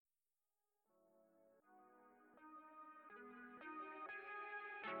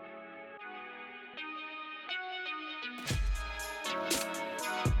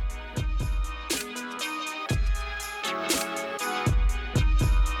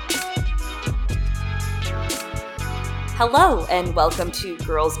Hello, and welcome to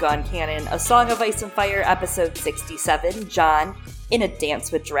Girls Gone Canon, A Song of Ice and Fire, episode 67, John in a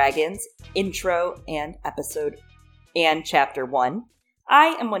Dance with Dragons, intro and chapter 1.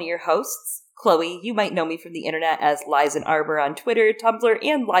 I am one of your hosts, Chloe. You might know me from the internet as Lizen Arbor on Twitter, Tumblr,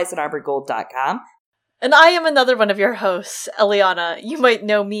 and lizenarborgold.com. And I am another one of your hosts, Eliana. You might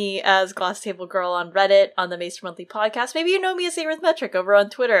know me as Glass Table Girl on Reddit, on the Maester Monthly podcast. Maybe you know me as Arithmetric over on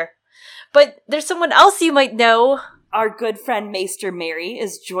Twitter. But there's someone else you might know. Our good friend Maester Mary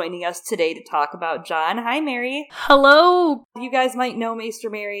is joining us today to talk about John. Hi, Mary. Hello. You guys might know Maester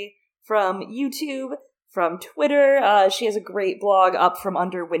Mary from YouTube, from Twitter. She has a great blog, Up From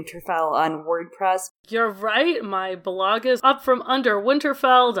Under Winterfell, on WordPress. You're right. My blog is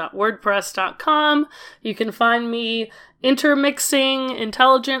upfromUnderWinterfell.wordpress.com. You can find me intermixing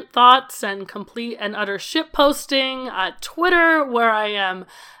intelligent thoughts and complete and utter shitposting at Twitter, where I am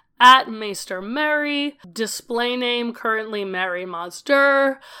at Maester Mary, display name currently Mary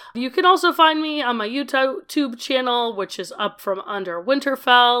Mazdur. You can also find me on my YouTube channel, which is Up From Under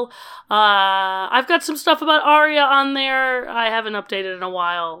Winterfell. I've got some stuff about Arya on there. I haven't updated in a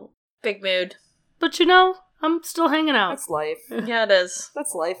while. Big mood. But you know, I'm still hanging out. That's life. Yeah, it is.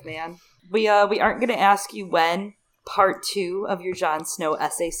 That's life, man. We aren't going to ask you when part 2 of your Jon Snow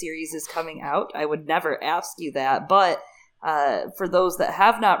essay series is coming out. I would never ask you that, but for those that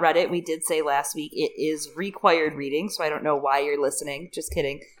have not read it, we did say last week it is required reading, so I don't know why you're listening. Just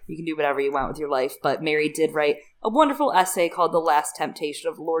kidding. You can do whatever you want with your life. But Mary did write a wonderful essay called The Last Temptation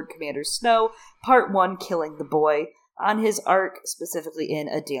of Lord Commander Snow, Part 1, Killing the Boy, on his arc, specifically in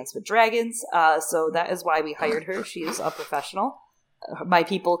A Dance with Dragons. So that is why we hired her. She is a professional. My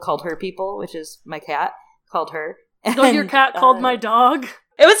people called her people, which is my cat, called her. No, your cat called my dog.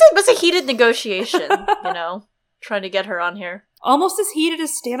 It was a heated negotiation, you know? Trying to get her on here. Almost as heated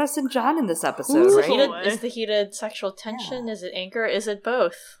as Stannis and Jon in this episode, Ooh, right? Is the heated sexual tension? Yeah. Is it anger? Is it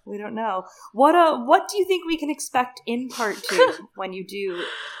both? We don't know. What do you think we can expect in part 2 when you do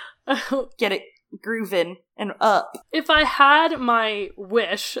get it grooving and up? If I had my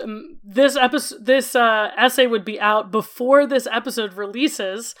wish, this essay would be out before this episode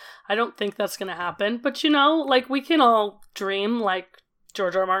releases. I don't think that's going to happen. But you know, like, we can all dream, like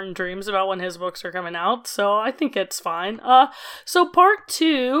George R. R. Martin dreams about when his books are coming out, so I think it's fine. So part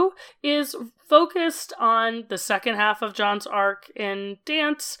 2 is focused on the second half of Jon's arc in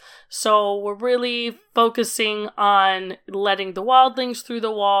Dance, so we're really focusing on letting the wildlings through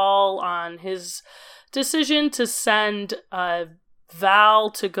the wall, on his decision to send Val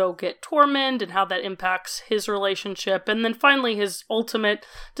to go get Tormund and how that impacts his relationship, and then finally his ultimate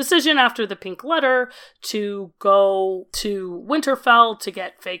decision after the Pink Letter to go to Winterfell to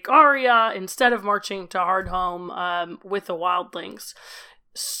get fake Arya instead of marching to Hardhome with the wildlings.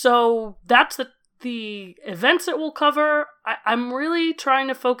 So that's the events it will cover. I'm really trying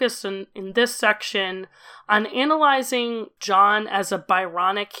to focus in this section on analyzing Jon as a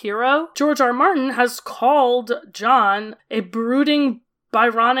Byronic hero. George R. R. Martin has called Jon a brooding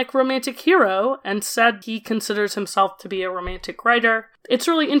Byronic romantic hero and said he considers himself to be a romantic writer. It's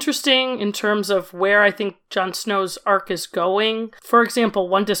really interesting in terms of where I think Jon Snow's arc is going. For example,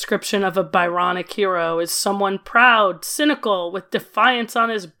 one description of a Byronic hero is someone proud, cynical, with defiance on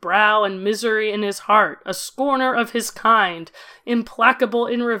his brow and misery in his heart, a scorner of his kind, implacable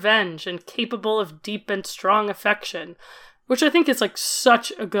in revenge, and capable of deep and strong affection. Which I think is like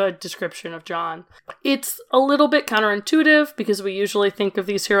such a good description of Jon. It's a little bit counterintuitive because we usually think of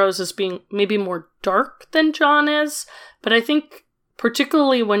these heroes as being maybe more dark than Jon is, but I think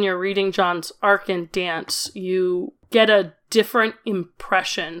particularly when you're reading Jon's arc in Dance, you get a different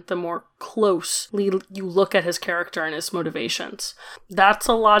impression the more closely you look at his character and his motivations. That's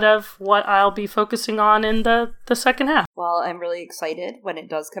a lot of what I'll be focusing on in the second half. Well, I'm really excited when it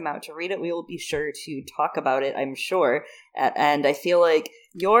does come out to read it. We will be sure to talk about it, I'm sure. And I feel like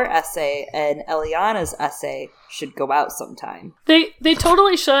your essay and Eliana's essay should go out sometime. They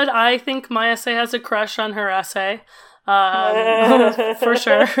totally should. I think my essay has a crush on her essay. For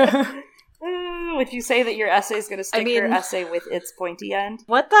sure. Would you say that your essay is going to stick your essay with its pointy end?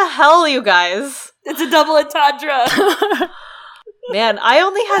 What the hell, you guys? It's a double entendre. Man, I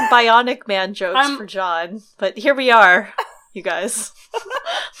only had Bionic Man jokes for Jon, but here we are, you guys.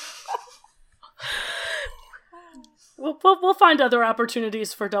 We'll find other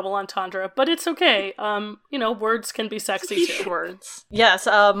opportunities for double entendre, but it's okay. Words can be sexy too. Words. Yes,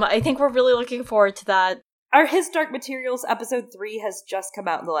 I think we're really looking forward to that. Our His Dark Materials episode 3 has just come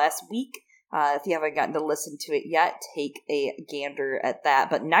out in the last week. If you haven't gotten to listen to it yet, take a gander at that.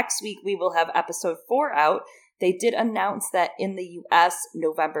 But next week, we will have episode 4 out. They did announce that in the US,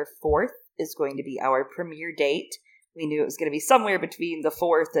 November 4th is going to be our premiere date. We knew it was going to be somewhere between the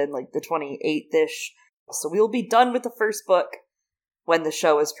 4th and like the 28th-ish. So we'll be done with the first book when the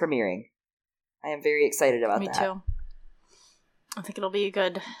show is premiering. I am very excited about that. Me too. I think it'll be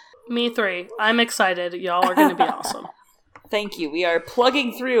good. Me 3. I'm excited. Y'all are going to be awesome. Thank you. We are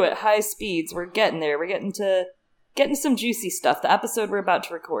plugging through at high speeds. We're getting there. We're getting some juicy stuff. The episode we're about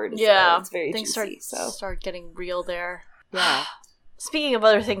to record is it's very things juicy. Start getting real there. Yeah. Speaking of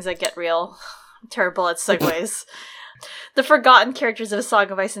other things that get real, I'm terrible at segues. The Forgotten Characters of A Song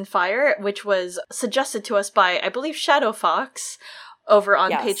of Ice and Fire, which was suggested to us by, I believe, Shadow Fox over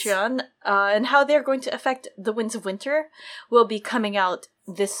on Patreon, and how they're going to affect The Winds of Winter, will be coming out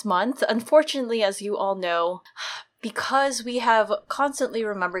this month. Unfortunately, as you all know, because we have constantly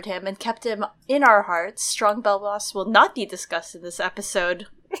remembered him and kept him in our hearts, Strong Belboss will not be discussed in this episode.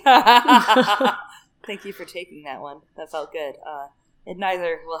 Thank you for taking that one. That felt good. And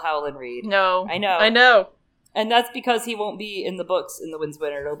neither will Howlin' Reed. No. I know. And that's because he won't be in the books in The Winds of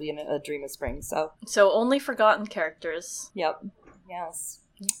Winter. It'll be in A Dream of Spring, So only forgotten characters. Yep. Yes.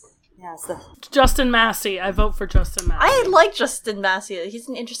 Justin Massey. I vote for Justin Massey. I like Justin Massey. He's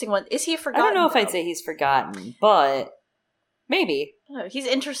an interesting one. Is he forgotten? I don't know if I'd say he's forgotten, but maybe. I don't know. He's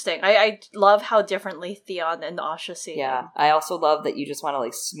interesting. I love how differently Theon and Asha see him. I also love that you just want to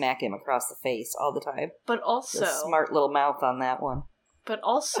like smack him across the face all the time. But also... The smart little mouth on that one. But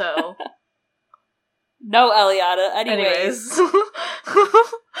also... No, Eliana. Anyways.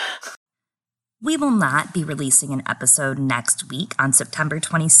 We will not be releasing an episode next week on September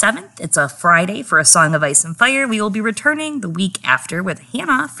 27th. It's a Friday for A Song of Ice and Fire. We will be returning the week after with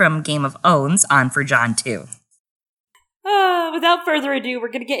Hannah from Game of Owns on for John 2. Without further ado,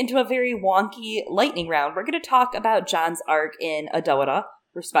 we're going to get into a very wonky lightning round. We're going to talk about Jon's arc in Adoda,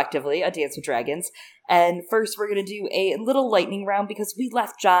 respectively, A Dance with Dragons. And first, we're going to do a little lightning round because we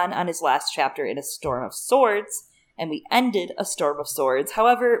left Jon on his last chapter in A Storm of Swords, and we ended A Storm of Swords.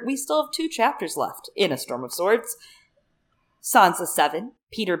 However, we still have 2 chapters left in A Storm of Swords. Sansa 7.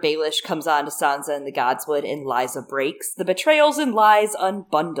 Peter Baelish comes on to Sansa in the Godswood, and Lysa breaks. The betrayals and lies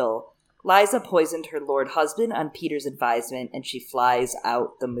unbundle. Lysa poisoned her lord husband on Peter's advisement, and she flies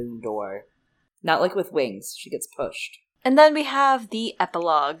out the moon door. Not like with wings. She gets pushed. And then we have the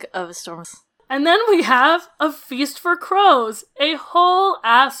epilogue of A Storm of Swords. And then we have A Feast for Crows, a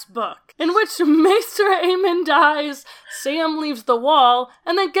whole-ass book, in which Maester Aemon dies, Sam leaves the wall,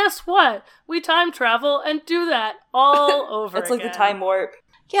 and then guess what? We time travel and do that all over It's like again. the time warp.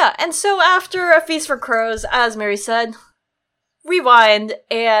 Yeah, and so after A Feast for Crows, as Mary said, rewind,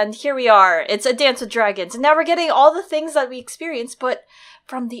 and here we are. It's A Dance with Dragons, and now we're getting all the things that we experienced, but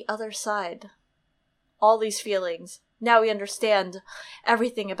from the other side. All these feelings. Now we understand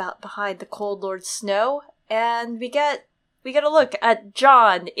everything about behind the Cold Lord Snow, and we get a look at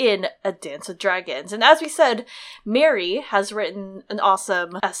Jon in A Dance with Dragons. And as we said, Mary has written an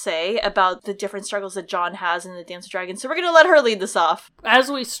awesome essay about the different struggles that Jon has in A Dance with Dragons, so we're going to let her lead this off.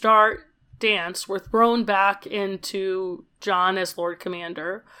 As we start Dance, we're thrown back into Jon as Lord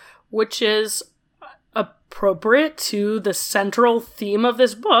Commander, which is appropriate to the central theme of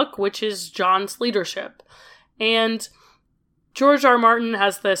this book, which is Jon's leadership. And George R. R. Martin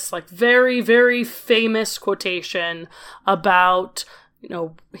has this like very, very famous quotation about,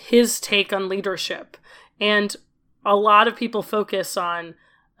 his take on leadership. And a lot of people focus on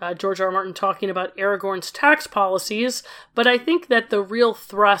George R. R. Martin talking about Aragorn's tax policies, but I think that the real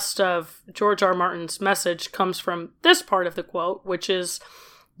thrust of George R. R. Martin's message comes from this part of the quote, which is,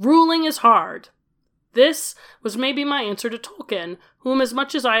 "Ruling is hard. This was maybe my answer to Tolkien, whom as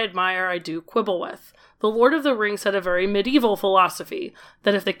much as I admire, I do quibble with. The Lord of the Rings had a very medieval philosophy,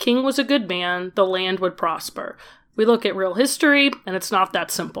 that if the king was a good man, the land would prosper. We look at real history, and it's not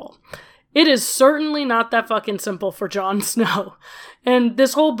that simple. It is certainly not that fucking simple for Jon Snow. And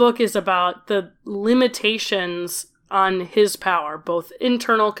this whole book is about the limitations on his power, both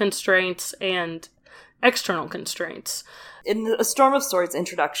internal constraints and external constraints. In the A Storm of Swords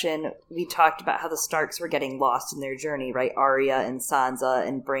introduction, we talked about how the Starks were getting lost in their journey, right? Arya and Sansa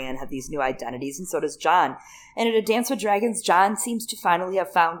and Bran have these new identities, and so does Jon. And in A Dance with Dragons, Jon seems to finally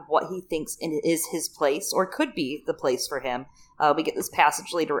have found what he thinks is his place, or could be the place for him. We get this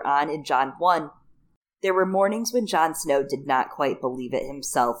passage later on in Jon 1. There were mornings when Jon Snow did not quite believe it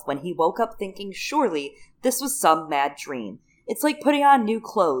himself, when he woke up thinking surely this was some mad dream. It's like putting on new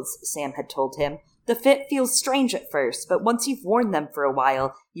clothes, Sam had told him. The fit feels strange at first, but once you've worn them for a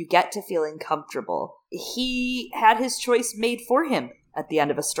while, you get to feeling comfortable. He had his choice made for him at the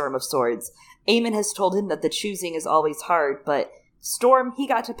end of A Storm of Swords. Aemon has told him that the choosing is always hard, but Storm, he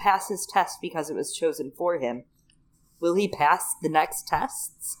got to pass his test because it was chosen for him. Will he pass the next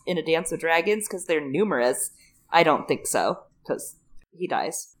tests in A Dance with Dragons? Because they're numerous. I don't think so, because he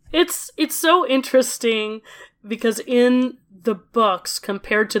dies. It's so interesting because in the books,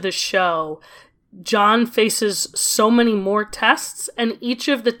 compared to the show, Jon faces so many more tests, and each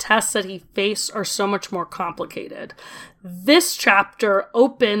of the tests that he faces are so much more complicated. This chapter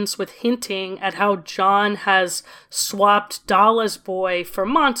opens with hinting at how Jon has swapped Dala's boy for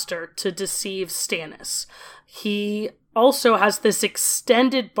Monster to deceive Stannis. He also has this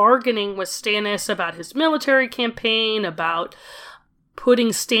extended bargaining with Stannis about his military campaign, about putting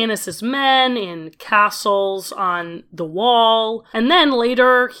Stannis' men in castles on the Wall. And then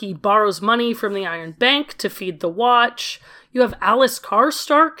later, he borrows money from the Iron Bank to feed the Watch. You have Alice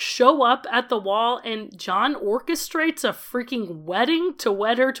Karstark show up at the Wall, and Jon orchestrates a freaking wedding to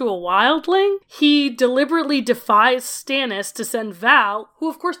wed her to a wildling. He deliberately defies Stannis to send Val, who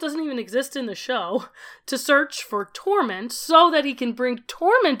of course doesn't even exist in the show, to search for Tormund so that he can bring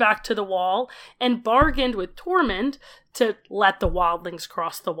Tormund back to the Wall, and bargained with Tormund to let the wildlings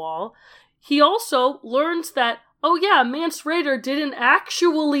cross the Wall. He also learns that, oh yeah, Mance Rayder didn't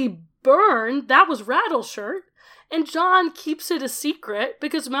actually burn, that was Rattleshirt. And Jon keeps it a secret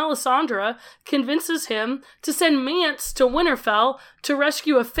because Melisandre convinces him to send Mance to Winterfell to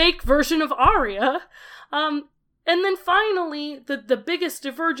rescue a fake version of Arya. And then finally, the biggest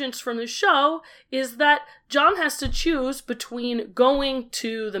divergence from the show is that Jon has to choose between going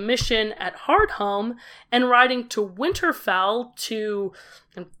to the mission at Hardhome and riding to Winterfell to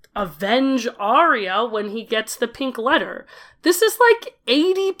avenge Arya when he gets the pink letter. This is like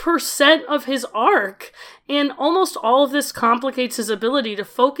 80% of his arc, and almost all of this complicates his ability to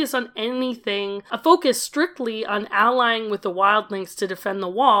focus on anything, focus strictly on allying with the wildlings to defend the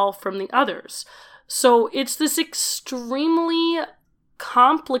Wall from the others. So it's this extremely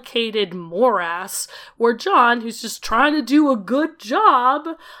complicated morass where Jon, who's just trying to do a good job,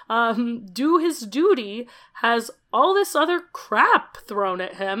 do his duty, has all this other crap thrown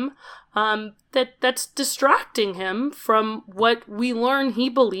at him that's distracting him from what we learn he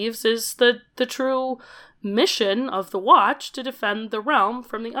believes is the true mission of the Watch to defend the realm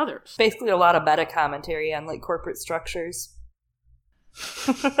from the others. Basically a lot of meta commentary on like corporate structures.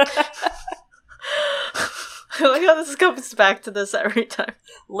 I like how this comes back to this every time.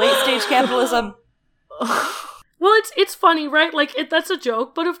 Late stage capitalism. Well, it's funny, right? Like, that's a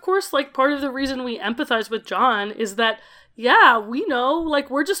joke, but of course, like, part of the reason we empathize with Jon is that, yeah, we know,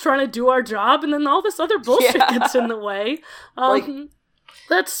 like, we're just trying to do our job, and then all this other bullshit gets in the way.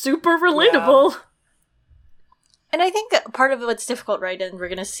 That's super relatable. Yeah. And I think that part of what's difficult, right, and we're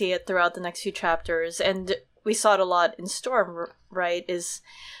going to see it throughout the next few chapters, and we saw it a lot in Storm, right, is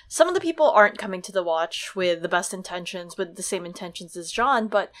some of the people aren't coming to the Watch with the best intentions, with the same intentions as Jon,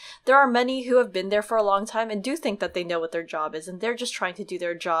 but there are many who have been there for a long time and do think that they know what their job is, and they're just trying to do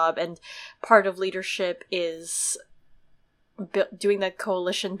their job, and part of leadership is doing that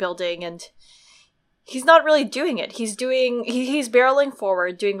coalition building, and he's not really doing it. He's barreling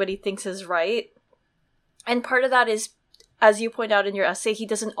forward, doing what he thinks is right, and part of that is, as you point out in your essay, he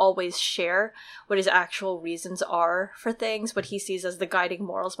doesn't always share what his actual reasons are for things, what he sees as the guiding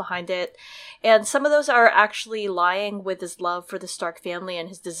morals behind it. And some of those are actually lying with his love for the Stark family and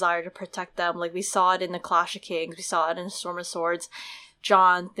his desire to protect them. Like, we saw it in the Clash of Kings, we saw it in Storm of Swords.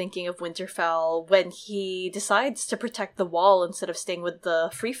 Jon thinking of Winterfell when he decides to protect the Wall instead of staying with the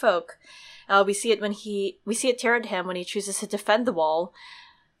Free Folk. We see it tear at him when he chooses to defend the Wall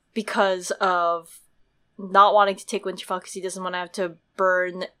because of not wanting to take Winterfell because he doesn't want to have to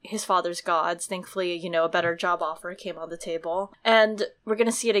burn his father's gods. Thankfully, a better job offer came on the table. And we're going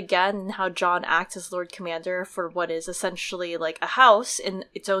to see it again in how Jon acts as Lord Commander for what is essentially like a house in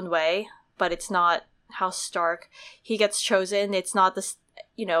its own way, but it's not House Stark. He gets chosen. It's not this,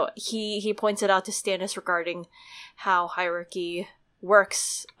 he points it out to Stannis regarding how hierarchy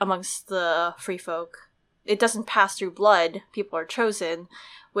works amongst the Free Folk. It doesn't pass through blood. People are chosen,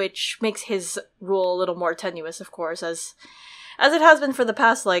 which makes his rule a little more tenuous, of course, as it has been for the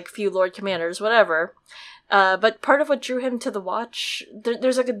past, few Lord Commanders, whatever. But part of what drew him to the Watch,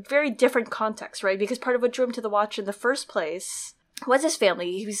 there's a very different context, right? Because part of what drew him to the Watch in the first place was his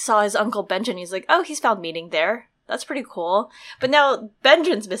family. He saw his uncle Benjen, he's like, oh, he's found meaning there. That's pretty cool. But now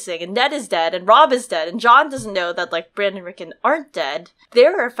Benjen's missing, and Ned is dead, and Robb is dead, and Jon doesn't know that, Bran and Rickon aren't dead.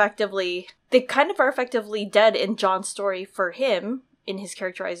 They kind of are effectively dead in Jon's story for him, in his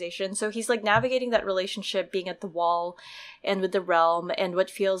characterization. So he's navigating that relationship, being at the Wall and with the realm, and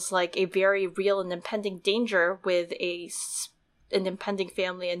what feels like a very real and impending danger with a an impending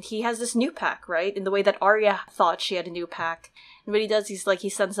family, and he has this new pack, right? In the way that Arya thought she had a new pack. And what he does, he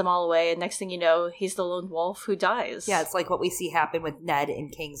sends them all away, and next thing you know, he's the lone wolf who dies. Yeah, it's like what we see happen with Ned in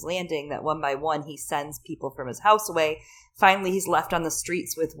King's Landing, that one by one he sends people from his house away. Finally, he's left on the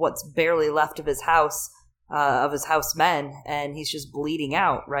streets with what's barely left of his house, of his housemen, and he's just bleeding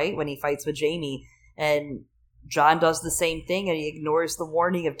out, right, when he fights with Jaime. And Jon does the same thing, and he ignores the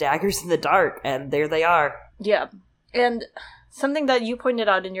warning of daggers in the dark, and there they are. Yeah. And something that you pointed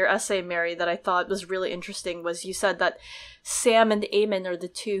out in your essay, Mary, that I thought was really interesting was you said that Sam and Aemon are the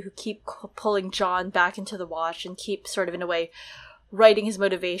two who keep pulling Jon back into the Watch and keep sort of, in a way, writing his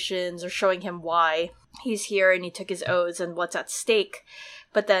motivations or showing him why he's here and he took his oaths and what's at stake.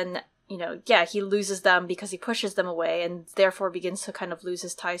 But then, he loses them because he pushes them away and therefore begins to kind of lose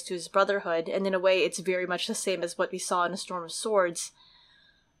his ties to his brotherhood. And in a way, it's very much the same as what we saw in A Storm of Swords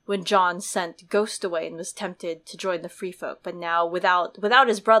when Jon sent Ghost away and was tempted to join the Free Folk. But now, without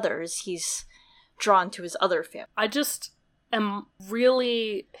his brothers, he's drawn to his other family. I just am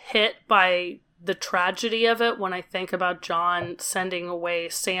really hit by the tragedy of it when I think about Jon sending away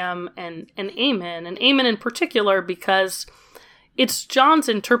Sam and Aemon, and Aemon in particular, because it's Jon's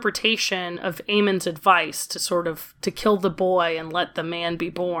interpretation of Aemon's advice to kill the boy and let the man be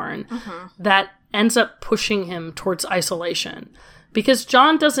born that ends up pushing him towards isolation. Because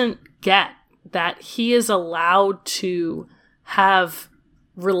Jon doesn't get that he is allowed to have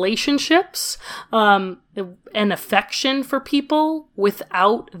relationships and affection for people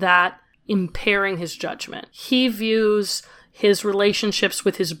without that impairing his judgment. He views his relationships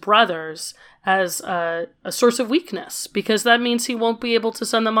with his brothers as a source of weakness, because that means he won't be able to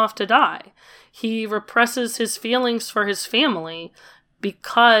send them off to die. He represses his feelings for his family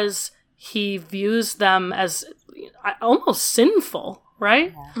because he views them as almost sinful,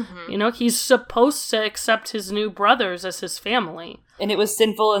 right? Yeah. Mm-hmm. He's supposed to accept his new brothers as his family. And it was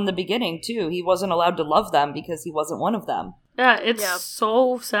sinful in the beginning, too. He wasn't allowed to love them because he wasn't one of them. Yeah, it's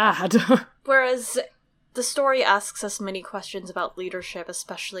so sad. Whereas the story asks us many questions about leadership,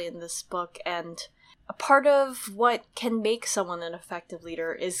 especially in this book, and a part of what can make someone an effective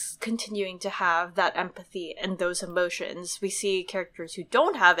leader is continuing to have that empathy and those emotions. We see characters who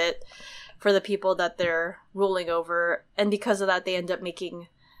don't have it for the people that they're ruling over, and because of that, they end up making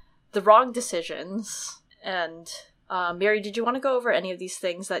the wrong decisions. And Mary, did you want to go over any of these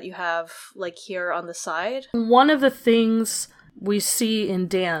things that you have, here on the side? One of the things we see in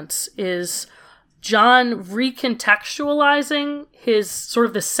Dance is Jon recontextualizing his sort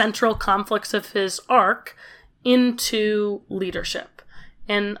of the central conflicts of his arc into leadership.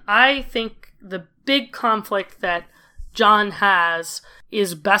 And I think the big conflict that Jon has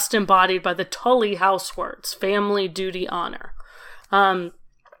is best embodied by the Tully house words, family, duty, honor.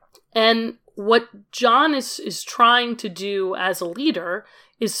 And what Jon is trying to do as a leader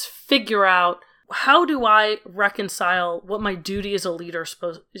is figure out, how do I reconcile what my duty as a leader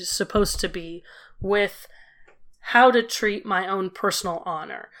is supposed to be with how to treat my own personal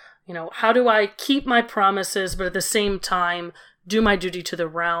honor? How do I keep my promises, but at the same time do my duty to the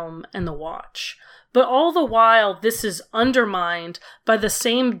realm and the Watch? But all the while, this is undermined by the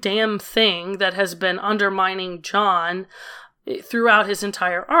same damn thing that has been undermining Jon throughout his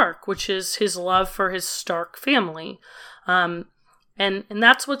entire arc, which is his love for his Stark family. And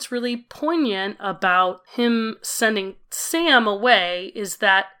that's what's really poignant about him sending Sam away, is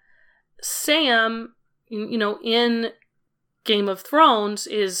that Sam, in Game of Thrones,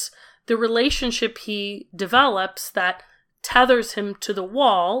 is the relationship he develops that tethers him to the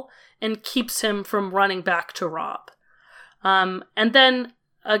wall and keeps him from running back to Robb. And then,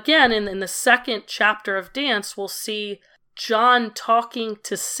 again, in the second chapter of Dance, we'll see Jon talking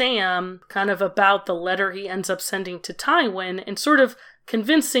to Sam kind of about the letter he ends up sending to Tywin and sort of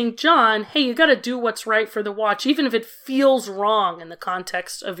convincing Jon, hey, you got to do what's right for the Watch, even if it feels wrong in the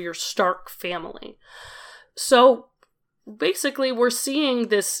context of your Stark family. So basically, we're seeing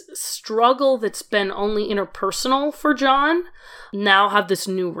this struggle that's been only interpersonal for Jon now have this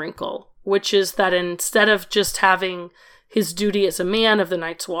new wrinkle, which is that instead of just having his duty as a man of the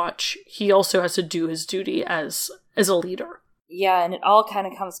Night's Watch, he also has to do his duty as a leader. Yeah, and it all kind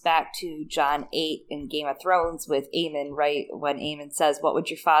of comes back to Jon 8 in Game of Thrones with Aemon, right? When Aemon says, what would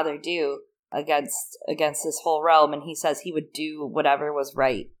your father do against this whole realm? And he says he would do whatever was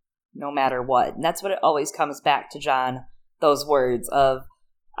right, no matter what. And that's what it always comes back to Jon, those words of,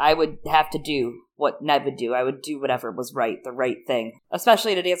 I would have to do what Ned would do. I would do whatever was right, the right thing.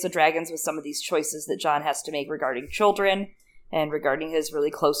 Especially to Dance with Dragons with some of these choices that Jon has to make regarding children and regarding his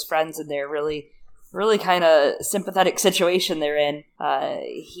really close friends and their really really kind of sympathetic situation they're in,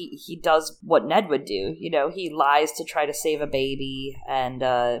 he does what Ned would do. You know, he lies to try to save a baby, and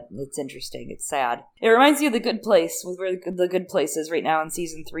it's interesting. It's sad. It reminds you of The Good Place, where The Good Place is right now in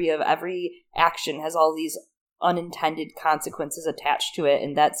season 3, of every action has all these unintended consequences attached to it,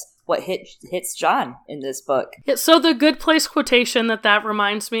 and that's what hits John in this book. Yeah, so the Good Place quotation that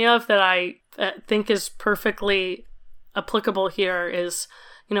reminds me of, that I think is perfectly applicable here, is,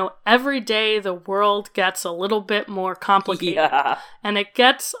 you know, every day the world gets a little bit more complicated, and it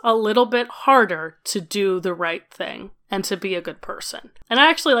gets a little bit harder to do the right thing and to be a good person. And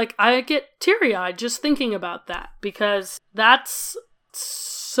I get teary-eyed just thinking about that, because that's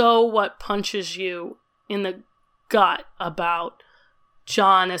so what punches you in the gut about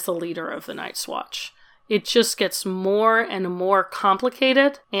John as the leader of the Night's Watch. It just gets more and more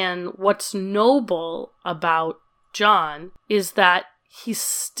complicated, and what's noble about John is that he's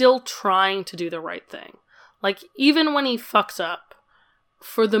still trying to do the right thing. Like, even when he fucks up,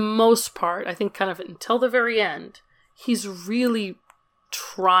 for the most part, I think kind of until the very end, he's really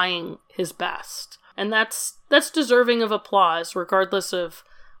trying his best. And that's deserving of applause, regardless of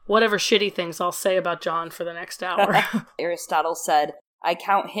whatever shitty things I'll say about John for the next hour. Aristotle said, "I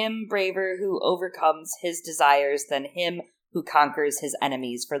count him braver who overcomes his desires than him who conquers his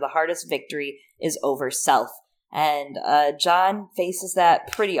enemies, for the hardest victory is over self." And John faces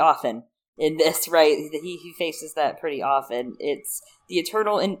that pretty often in this, right? He faces that pretty often. It's the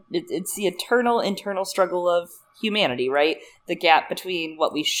eternal internal struggle of humanity, right? The gap between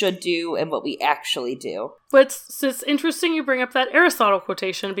what we should do and what we actually do. But it's interesting you bring up that Aristotle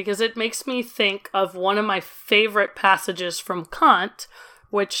quotation, because it makes me think of one of my favorite passages from Kant,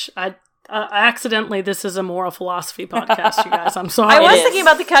 which accidentally, this is a moral philosophy podcast, you guys. I'm sorry. I was thinking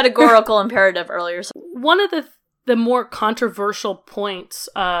about the categorical imperative earlier. One of the more controversial points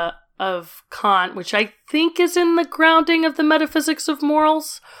of Kant, which I think is in the grounding of the metaphysics of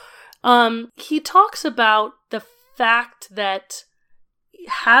morals, he talks about the fact that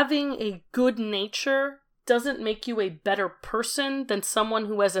having a good nature doesn't make you a better person than someone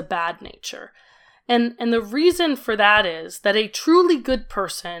who has a bad nature. And the reason for that is that a truly good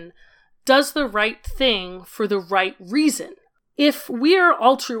person does the right thing for the right reason. If we're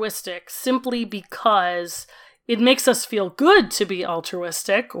altruistic simply because it makes us feel good to be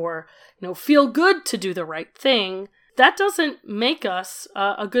altruistic, or, you know, feel good to do the right thing, that doesn't make us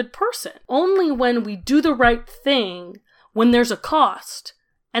a good person. Only when we do the right thing, when there's a cost,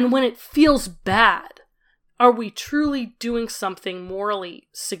 and when it feels bad, are we truly doing something morally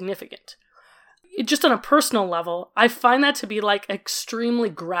significant. Just on a personal level, I find that to be like extremely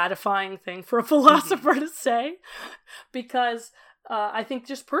gratifying thing for a philosopher to say, because I think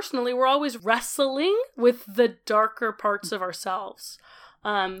just personally, we're always wrestling with the darker parts of ourselves.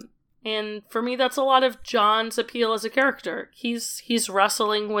 And for me, that's a lot of John's appeal as a character. He's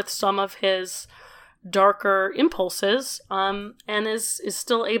wrestling with some of his darker impulses, and is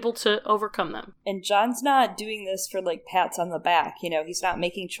still able to overcome them. And John's not doing this for, like, pats on the back. You know, he's not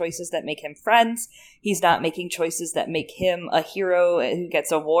making choices that make him friends. He's not making choices that make him a hero who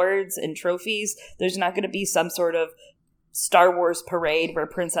gets awards and trophies. There's not going to be some sort of Star Wars parade where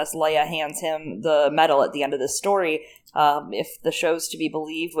Princess Leia hands him the medal at the end of the story. If the show's to be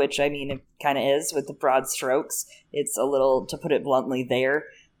believed, which, I mean, it kind of is with the broad strokes, it's a little, to put it bluntly, there.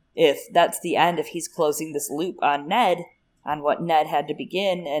 If that's the end, if he's closing this loop on Ned, on what Ned had to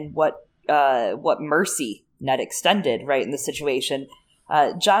begin, and what mercy Ned extended, right, in the situation,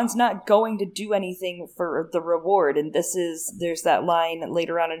 John's not going to do anything for the reward. And there's that line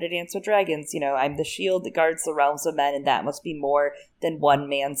later on in A Dance with Dragons, you know, "I'm the shield that guards the realms of men, and that must be more than one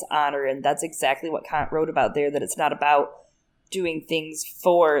man's honor." And that's exactly what Kant wrote about there, that it's not about doing things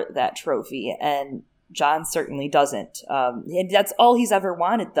for that trophy. And John certainly doesn't. And that's all he's ever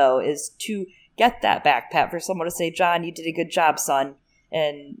wanted, though, is to get that back pat, for someone to say, "John, you did a good job, son."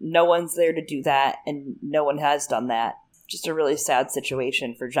 And no one's there to do that, and no one has done that. Just a really sad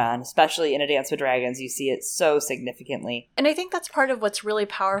situation for John, especially in A Dance with Dragons. You see it so significantly. And I think that's part of what's really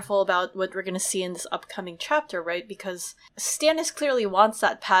powerful about what we're going to see in this upcoming chapter, right? Because Stannis clearly wants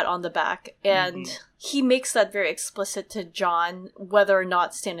that pat on the back, and he makes that very explicit to John, whether or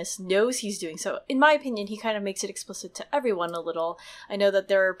not Stannis knows he's doing so. In my opinion, he kind of makes it explicit to everyone a little. I know that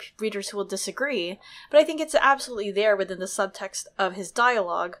there are readers who will disagree, but I think it's absolutely there within the subtext of his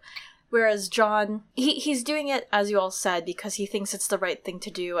dialogue. Whereas John, he's doing it, as you all said, because he thinks it's the right thing to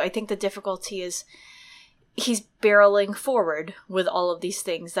do. I think the difficulty is he's barreling forward with all of these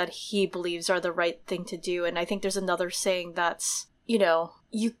things that he believes are the right thing to do. And I think there's another saying that's, you know,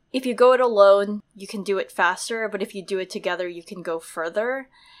 if you go it alone, you can do it faster, but if you do it together, you can go further.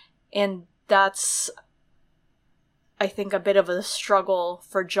 And that's, I think, a bit of a struggle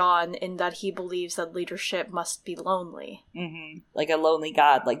for Jon in that he believes that leadership must be lonely. Mm-hmm. Like a lonely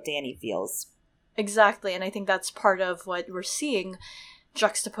god, like Dany feels. Exactly, and I think that's part of what we're seeing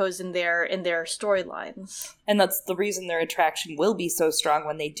juxtaposed in their storylines. And that's the reason their attraction will be so strong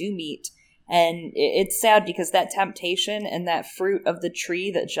when they do meet. And it's sad because that temptation and that fruit of the tree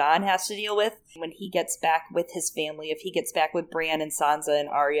that Jon has to deal with when he gets back with his family, if he gets back with Bran and Sansa and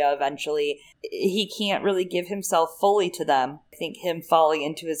Arya eventually, he can't really give himself fully to them. I think him falling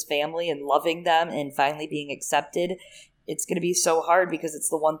into his family and loving them and finally being accepted, it's going to be so hard because it's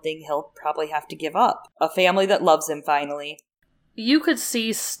the one thing he'll probably have to give up. A family that loves him finally. You could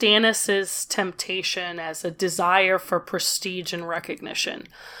see Stannis' temptation as a desire for prestige and recognition.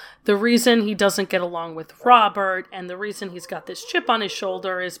 The reason he doesn't get along with Robert and the reason he's got this chip on his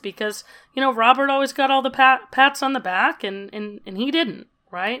shoulder is because, Robert always got all the pats on the back and he didn't,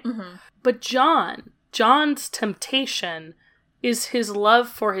 right? Mm-hmm. But Jon's temptation is his love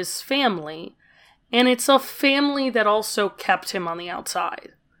for his family, and it's a family that also kept him on the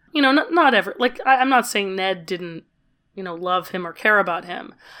outside. Not ever, I'm not saying Ned didn't, love him or care about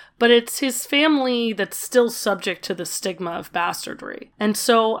him. But it's his family that's still subject to the stigma of bastardry. And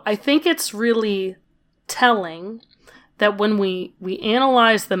so I think it's really telling that when we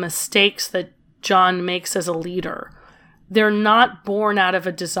analyze the mistakes that Jon makes as a leader, they're not born out of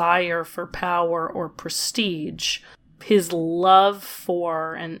a desire for power or prestige. His love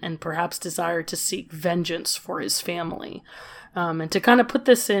for and perhaps desire to seek vengeance for his family. And to kind of put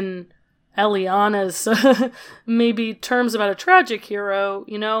this in Eliana's maybe terms about a tragic hero,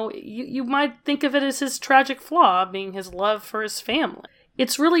 you might think of it as his tragic flaw being his love for his family.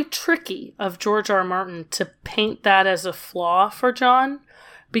 It's really tricky of George R. R. Martin to paint that as a flaw for Jon,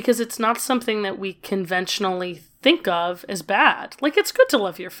 because it's not something that we conventionally think of as bad. It's good to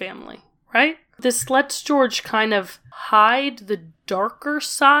love your family, right? This lets George kind of hide the darker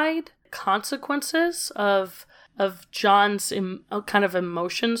side consequences of Jon's kind of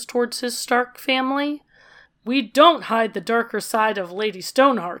emotions towards his Stark family. We don't hide the darker side of Lady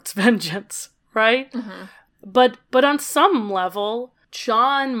Stoneheart's vengeance, right? Mm-hmm. But on some level,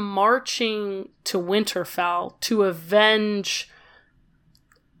 Jon marching to Winterfell to avenge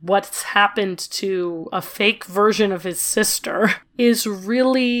what's happened to a fake version of his sister is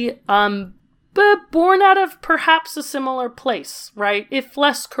really born out of perhaps a similar place, right? If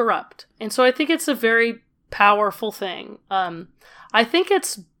less corrupt. And so I think it's a very powerful thing. I think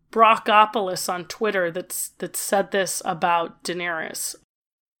it's Brockopolis on Twitter that said this about Daenerys.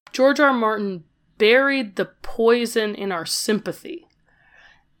 George R. R. Martin buried the poison in our sympathy.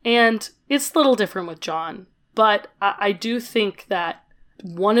 And it's a little different with Jon, but I do think that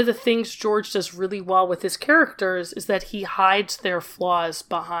one of the things George does really well with his characters is that he hides their flaws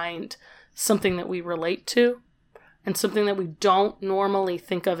behind something that we relate to and something that we don't normally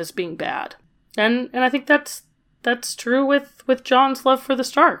think of as being bad. And I think that's true with Jon's love for the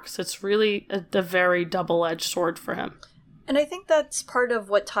Starks. It's really a very double-edged sword for him. And I think that's part of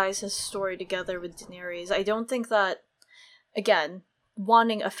what ties his story together with Daenerys. I don't think that, again,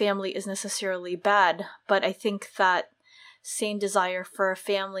 wanting a family is necessarily bad, but I think that same desire for a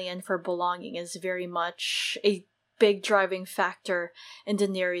family and for belonging is very much a big driving factor in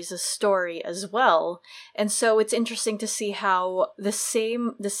Daenerys' story as well. And so it's interesting to see how the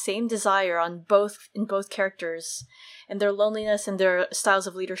same desire in both characters and their loneliness and their styles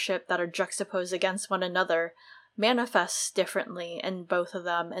of leadership that are juxtaposed against one another manifests differently in both of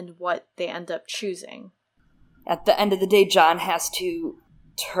them and what they end up choosing. At the end of the day, Jon has to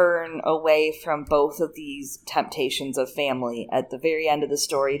turn away from both of these temptations of family. At the very end of the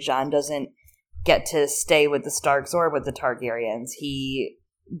story, Jon doesn't get to stay with the Starks or with the Targaryens. He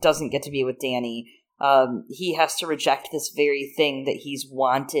doesn't get to be with Dany. He has to reject this very thing that he's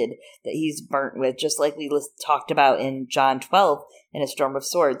wanted, that he's burnt with, just like we talked about in Jon 12 in A Storm of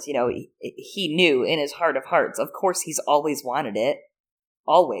Swords. He knew in his heart of hearts, of course he's always wanted it.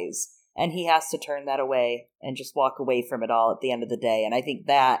 Always. And he has to turn that away and just walk away from it all at the end of the day. And I think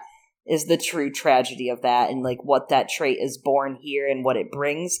that is the true tragedy of that, and what that trait is born here and what it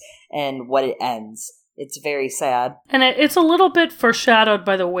brings and what it ends. It's very sad. And it's a little bit foreshadowed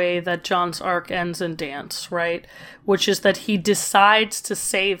by the way that Jon's arc ends in Dance, right? Which is that he decides to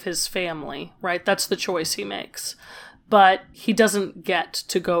save his family, right? That's the choice he makes. But he doesn't get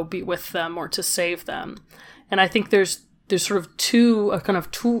to go be with them or to save them. And I think there's sort of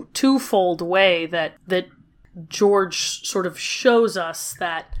twofold way that George sort of shows us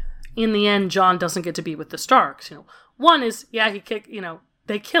that in the end, Jon doesn't get to be with the Starks. One is,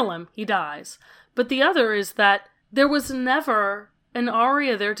 they kill him, he dies. But the other is that there was never an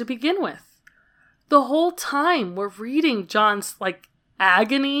Arya there to begin with. the whole time we're reading Jon's, like,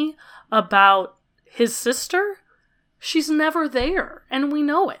 agony about his sister, she's never there, and we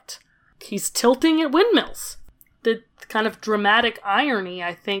know it. He's tilting at windmills. The kind of dramatic irony,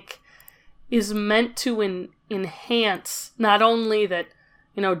 I think, is meant to enhance not only that,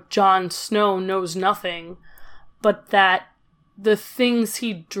 you know, Jon Snow knows nothing, but that the things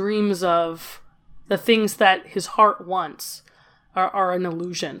he dreams of, the things that his heart wants, are an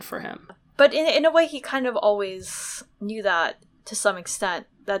illusion for him. But in a way, he kind of always knew that to some extent,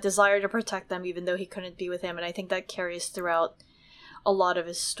 that desire to protect them even though he couldn't be with him. And I think that carries throughout a lot of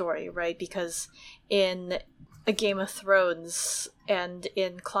his story, right? Because in A Game of Thrones and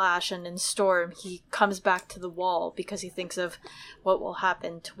in Clash and in Storm, he comes back to the Wall because he thinks of what will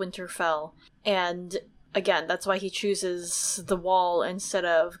happen to Winterfell. And again, that's why he chooses the Wall instead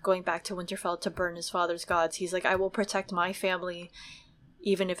of going back to Winterfell to burn his father's gods. He's like, I will protect my family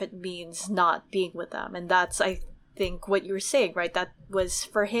even if it means not being with them. And that's, I think, what you were saying, right? That was,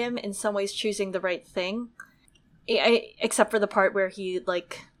 for him, in some ways, choosing the right thing. Except for the part where he,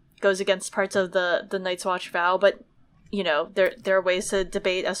 like, goes against parts of the Night's Watch vow, but, you know, there are ways to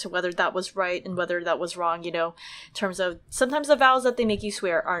debate as to whether that was right and whether that was wrong, you know, in terms of sometimes the vows that they make you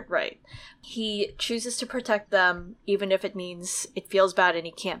swear aren't right. He chooses to protect them, even if it means it feels bad and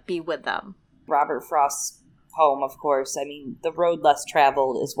he can't be with them. Robert Frost's poem, of course, I mean, the road less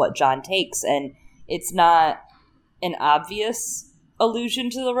traveled is what Jon takes, and it's not an obvious allusion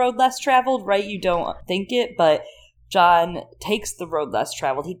to the road less traveled, right? You don't think it, but Jon takes the road less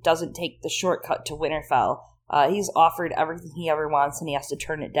traveled. He doesn't take the shortcut to Winterfell. He's offered everything he ever wants, and he has to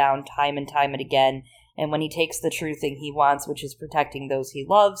turn it down time and time and again. And when he takes the true thing he wants, which is protecting those he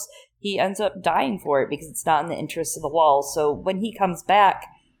loves, he ends up dying for it because it's not in the interest of the Wall. So when he comes back,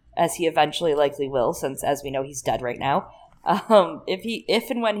 as he eventually likely will, since, as we know, he's dead right now, if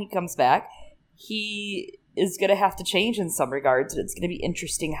and when he comes back, he is going to have to change in some regards, and it's going to be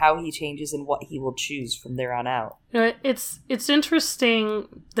interesting how he changes and what he will choose from there on out. You know, it's interesting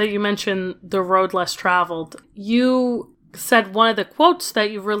that you mentioned the road less traveled. You said one of the quotes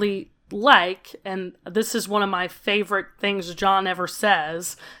that you really like, and this is one of my favorite things Jon ever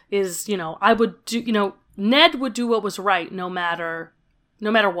says, is, you know, Ned would do what was right no matter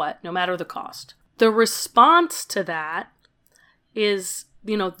what, no matter the cost. The response to that is,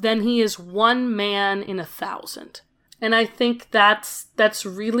 you know, then he is one man in 1,000. And I think that's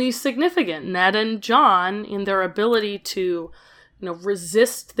really significant. Ned and Jon, in their ability to, you know,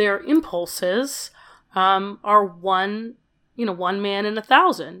 resist their impulses, are one man in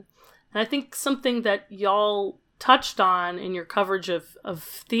 1,000. And I think something that y'all touched on in your coverage of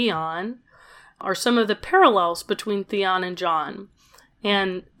Theon are some of the parallels between Theon and Jon.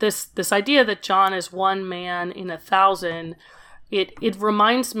 And this idea that Jon is one man in 1,000, it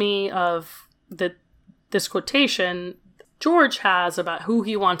reminds me of this quotation George has about who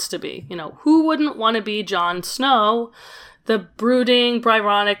he wants to be. You know, who wouldn't want to be Jon Snow, the brooding,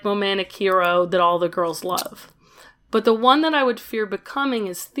 Byronic, romantic hero that all the girls love? But the one that I would fear becoming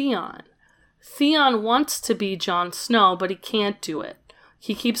is Theon. Theon wants to be Jon Snow, but he can't do it.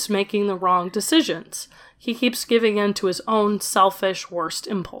 He keeps making the wrong decisions. He keeps giving in to his own selfish, worst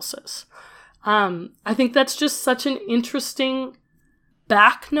impulses. I think that's just such an interesting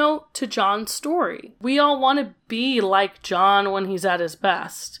back note to Jon's story. We all want to be like Jon when he's at his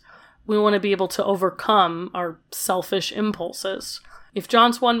best. We want to be able to overcome our selfish impulses. If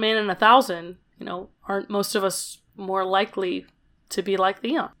Jon's one man in 1,000, you know, aren't most of us more likely to be like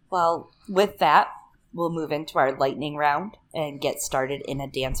Theon? Well, with that, we'll move into our lightning round and get started in A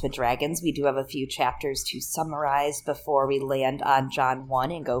Dance with Dragons. We do have a few chapters to summarize before we land on Jon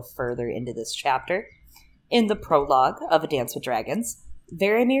 1 and go further into this chapter. In the prologue of A Dance with Dragons,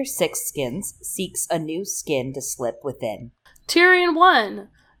 Varamir Sixskins seeks a new skin to slip within. Tyrion 1.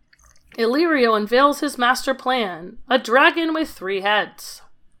 Illyrio unveils his master plan, a dragon with 3 heads.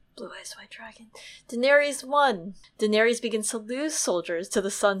 Blue Eyes White Dragon. Daenerys 1. Daenerys begins to lose soldiers to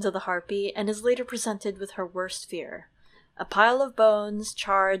the Sons of the Harpy and is later presented with her worst fear. A pile of bones,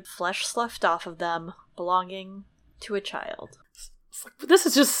 charred, flesh sloughed off of them, belonging to a child. This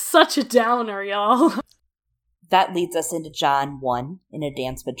is just such a downer, y'all. That leads us into Jon 1 in A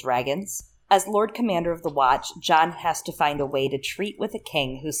Dance with Dragons. As Lord Commander of the Watch, Jon has to find a way to treat with a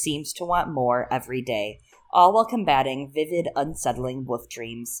king who seems to want more every day, all while combating vivid, unsettling wolf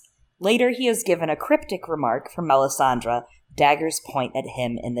dreams. Later, he is given a cryptic remark from Melisandre, daggers point at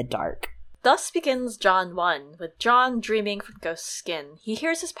him in the dark. Thus begins Jon 1, with Jon dreaming from Ghost's skin. He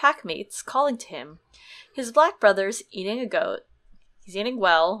hears his packmates calling to him. His black brothers eating a goat. He's eating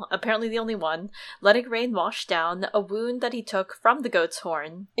well, apparently the only one, letting rain wash down a wound that he took from the goat's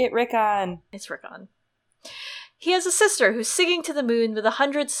horn. It's Rickon. He has a sister who's singing to the moon with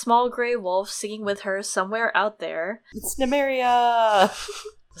 100 small grey wolves singing with her somewhere out there. It's Nymeria!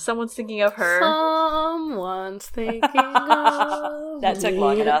 Someone's thinking of her. Someone's thinking of That took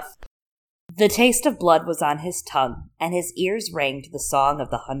long enough. The taste of blood was on his tongue, and his ears rang to the song of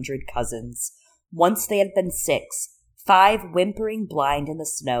the 100 cousins. Once they had been 6, 5 whimpering blind in the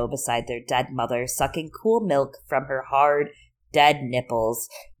snow beside their dead mother, sucking cool milk from her hard, dead nipples,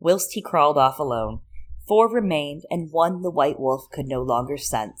 whilst he crawled off alone. 4 remained, and one the white wolf could no longer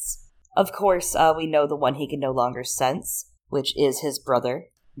sense. Of course, we know the one he can no longer sense, which is his brother,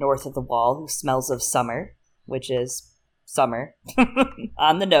 north of the wall, who smells of summer, which is summer.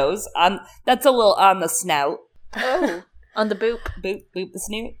 On the nose. That's a little on the snout. Oh, on the boop. Boop, boop the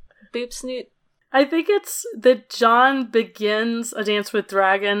snoot. Boop snoot. I think it's that Jon begins A Dance with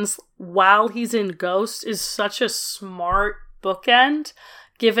Dragons while he's in Ghost is such a smart bookend,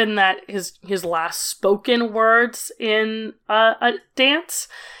 given that his last spoken words in a dance.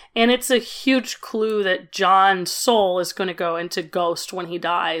 And it's a huge clue that Jon's soul is going to go into Ghost when he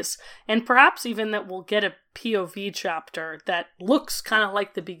dies. And perhaps even that we'll get a POV chapter that looks kind of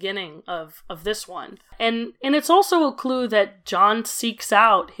like the beginning of this one. And it's also a clue that Jon seeks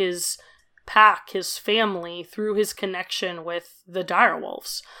out his pack, his family, through his connection with the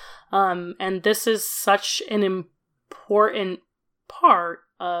direwolves. And this is such an important part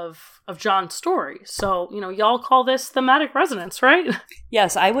of Jon's story. So, y'all call this thematic resonance, right?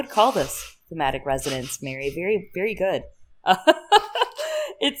 Yes, I would call this thematic resonance, Mary. Very, very good.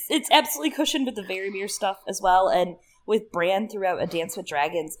 It's absolutely cushioned with the Varamir stuff as well, and with Bran throughout A Dance with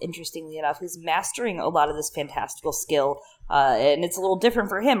Dragons, interestingly enough, who's mastering a lot of this fantastical skill, and it's a little different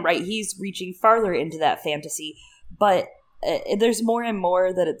for him, right? He's reaching farther into that fantasy, but there's more and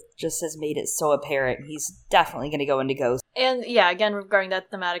more that it just has made it so apparent. He's definitely going to go into Ghost. And yeah, again, regarding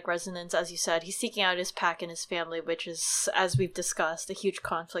that thematic resonance, as you said, he's seeking out his pack and his family, which is, as we've discussed, a huge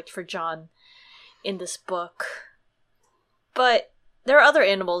conflict for Jon in this book. But there are other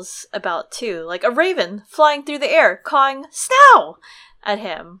animals about too, like a raven flying through the air, cawing "Snow!" at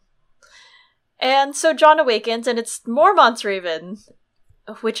him. And so Jon awakens, and it's Mormont's raven,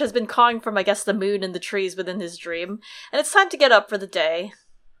 which has been cawing from, I guess, the moon and the trees within his dream. And it's time to get up for the day.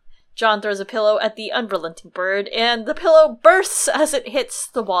 Jon throws a pillow at the unrelenting bird, and the pillow bursts as it hits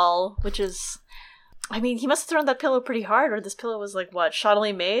the wall, which is... I mean, he must have thrown that pillow pretty hard, or this pillow was, like, what,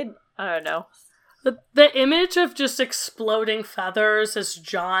 shoddily made? I don't know. The image of just exploding feathers as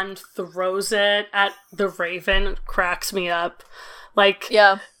Jon throws it at the raven cracks me up. Like,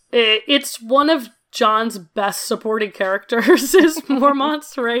 yeah, it's one of Jon's best supporting characters is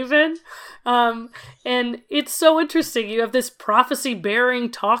Mormont's raven. And it's so interesting. You have this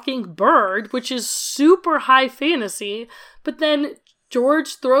prophecy-bearing talking bird, which is super high fantasy, but then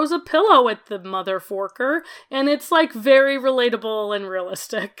George throws a pillow at the mother forker, and it's, like, very relatable and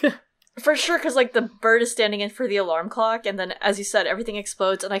realistic. For sure, because, like, the bird is standing in for the alarm clock, and then, as you said, everything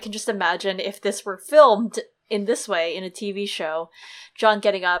explodes, and I can just imagine if this were filmed in this way, in a TV show, Jon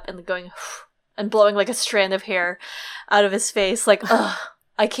getting up and going, and blowing, like, a strand of hair out of his face, like, ugh,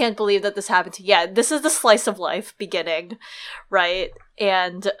 I can't believe that this happened to you. Yeah, this is the slice of life beginning, right?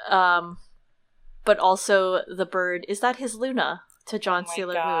 And, but also the bird, is that his Luna to Jon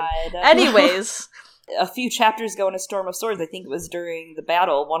Sailor Moon? Anyways... A few chapters ago in A Storm of Swords, I think it was during the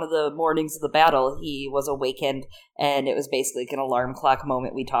battle, one of the mornings of the battle, he was awakened, and it was basically like an alarm clock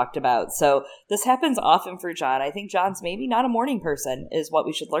moment we talked about. So this happens often for Jon. I think Jon's maybe not a morning person, is what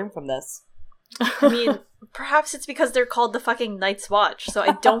we should learn from this. I mean, perhaps it's because they're called the fucking Night's Watch, so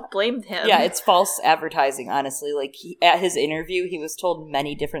I don't blame him. Yeah, it's false advertising, honestly. Like, at his interview, he was told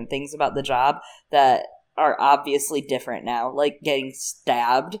many different things about the job that are obviously different now, like getting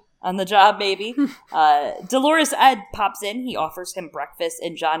stabbed on the job, maybe. Dolores Ed pops in, he offers him breakfast,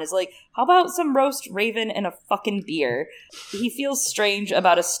 and Jon is like, how about some roast raven and a fucking beer? He feels strange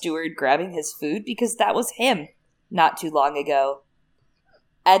about a steward grabbing his food, because that was him not too long ago.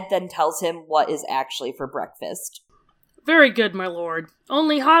 Ed then tells him what is actually for breakfast. Very good, my lord.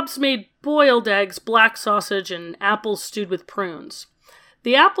 Only Hobbs made boiled eggs, black sausage, and apples stewed with prunes.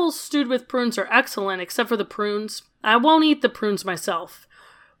 The apples stewed with prunes are excellent, except for the prunes. I won't eat the prunes myself.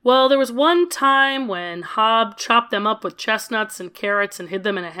 Well, there was one time when Hobb chopped them up with chestnuts and carrots and hid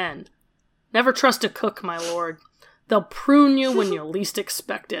them in a hen. Never trust a cook, my lord. They'll prune you when you least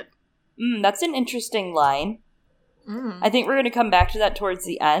expect it. That's an interesting line. I think we're going to come back to that towards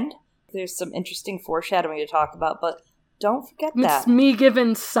the end. There's some interesting foreshadowing to talk about, but don't forget that. It's me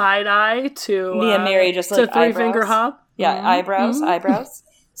giving side-eye to... me and Mary just like to Three-Finger Hobb. Yeah, eyebrows.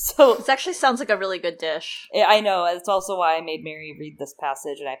 So This actually sounds like a really good dish. I know. It's also why I made Mary read this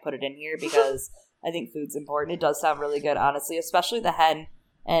passage and I put it in here because I think food's important. It does sound really good, honestly, especially the hen.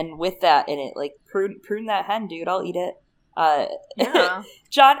 And with that in it, like, prune that hen, dude. I'll eat it. Yeah.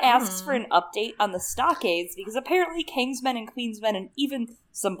 John asks for an update on the stockades because apparently Kingsmen and Queensmen and even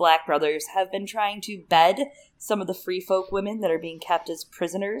some Black Brothers have been trying to bed some of the free folk women that are being kept as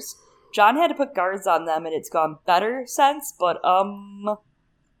prisoners. John had to put guards on them and it's gone better since, but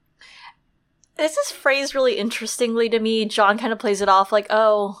This is phrased really interestingly to me. John kind of plays it off like,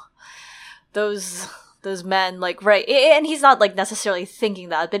 oh, those men, like, right. And he's not, like, necessarily thinking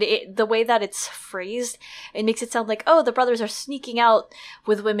that, but the way that it's phrased, it makes it sound like, oh, the brothers are sneaking out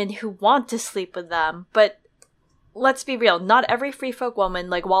with women who want to sleep with them. But let's be real. Not every free folk woman,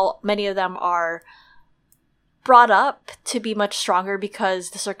 like, while many of them are brought up to be much stronger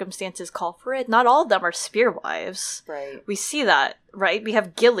because the circumstances call for it, not all of them are spear wives. right. We see that, right? We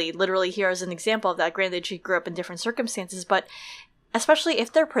have Gilly literally here as an example of that. Granted, she grew up in different circumstances, but especially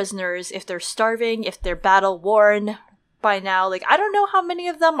if they're prisoners, if they're starving, if they're battle-worn by now, like, I don't know how many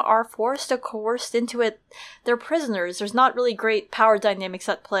of them are forced or coerced into it. They're prisoners. There's not really great power dynamics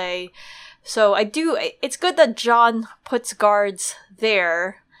at play. So it's good that John puts guards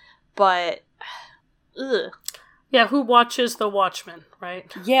there, but, ugh. Yeah, who watches the Watchmen,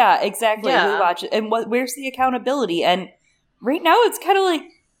 right? Yeah, exactly. Yeah. Who watches and where's the accountability? And right now it's kind of like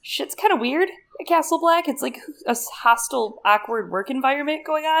shit's kind of weird at Castle Black. It's like a hostile, awkward work environment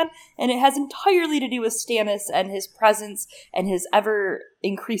going on, and it has entirely to do with Stannis and his presence and his ever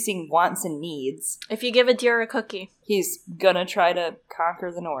increasing wants and needs. If you give a deer a cookie. He's gonna try to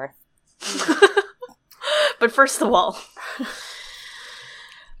conquer the North. But first the wall.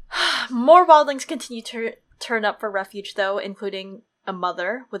 More wildlings continue to turn up for refuge, though, including a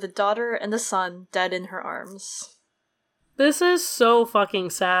mother with a daughter and a son dead in her arms. This is so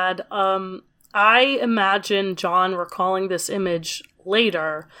fucking sad. I imagine John recalling this image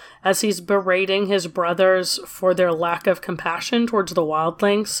later as he's berating his brothers for their lack of compassion towards the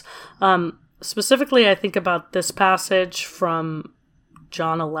wildlings. Specifically, I think about this passage from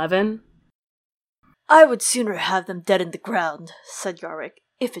John 11. I would sooner have them dead in the ground, said Yorick,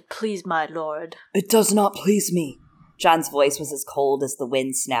 if it please my lord. It does not please me. John's voice was as cold as the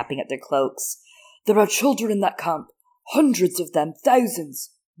wind snapping at their cloaks. There are children in that camp. Hundreds of them,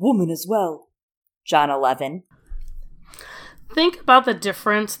 thousands. Women as well. John 11. Think about the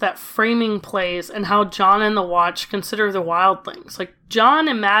difference that framing plays and how John and the Watch consider the wildlings. Like, John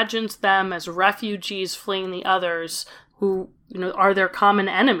imagines them as refugees fleeing the others who, are their common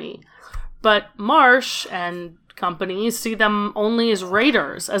enemy. But Marsh and company see them only as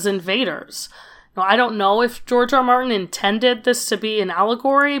raiders, as invaders. Now, I don't know if George R. Martin intended this to be an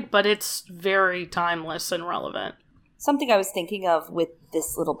allegory, but it's very timeless and relevant. Something I was thinking of with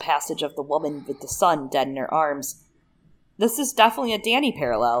this little passage of the woman with the son dead in her arms. This is definitely a Dany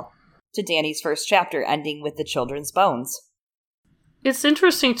parallel to Dany's first chapter, ending with the children's bones. It's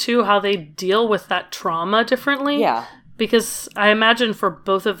interesting, too, how they deal with that trauma differently. Yeah. Because I imagine for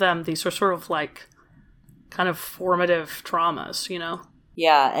both of them, these are sort of like kind of formative traumas,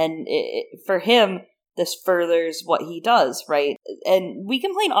 Yeah, and for him, this furthers what he does, right? And we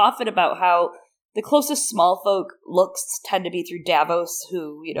complain often about how the closest small folk looks tend to be through Davos,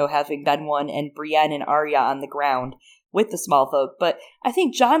 who, having been one, and Brienne and Arya on the ground with the small folk. But I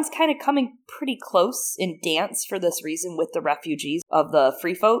think John's kind of coming pretty close in dance for this reason with the refugees of the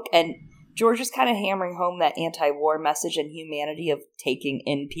free folk. And George is kind of hammering home that anti-war message and humanity of taking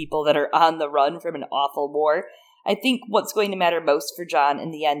in people that are on the run from an awful war. I think what's going to matter most for John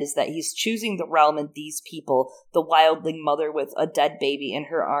in the end is that he's choosing the realm and these people, the wildling mother with a dead baby in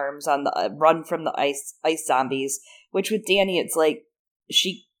her arms on the run from the ice zombies, which with Dany, it's like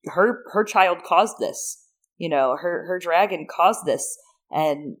her child caused this. Her dragon caused this,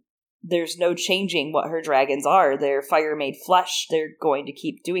 and there's no changing what her dragons are. They're fire made flesh. They're going to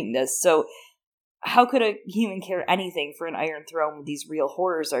keep doing this. So how could a human care anything for an Iron Throne when these real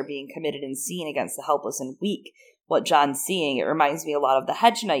horrors are being committed and seen against the helpless and weak? What John's seeing, it reminds me a lot of the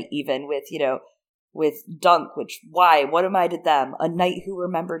Hedge Knight, even with Dunk, why? What am I to them? A knight who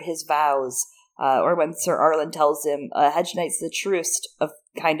remembered his vows. Or when Sir Arlen tells him, a Hedge Knight's the truest of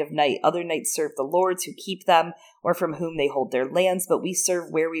kind of knight. Other knights serve the lords who keep them, or from whom they hold their lands, but we serve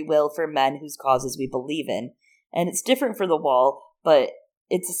where we will for men whose causes we believe in. And it's different for the Wall, but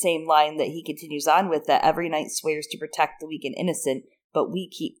it's the same line that he continues on with, that every knight swears to protect the weak and innocent, but we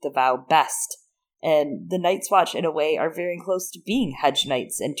keep the vow best. And the Night's Watch, in a way, are very close to being Hedge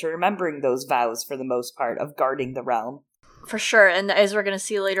Knights and to remembering those vows for the most part of guarding the realm. For sure, and as we're going to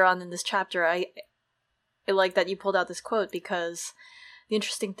see later on in this chapter, like that you pulled out this quote, because the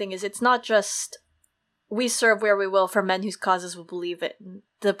interesting thing is it's not just we serve where we will for men whose causes we believe in.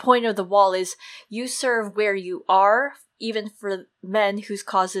 The point of the wall is you serve where you are, even for men whose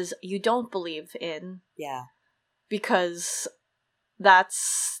causes you don't believe in. Yeah. Because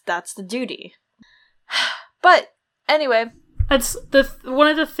that's the duty. But anyway, It's one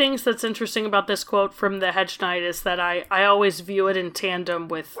of the things that's interesting about this quote from the Hedge Knight is that I always view it in tandem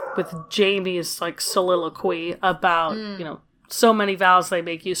with Jaime's like soliloquy about so many vows they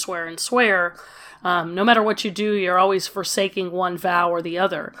make you swear and swear. No matter what you do, you're always forsaking one vow or the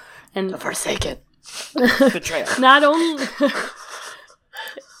other. And forsaken. Betrayal. Not only,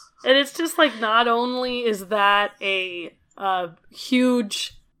 and it's just like not only is that a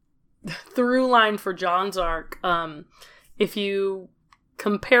huge through line for Jon's arc. If you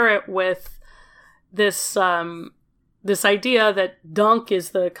compare it with this this idea that Dunk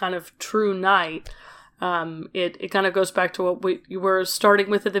is the kind of true knight, it kind of goes back to what we were starting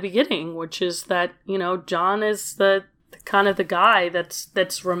with at the beginning, which is that Jon is the kind of the guy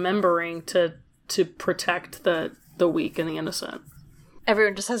that's remembering to protect the weak and the innocent.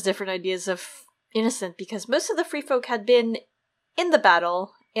 Everyone just has different ideas of innocent, because most of the free folk had been in the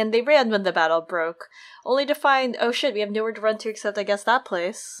battle. And they ran when the battle broke, only to find, oh shit, we have nowhere to run to except, I guess, that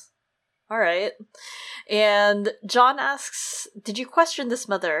place. Alright. And Jon asks, did you question this,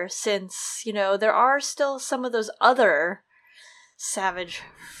 mother? Since, there are still some of those other savage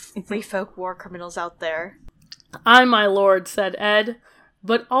free folk war criminals out there. Aye, my lord, said Ed,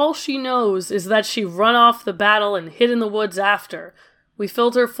 but all she knows is that she run off the battle and hid in the woods after. We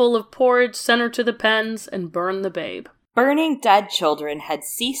filled her full of porridge, sent her to the pens, and burned the babe. Burning dead children had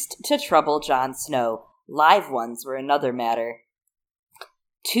ceased to trouble Jon Snow. Live ones were another matter.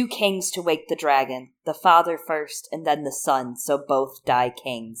 2 kings to wake the dragon, the father first and then the son, so both die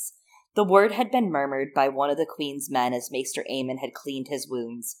kings. The word had been murmured by one of the queen's men as Maester Aemon had cleaned his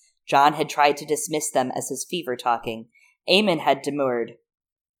wounds. Jon had tried to dismiss them as his fever talking. Aemon had demurred.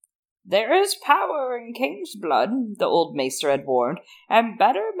 There is power in king's blood, the old maester had warned, and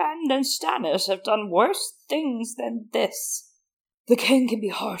better men than Stannis have done worse things than this. The king can be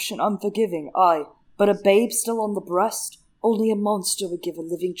harsh and unforgiving, aye, but a babe still on the breast, only a monster would give a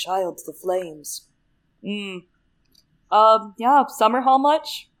living child to the flames. Yeah, Summerhall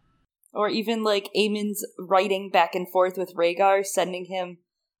much? Or even, like, Aemon's writing back and forth with Rhaegar, sending him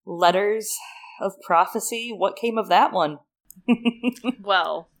letters of prophecy? What came of that one?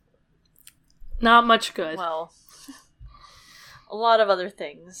 Well... Not much good. Well, a lot of other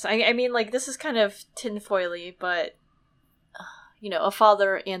things. I mean, like, this is kind of tinfoily, but, a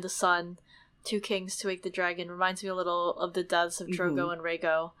father and a son, 2 kings to wake the dragon, reminds me a little of the deaths of Drogo and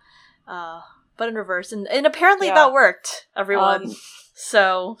Rhaego, but in reverse. And apparently that worked, everyone.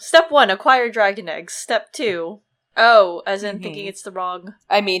 So, step 1, acquire dragon eggs. Step 2, as in thinking it's the wrong...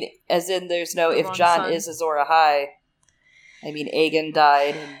 I mean, as in there's no, if Jon son. Is Azor Ahai, I mean, Aegon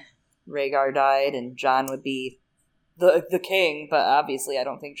died, and Rhaegar died, and Jon would be the king, but obviously I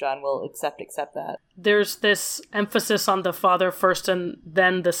don't think Jon will accept that. There's this emphasis on the father first and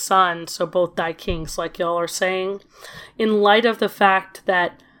then the son, so both die kings, like y'all are saying. In light of the fact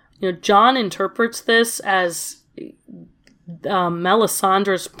that, Jon interprets this as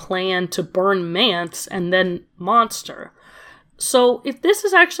Melisandre's plan to burn Mance and then Monster. So if this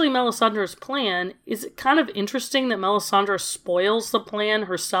is actually Melisandre's plan, is it kind of interesting that Melisandre spoils the plan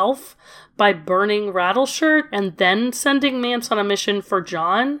herself by burning Rattleshirt and then sending Mance on a mission for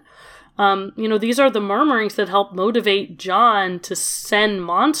Jon? These are the murmurings that help motivate Jon to send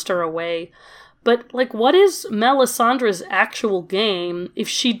Monster away. But, what is Melisandre's actual game if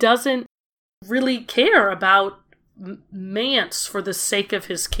she doesn't really care about Mance for the sake of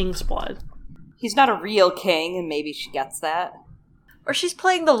his king's blood? He's not a real king, and maybe she gets that. Or she's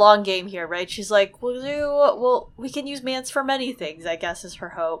playing the long game here, right? She's like, we can use Mance for many things, I guess, is her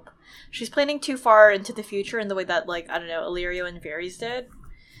hope. She's planning too far into the future in the way that, Illyrio and Varys did.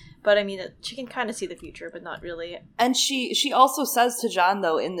 But, I mean, she can kind of see the future, but not really. And she also says to Jon,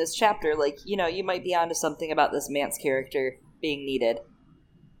 though, in this chapter, you might be onto something about this Mance character being needed.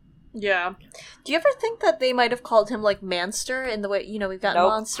 Yeah. Do you ever think that they might have called him, Manster in the way, we've got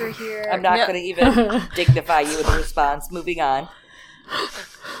Monster here? I'm not going to even dignify you with a response. Moving on.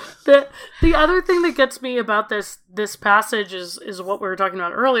 The other thing that gets me about this passage is what we were talking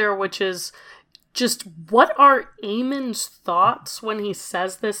about earlier, which is just what are Aemon's thoughts when he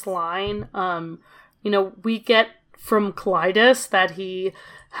says this line? We get from Clydas that he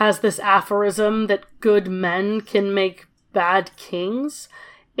has this aphorism that good men can make bad kings.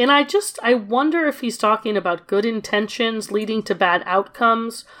 And I wonder if he's talking about good intentions leading to bad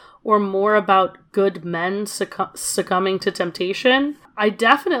outcomes, or more about good men succumbing to temptation. I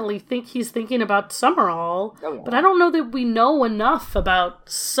definitely think he's thinking about Summerhall, but I don't know that we know enough about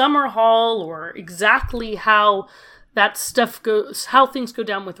Summerhall or exactly how that stuff goes, how things go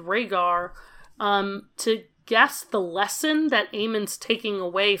down with Rhaegar, to guess the lesson that Aemon's taking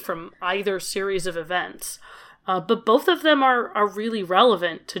away from either series of events. But both of them are really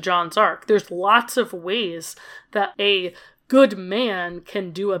relevant to Jon's arc. There's lots of ways that a good man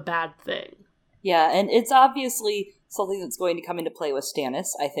can do a bad thing. Yeah, and it's obviously something that's going to come into play with Stannis,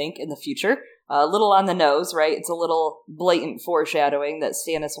 I think, in the future. A little on the nose, right? It's a little blatant foreshadowing that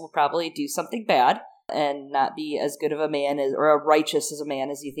Stannis will probably do something bad and not be as good of a man or as righteous as a man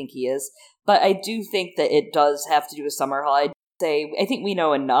as you think he is. But I do think that it does have to do with Summerhall. I think we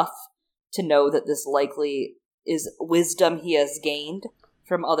know enough to know that this likely is wisdom he has gained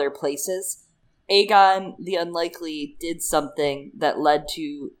from other places. Aegon the Unlikely did something that led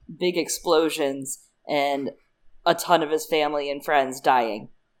to big explosions and a ton of his family and friends dying,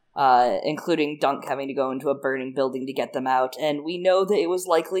 including Dunk having to go into a burning building to get them out. And we know that it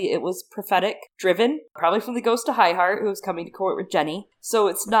was prophetic driven, probably from the ghost of Highheart, who was coming to court with Jenny. So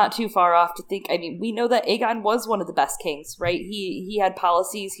it's not too far off to think. I mean, we know that Aegon was one of the best kings, right? He had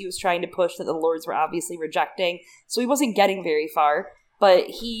policies he was trying to push that the lords were obviously rejecting, so he wasn't getting very far. But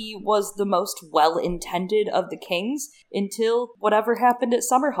he was the most well-intended of the kings until whatever happened at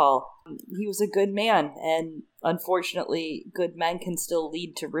Summerhall. He was a good man, and unfortunately, good men can still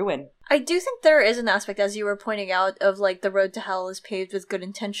lead to ruin. I do think there is an aspect, as you were pointing out, of like the road to hell is paved with good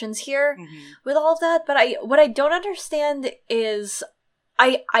intentions here with all of that. But what I don't understand is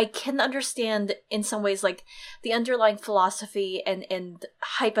I can understand in some ways like the underlying philosophy and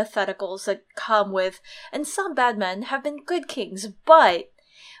hypotheticals that come with, and some bad men have been good kings, but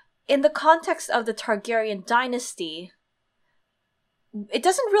in the context of the Targaryen dynasty, it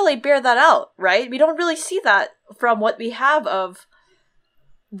doesn't really bear that out, right? We don't really see that from what we have of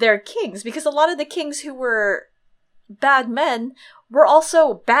their kings, because a lot of the kings who were bad men were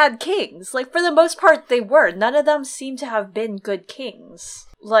also bad kings. Like, for the most part, they were. None of them seem to have been good kings.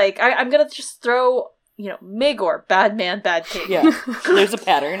 Like, I'm gonna just throw, Maegor, bad man, bad king. Yeah, there's a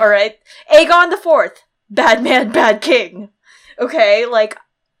pattern. All right. Aegon the Fourth, bad man, bad king. Okay, like,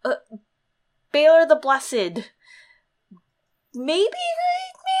 Baelor the Blessed, maybe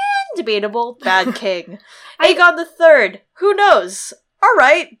good man, debatable, bad king. Aegon the Third, who knows? All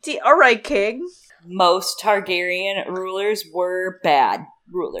right, king. Most Targaryen rulers were bad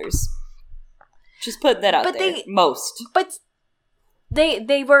rulers. Just putting that out there. Most. But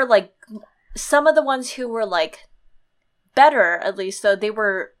they were, like, some of the ones who were, like, better, at least, though, they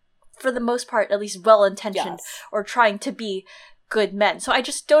were, for the most part, at least well-intentioned, or trying to be good men. So I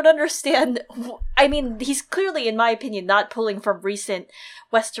just don't understand. I mean, he's clearly, in my opinion, not pulling from recent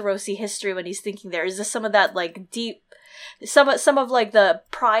Westerosi history when he's thinking there. Is this some of that, like, deep... Some of, like, the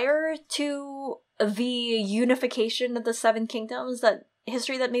prior to the unification of the Seven Kingdoms, that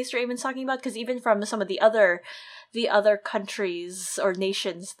history that Maester Aemon's talking about? Because even from some of the other countries or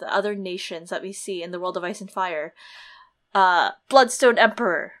nations, the other nations that we see in the World of Ice and Fire, Bloodstone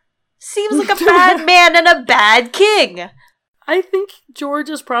Emperor seems like a bad man and a bad king. I think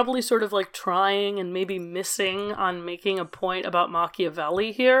George is probably sort of like trying and maybe missing on making a point about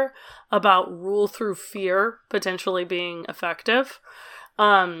Machiavelli here, about rule through fear potentially being effective.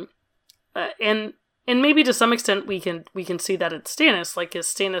 And maybe to some extent we can see that at Stannis. Like, is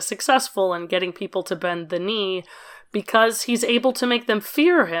Stannis successful in getting people to bend the knee because he's able to make them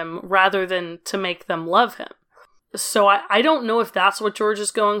fear him rather than to make them love him? So I don't know if that's what George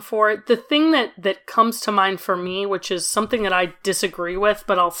is going for. The thing that comes to mind for me, which is something that I disagree with,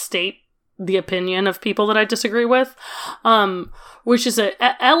 but I'll state the opinion of people that I disagree with, which is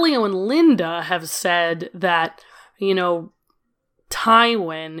Elio and Linda have said that,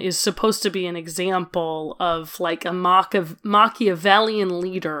 Tywin is supposed to be an example of like a Machiavellian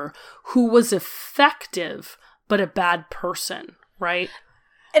leader who was effective but a bad person, right?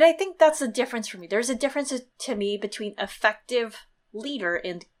 And I think that's the difference for me. There's a difference to me between effective leader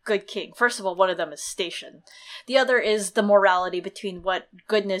and good king. First of all, one of them is station. The other is the morality between what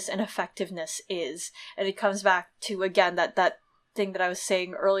goodness and effectiveness is. And it comes back to, again, that thing that I was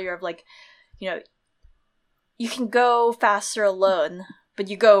saying earlier of like, you can go faster alone, but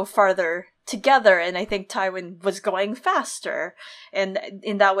you go farther together. And I think Tywin was going faster. And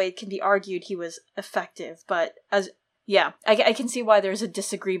in that way, it can be argued he was effective. But I can see why there's a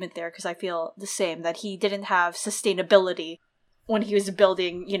disagreement there, because I feel the same, that he didn't have sustainability when he was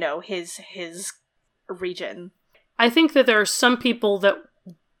building, his region. I think that there are some people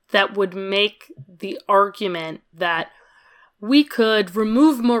that would make the argument that we could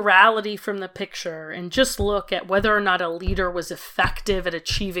remove morality from the picture and just look at whether or not a leader was effective at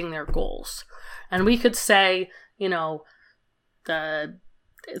achieving their goals. And we could say, say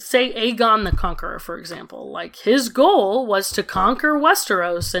Aegon the Conqueror, for example. Like, his goal was to conquer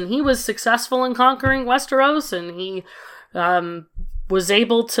Westeros, and he was successful in conquering Westeros, and he was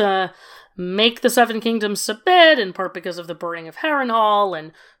able to make the Seven Kingdoms submit, in part because of the burning of Harrenhal,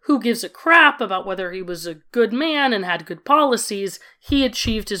 and who gives a crap about whether he was a good man and had good policies. He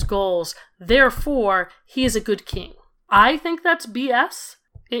achieved his goals. Therefore, he is a good king. I think that's BS.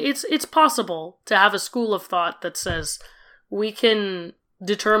 It's possible to have a school of thought that says we can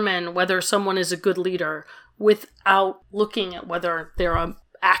determine whether someone is a good leader without looking at whether they're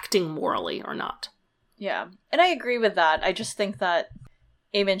acting morally or not. Yeah, and I agree with that. I just think that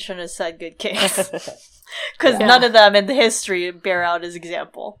Aemon shouldn't have said good king. Because none of them in the history bear out his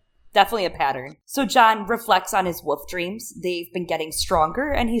example. Definitely a pattern. So Jon reflects on his wolf dreams. They've been getting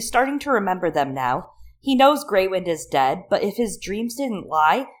stronger, and he's starting to remember them now. He knows Grey Wind is dead, but if his dreams didn't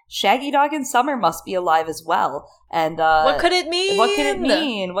lie, Shaggy Dog and Summer must be alive as well. And what could it mean? What could it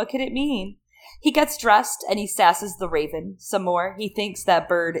mean? What could it mean? He gets dressed, and he sasses the Raven some more. He thinks that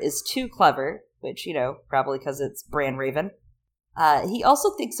bird is too clever, which, probably because it's Bran Raven. He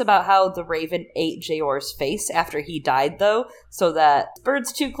also thinks about how the Raven ate Jeor's face after he died, though, so that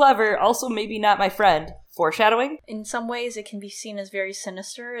bird's too clever, also maybe not my friend. Foreshadowing? In some ways, it can be seen as very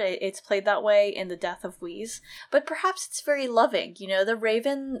sinister. It's played that way in The Death of Wheeze. But perhaps it's very loving. The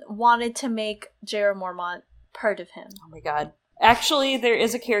Raven wanted to make Jeor Mormont part of him. Oh my god. Actually, there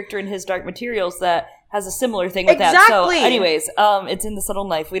is a character in his Dark Materials that has a similar thing with that. So, anyways, it's in The Subtle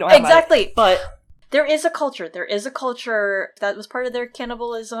Knife. We don't have Exactly. But there is a culture that was part of their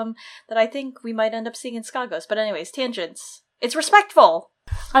cannibalism that I think we might end up seeing in Skagos. But anyways, tangents. It's respectful.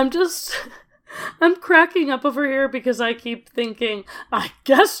 I'm cracking up over here because I keep thinking, I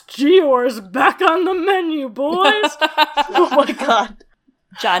guess Jeor's back on the menu, boys. Oh my god.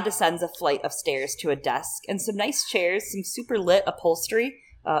 Jon descends a flight of stairs to a desk and some nice chairs, some super lit upholstery,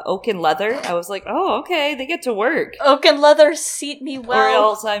 oak and leather. I was like, oh, okay, they get to work. Oak and leather seat me well. Or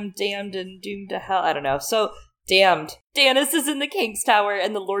else I'm damned and doomed to hell. I don't know. So, damned. Stannis is in the King's Tower,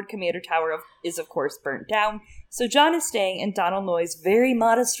 and the Lord Commander Tower is, of course, burnt down. So Jon is staying in Donal Noye's very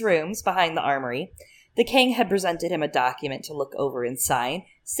modest rooms behind the armory. The king had presented him a document to look over and sign,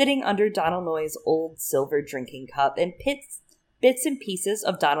 sitting under Donal Noye's old silver drinking cup, and bits and pieces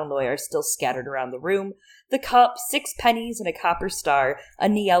of Donal Noye are still scattered around the room. The cup, 6 pennies and a copper star, a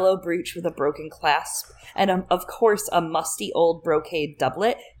Niello brooch with a broken clasp, and of course a musty old brocade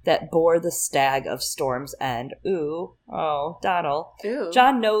doublet that bore the stag of Storm's End. Ooh. Oh, Donal. Ooh.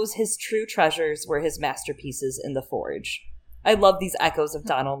 Jon knows his true treasures were his masterpieces in the forge. I love these echoes of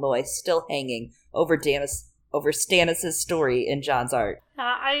Donal Noye still hanging over Stannis' story in Jon's art.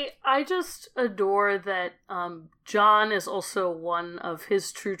 I just adore that Jon is also one of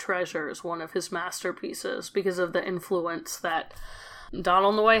his true treasures, one of his masterpieces, because of the influence that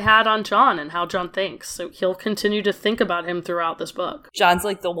Donal Noye had on Jon and how Jon thinks. So he'll continue to think about him throughout this book. Jon's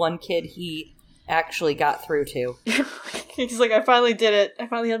like the one kid he actually got through to. He's like, I finally did it. I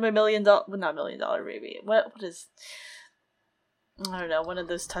finally had my $1 million, well, not $1 million baby. What is, I don't know, one of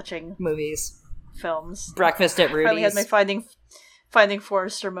those touching movies. Films. Breakfast at Rudy's. Finally had my Finding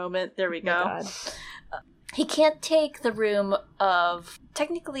Forrester moment. There we go. He can't take the room of...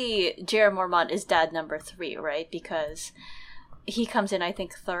 Technically, Jeor Mormont is dad number 3, right? Because he comes in, I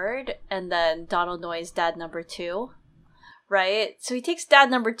think, 3rd, and then Donal Noye is dad number 2, right? So he takes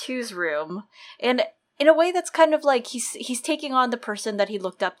dad number 2's room, and in a way that's kind of like he's taking on the person that he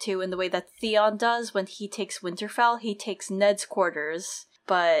looked up to in the way that Theon does when he takes Winterfell. He takes Ned's quarters,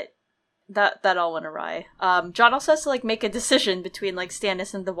 but... That all went awry. Jon also has to make a decision between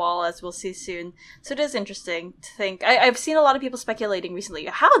Stannis and the Wall, as we'll see soon. So it is interesting to think. I've seen a lot of people speculating recently.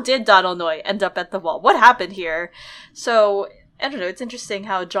 How did Donal Noye end up at the Wall? What happened here? So I don't know. It's interesting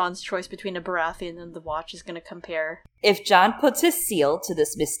how Jon's choice between a Baratheon and the Watch is going to compare. If Jon puts his seal to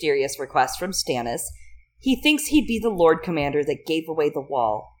this mysterious request from Stannis, he thinks he'd be the Lord Commander that gave away the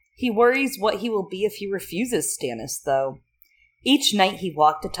Wall. He worries what he will be if he refuses Stannis, though. Each night he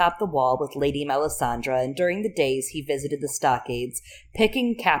walked atop the wall with Lady Melisandre, and during the days he visited the stockades,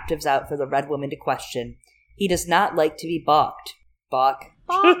 picking captives out for the Red Woman to question. He does not like to be balked. Balk.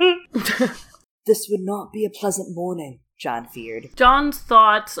 This would not be a pleasant morning, Jon feared. Jon's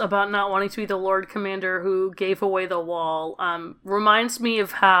thoughts about not wanting to be the Lord Commander who gave away the Wall reminds me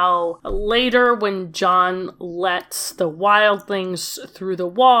of how later when Jon lets the wildlings through the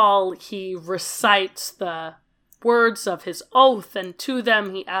Wall, he recites the words of his oath, and to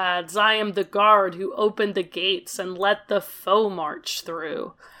them he adds, I am the guard who opened the gates and let the foe march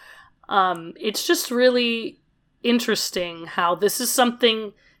through. It's just really interesting how this is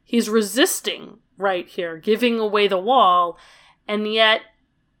something he's resisting right here, giving away the wall, and yet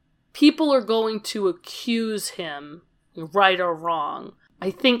people are going to accuse him, right or wrong.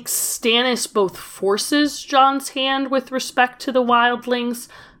 I think Stannis both forces Jon's hand with respect to the wildlings,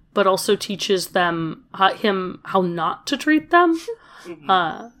 but also teaches him how not to treat them.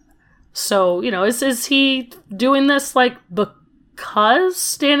 So, is he doing this, because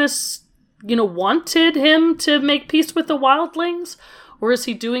Stannis, wanted him to make peace with the wildlings? Or is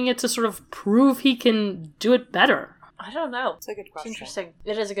he doing it to sort of prove he can do it better? I don't know. It's a good question. It's interesting.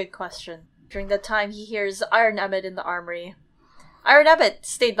 It is a good question. During that time, he hears Iron Emmett in the armory. Iron Emmett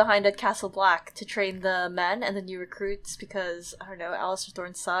stayed behind at Castle Black to train the men and the new recruits because, I don't know, Alistair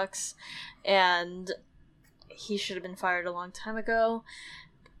Thorne sucks. And he should have been fired a long time ago.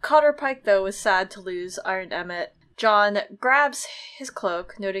 Cotter Pike, though, was sad to lose Iron Emmett. Jon grabs his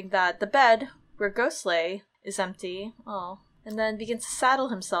cloak, noting that the bed where Ghost lay is empty. Oh. And then begins to saddle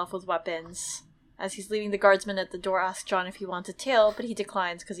himself with weapons. As he's leaving, the guardsman at the door asks Jon if he wants a tail, but he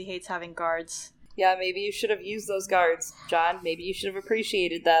declines because he hates having guards. Yeah, maybe you should have used those guards, Jon. Maybe you should have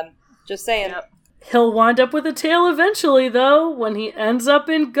appreciated them. Just saying. Yep. He'll wind up with a tail eventually, though, when he ends up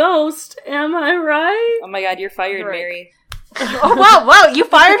in Ghost. Am I right? Oh my god, you're fired, You're right. Mary. Oh, wow, you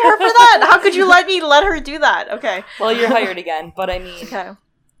fired her for that? How could you let her do that? Okay. Well, you're hired again, but I mean, Okay.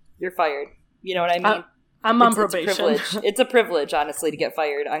 you're fired. You know what I mean? I'm on It's probation. a privilege. It's a privilege, honestly, to get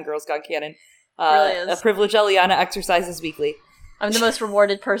fired on Girls Gone Canon. Really is. A privilege Eliana exercises weekly. I'm the most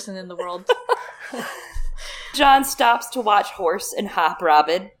rewarded person in the world. Jon stops to watch Horse and Hop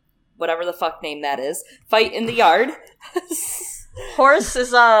Robin, whatever the fuck name that is, fight in the yard. Horse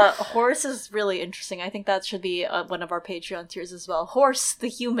is really interesting. I think that should be one of our Patreon tiers as well. Horse, the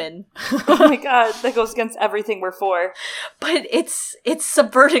human. Oh my god, that goes against everything we're for. But it's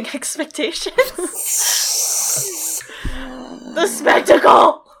subverting expectations. The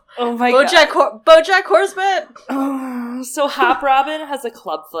spectacle! Oh my god. BoJack Horseman! So Hop Robin has a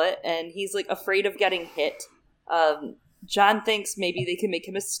clubfoot, and he's afraid of getting hit. Jon thinks maybe they can make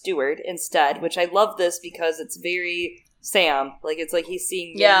him a steward instead, which I love this because it's very Sam. It's like he's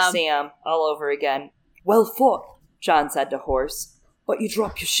seeing young Sam all over again. Well fought, Jon said to Horse. But you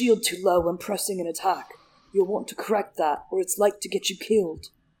drop your shield too low when pressing an attack. You'll want to correct that, or it's like to get you killed.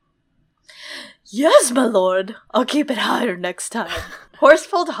 Yes, my lord. I'll keep it higher next time. Horse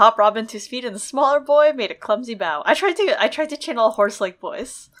pulled Hop Robin to his feet, and the smaller boy made a clumsy bow. I tried to channel a horse-like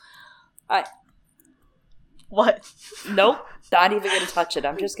voice. What? Nope. Not even gonna touch it.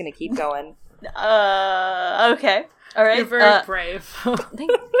 I'm just gonna keep going. Okay. All right. You're very brave.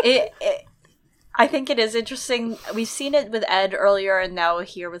 I think it is interesting. We've seen it with Ed earlier and now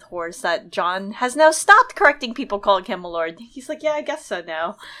here with Horse that Jon has now stopped correcting people calling him a lord. He's like, yeah, I guess so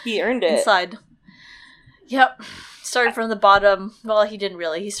now. He earned it. Inside. Yep. Started from the bottom. Well, he didn't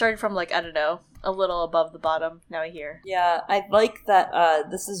really. He started from, I don't know, a little above the bottom. Now here. Yeah, I like that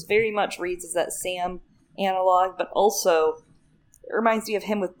this is very much reads as that Sam analog, but also it reminds me of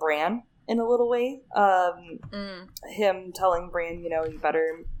him with Bran in a little way. Him telling Bran, you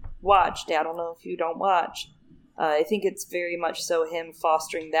better watch, Dad. I don't know if you don't watch. I think it's very much so him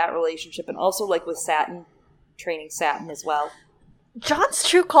fostering that relationship, and also with Satin, training Satin as well. Jon's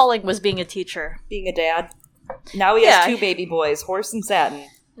true calling was being a teacher. Being a dad. Now he has two baby boys, Horse and Satin.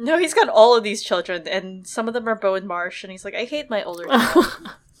 No, he's got all of these children, and some of them are Bowen Marsh, and he's like, I hate my older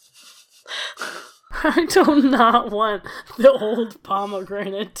child. I do not want the old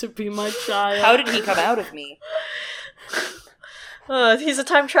pomegranate to be my child. How did he come out of me? He's a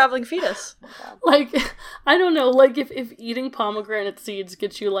time-traveling fetus. I don't know, if eating pomegranate seeds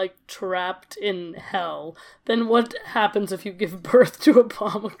gets you, trapped in hell, then what happens if you give birth to a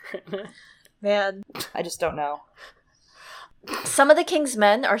pomegranate? Man. I just don't know. Some of the King's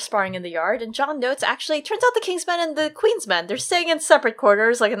men are sparring in the yard, and Jon notes, actually, turns out the King's men and the Queen's men, they're staying in separate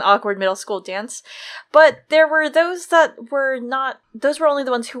quarters, like an awkward middle school dance. But there were those that were not, those were only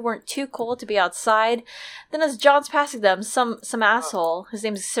the ones who weren't too cool to be outside. Then as Jon's passing them, some asshole, his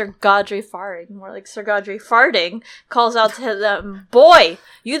name is Sir Godry Farting, more like Sir Godry Farting, calls out to them, boy!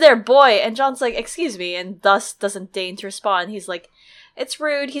 You there, boy! And Jon's like, excuse me, and thus doesn't deign to respond. He's like, it's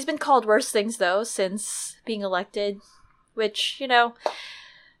rude. He's been called worse things, though, since being elected. Which,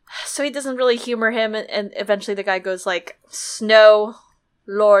 so he doesn't really humor him, and eventually the guy goes Snow,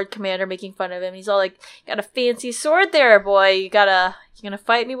 Lord Commander, making fun of him. He's all like, got a fancy sword there, boy, you gonna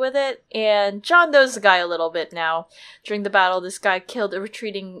fight me with it? And Jon knows the guy a little bit now. During the battle, this guy killed a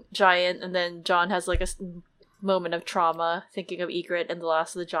retreating giant, and then Jon has a moment of trauma, thinking of Ygritte and the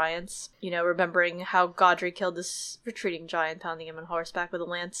Last of the Giants. You know, remembering how Godry killed this retreating giant, pounding him on horseback with a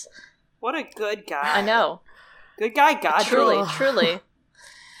lance. What a good guy. I know. Good guy, Godry. Truly.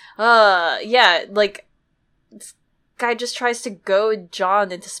 Yeah, like, this guy just tries to goad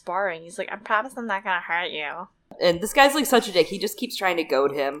Jon into sparring. He's like, I promise I'm not gonna hurt you. And this guy's like such a dick. He just keeps trying to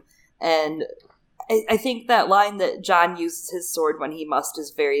goad him. And I think that line that Jon uses his sword when he must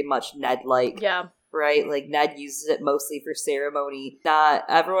is very much Ned-like. Yeah. Right? Like, Ned uses it mostly for ceremony. Not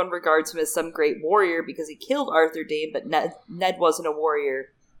everyone regards him as some great warrior because he killed Arthur Dayne, but Ned wasn't a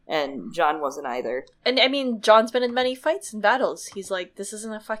warrior, and Jon wasn't either. And, I mean, Jon's been in many fights and battles. He's like, this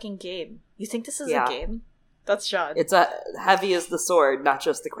isn't a fucking game. You think this is a game? That's Jon. It's heavy as the sword, not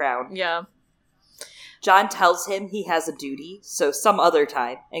just the crown. Yeah. Jon tells him he has a duty, so some other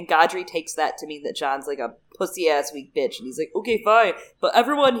time, and Godry takes that to mean that Jon's like a pussy-ass weak bitch, and he's like, okay, fine, but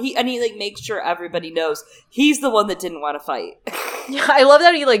he like makes sure everybody knows he's the one that didn't want to fight. Yeah, I love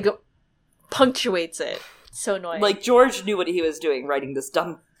that he, like, punctuates it. So annoying. Like, George knew what he was doing writing this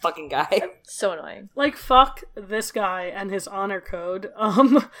dumb fucking guy. So annoying. Like, fuck this guy and his honor code.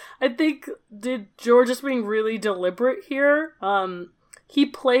 I think, did George is being really deliberate here? He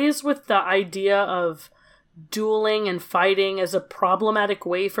plays with the idea of dueling and fighting as a problematic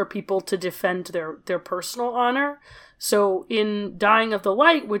way for people to defend their personal honor. So in Dying of the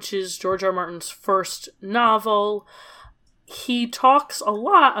Light, which is George R. R. Martin's first novel, he talks a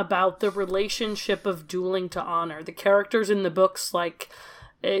lot about the relationship of dueling to honor. The characters in the books, like,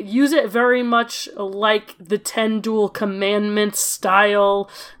 use it very much like the 10 Duel Commandments style,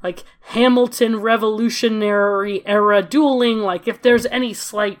 like Hamilton Revolutionary era dueling. Like, if there's any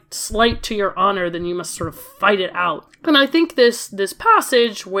slight to your honor, then you must sort of fight it out. And I think this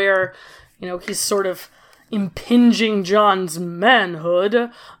passage where, you know, he's sort of impinging Jon's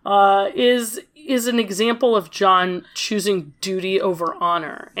manhood is an example of Jon choosing duty over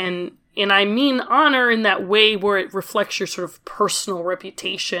honor. And I mean honor in that way where it reflects your sort of personal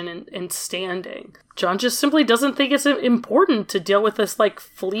reputation and standing. Jon just simply doesn't think it's important to deal with this, like,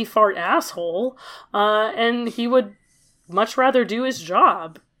 flea fart asshole, and he would much rather do his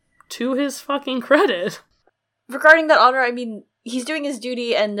job, to his fucking credit. Regarding that honor, I mean, he's doing his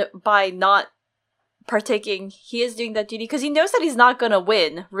duty, and by not partaking, he is doing that duty because he knows that he's not gonna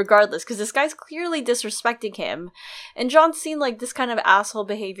win regardless, because this guy's clearly disrespecting him. And Jon's seen, like, this kind of asshole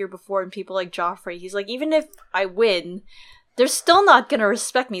behavior before in people like Joffrey. He's like, even if I win, they're still not gonna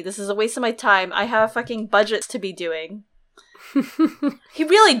respect me. This is a waste of my time. I have fucking budgets to be doing. He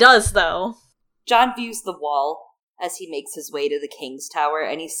really does, though. Jon views the wall as he makes his way to the King's Tower,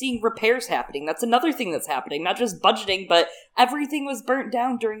 and he's seeing repairs happening. That's another thing that's happening. Not just budgeting, but everything was burnt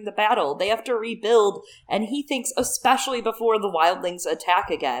down during the battle. They have to rebuild, and he thinks especially before the wildlings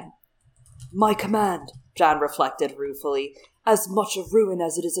attack again. My command, Jon reflected ruefully, as much a ruin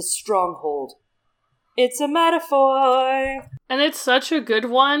as it is a stronghold. It's a metaphor. And it's such a good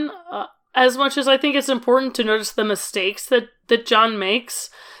one. As much as I think it's important to notice the mistakes that Jon makes,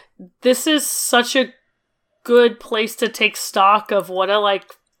 this is such a good place to take stock of what a,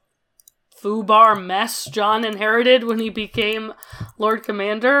 like, foobar mess Jon inherited when he became Lord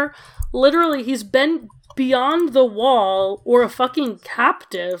Commander. Literally, he's been beyond the wall or a fucking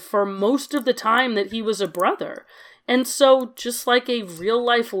captive for most of the time that he was a brother. And so, just like a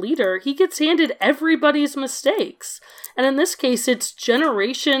real-life leader, he gets handed everybody's mistakes. And in this case, it's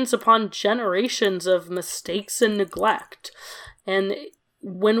generations upon generations of mistakes and neglect. And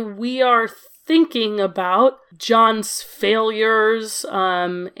when we are thinking about Jon's failures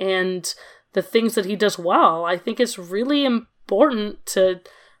and the things that he does well, I think it's really important to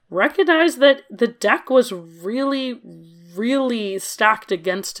recognize that the deck was really, really stacked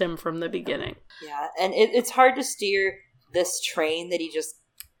against him from the beginning. Yeah, and it's hard to steer this train that he just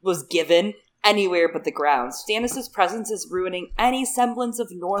was given anywhere but the ground. Stannis' presence is ruining any semblance of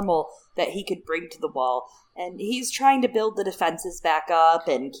normal that he could bring to the wall. And he's trying to build the defenses back up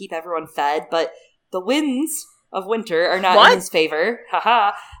and keep everyone fed, but the winds of winter are not in his favor.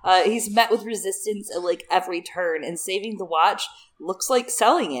 Haha. He's met with resistance at, like, every turn, and saving the watch looks like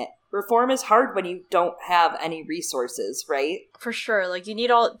selling it. Reform is hard when you don't have any resources, right? For sure. Like, you need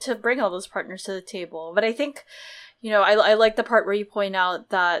to bring all those partners to the table. But I think, you know, I like the part where you point out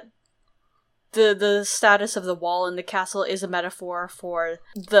that the status of the wall in the castle is a metaphor for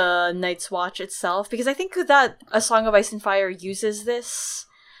the Night's Watch itself, because I think that A Song of Ice and Fire uses this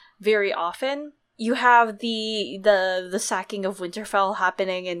very often. You have the sacking of Winterfell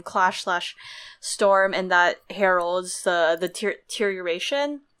happening in Clash/Storm, and that heralds the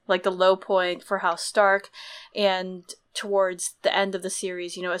deterioration, like the low point for House Stark, and towards the end of the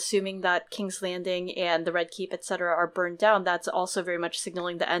series, assuming that King's Landing and the Red Keep, etc. are burned down, that's also very much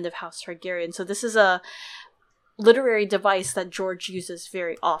signaling the end of House Targaryen. So this is a literary device that George uses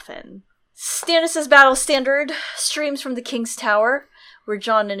very often. Stannis' battle standard streams from the King's Tower, where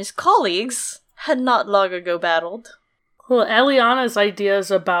Jon and his colleagues had not long ago battled. Well, Eliana's ideas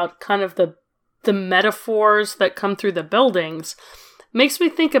about kind of the metaphors that come through the buildings makes me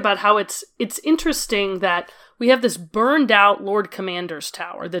think about how it's interesting that we have this burned out Lord Commander's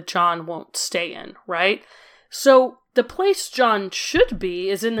Tower that Jon won't stay in, right? So the place Jon should be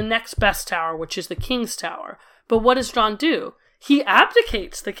is in the next best tower, which is the King's Tower. But what does Jon do? He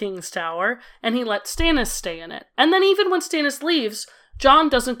abdicates the King's Tower, and he lets Stannis stay in it. And then even when Stannis leaves, Jon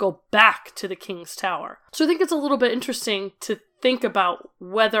doesn't go back to the King's Tower. So I think it's a little bit interesting to think about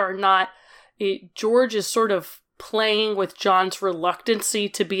whether or not George is sort of playing with Jon's reluctancy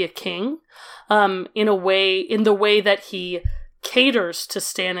to be a king, in the way that he caters to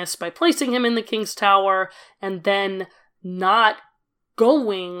Stannis by placing him in the King's Tower and then not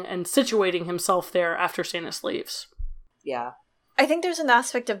going and situating himself there after Stannis leaves. Yeah. I think there's an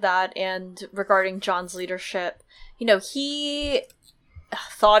aspect of that, and regarding Jon's leadership, he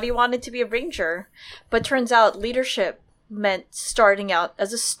thought he wanted to be a ranger, but turns out leadership meant starting out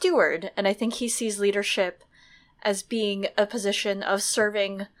as a steward, and I think he sees leadership as being a position of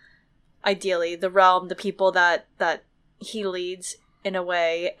serving, ideally, the realm, the people that he leads in a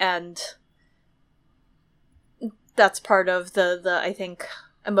way, and that's part of the I think,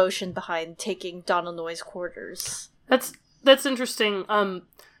 emotion behind taking Donal Noye's quarters. That's interesting.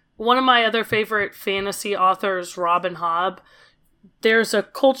 One of my other favorite fantasy authors, Robin Hobb, there's a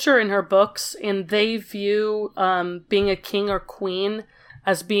culture in her books, and they view being a king or queen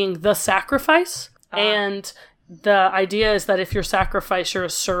as being the sacrifice. And the idea is that if you're sacrificed, you're a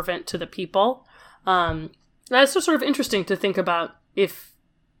servant to the people. That's just sort of interesting to think about if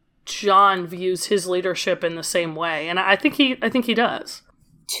Jon views his leadership in the same way. And I think he does.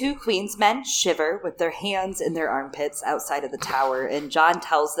 Two Queensmen shiver with their hands in their armpits outside of the tower, and Jon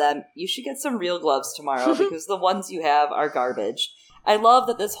tells them, you should get some real gloves tomorrow because the ones you have are garbage. I love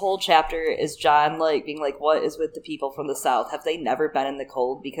that this whole chapter is Jon being like, what is with the people from the South? Have they never been in the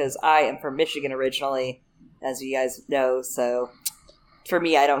cold? Because I am from Michigan originally, as you guys know, so for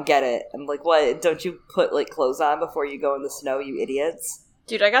me, I don't get it. I'm like, what? Don't you put clothes on before you go in the snow, you idiots?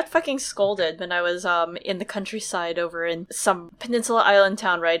 Dude, I got fucking scolded when I was in the countryside over in some peninsula island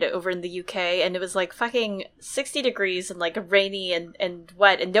town, right, over in the UK, and it was fucking 60 degrees and rainy and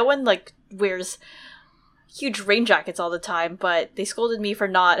wet, and no one wears huge rain jackets all the time, but they scolded me for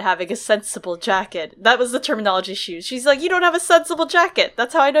not having a sensible jacket. That was the terminology she used. She's like, you don't have a sensible jacket.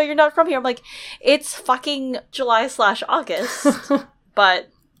 That's how I know you're not from here. I'm like, it's fucking July/August. But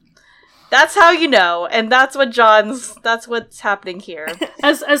that's how you know, and that's what's happening here.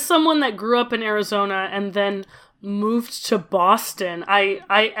 As someone that grew up in Arizona and then moved to Boston,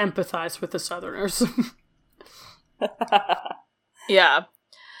 I empathize with the Southerners. Yeah.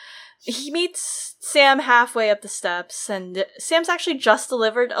 He meets Sam halfway up the steps, and Sam's actually just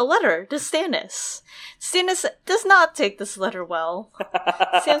delivered a letter to Stannis. Stannis does not take this letter well.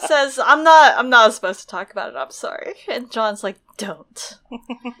 Sam says, I'm not supposed to talk about it, I'm sorry. And Jon's like, don't.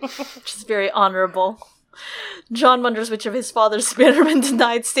 Which is very honorable. Jon wonders which of his father's bannermen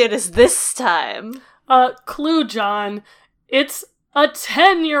denied Stannis this time. Clue, Jon. It's a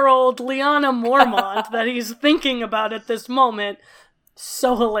 10-year-old Lyanna Mormont that he's thinking about at this moment.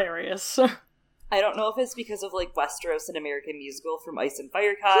 So hilarious. I don't know if it's because of Westeros, an American musical from Ice and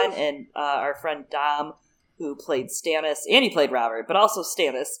Fire Con, and our friend Dom, who played Stannis, and he played Robert, but also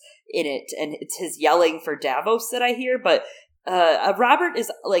Stannis in it, and it's his yelling for Davos that I hear, but Robert is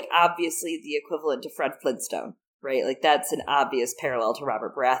obviously the equivalent to Fred Flintstone, right? That's an obvious parallel to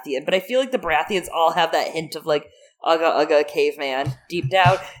Robert Baratheon, but I feel the Baratheons all have that hint of Ugga caveman deep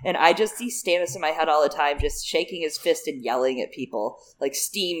down, and I just see Stannis in my head all the time just shaking his fist and yelling at people,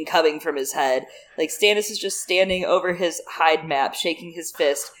 steam coming from his head. Stannis is just standing over his hide map, shaking his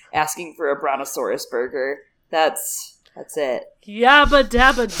fist, asking for a Brontosaurus burger. That's it. Yabba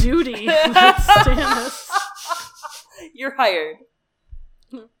dabba duty. That's Stannis. You're hired.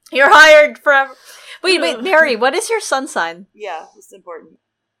 You're hired forever. Wait, Mary, what is your sun sign? Yeah, it's important.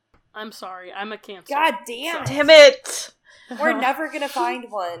 I'm sorry, I'm a Cancer. God damn. Damn it! We're never gonna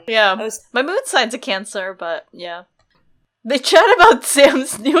find one. Yeah, my moon sign's a Cancer, but yeah. They chat about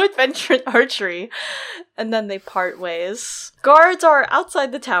Sam's new adventure in archery, and then they part ways. Guards are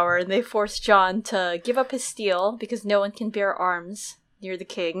outside the tower, and they force Jon to give up his steel, because no one can bear arms near the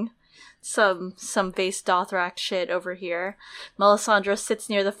king. some base Dothrak shit over here. Melisandre sits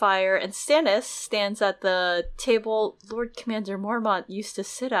near the fire, and Stannis stands at the table Lord Commander Mormont used to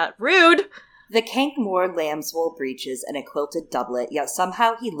sit at. Rude! The King wore lamb's wool breeches and a quilted doublet, yet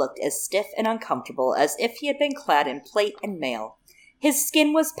somehow he looked as stiff and uncomfortable as if he had been clad in plate and mail. His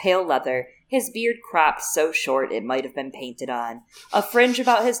skin was pale leather, his beard cropped so short it might have been painted on. A fringe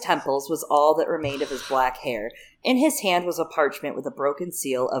about his temples was all that remained of his black hair. In his hand was a parchment with a broken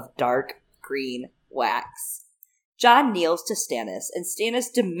seal of dark green wax. Jon kneels to Stannis, and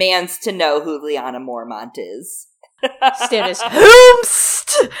Stannis demands to know who Lyanna Mormont is. Stannis,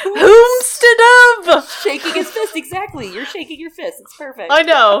 whomstead! Shaking his fist, exactly. You're shaking your fist. It's perfect. I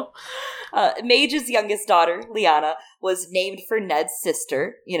know. Mage's youngest daughter, Lyanna, was named for Ned's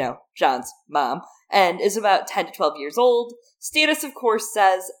sister, Jon's mom, and is about 10 to 12 years old. Stannis, of course,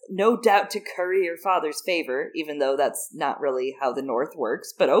 says, no doubt to curry your father's favor, even though that's not really how the North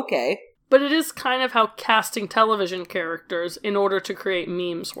works, but okay. But it is kind of how casting television characters in order to create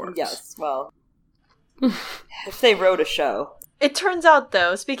memes works. Yes, well, if they wrote a show. It turns out,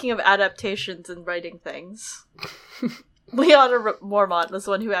 though, speaking of adaptations and writing things, Lyanna Mormont was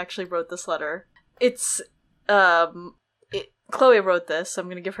the one who actually wrote this letter. It's, Chloe wrote this, so I'm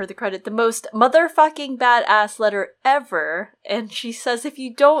gonna give her the credit. The most motherfucking badass letter ever, and she says if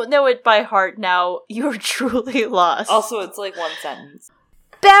you don't know it by heart now, you're truly lost. Also, it's like one sentence.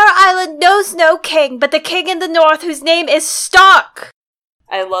 Bear Island knows no king, but the king in the north whose name is Stark!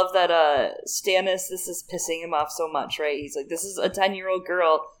 I love that Stannis, this is pissing him off so much, right? He's like, this is a 10-year-old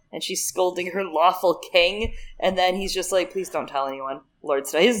girl, and she's scolding her lawful king, and then he's just like, please don't tell anyone. Lord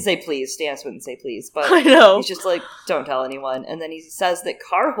Stark. He doesn't say please. Stannis wouldn't say please, but I know. He's just like, don't tell anyone. And then he says that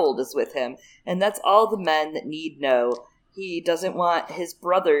Carhold is with him, and that's all the men that need know. He doesn't want his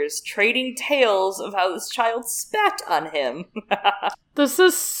brothers trading tales of how this child spat on him. This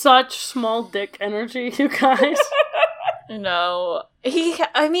is such small dick energy, you guys. No.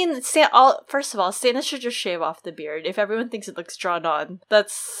 First of all, Stannis should just shave off the beard. If everyone thinks it looks drawn on,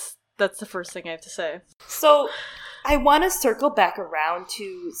 that's the first thing I have to say. So, I want to circle back around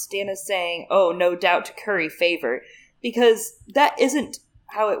to Stannis saying, oh, no doubt to curry favor, because that isn't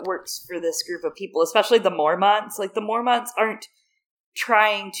how it works for this group of people, especially the Mormonts. Like, the Mormonts aren't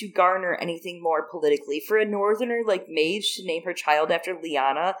trying to garner anything more politically. For a northerner like Mage to name her child after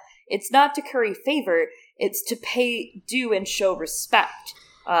Lyanna, it's not to curry favor, it's to pay due and show respect,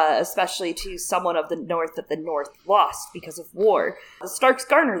 especially to someone of the North that the North lost because of war. The Starks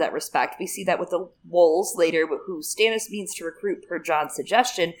garner that respect. We see that with the Wolves later, who Stannis means to recruit per Jon's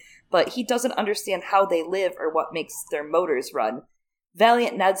suggestion, but he doesn't understand how they live or what makes their motors run.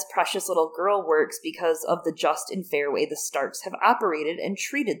 Valiant Ned's precious little girl works because of the just and fair way the Starks have operated and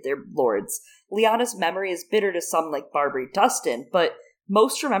treated their lords. Lyanna's memory is bitter to some like Barbary Dustin, but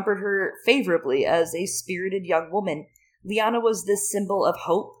most remembered her favorably as a spirited young woman. Lyanna was this symbol of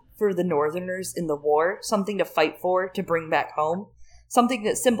hope for the Northerners in the war, something to fight for, to bring back home, something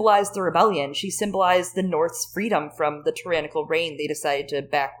that symbolized the rebellion. She symbolized the North's freedom from the tyrannical reign they decided to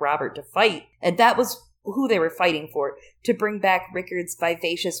back Robert to fight, and that was who they were fighting for, to bring back Rickard's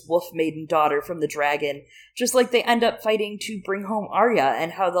vivacious wolf-maiden daughter from the dragon, just like they end up fighting to bring home Arya,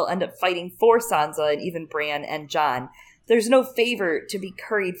 and how they'll end up fighting for Sansa and even Bran and Jon. There's no favor to be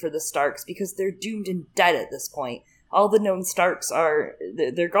curried for the Starks because they're doomed and dead at this point. All the known Starks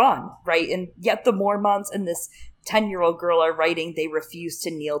they're gone, right? And yet the Mormonts and this 10-year-old girl are writing they refuse to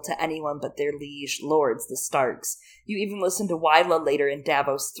kneel to anyone but their liege lords, the Starks. You even listen to Wyla later in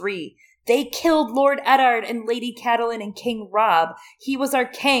Davos 3. They killed Lord Eddard and Lady Catelyn and King Robb. He was our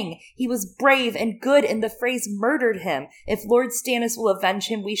king. He was brave and good, and the phrase murdered him. If Lord Stannis will avenge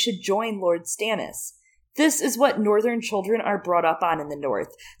him, we should join Lord Stannis. This is what northern children are brought up on in the North.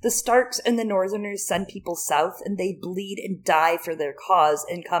 The Starks and the Northerners send people south, and they bleed and die for their cause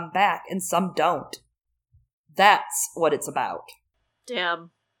and come back, and some don't. That's what it's about. Damn.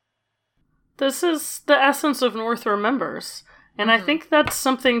 This is the essence of North Remembers. And I think that's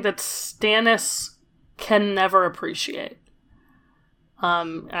something that Stannis can never appreciate.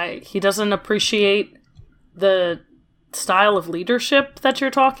 He doesn't appreciate the style of leadership that you're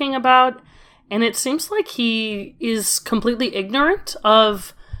talking about. And it seems like he is completely ignorant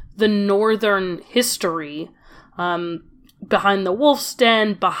of the northern history behind the Wolf's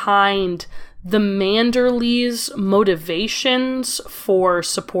Den, behind the Manderleys' motivations for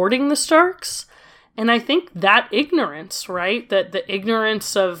supporting the Starks. And I think that ignorance, right, that the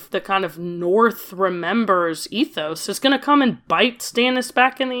ignorance of the kind of North Remembers ethos is going to come and bite Stannis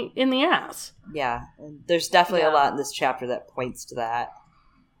back in the ass. Yeah, there's definitely a lot in this chapter that points to that.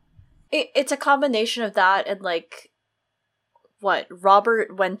 It's a combination of that and, like,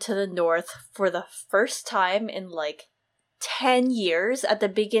 Robert went to the north for the first time in like 10 years at the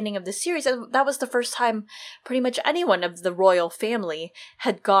beginning of the series, and that was the first time pretty much anyone of the royal family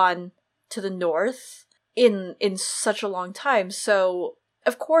had gone to the north in such a long time. So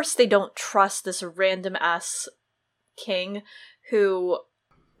of course they don't trust this random ass king who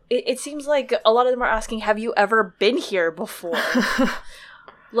it seems like a lot of them are asking, have you ever been here before?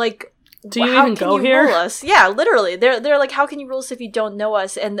 Like, do you even go here? Rule us? Yeah, literally. They're like, how can you rule us if you don't know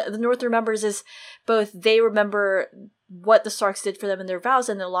us? And the North remembers is both they remember what the Starks did for them in their vows,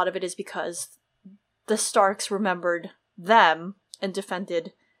 and a lot of it is because the Starks remembered them and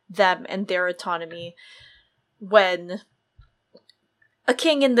defended them and their autonomy when a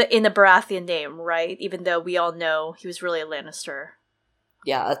king in the Baratheon name, right? Even though we all know he was really a Lannister.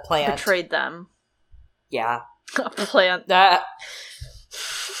 Yeah, a plant. Betrayed them. Yeah. A plant. That.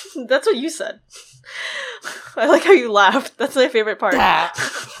 That's what you said. I like how you laughed. That's my favorite part.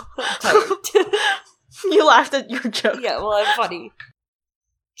 You laughed at your joke. Yeah, well, I'm funny.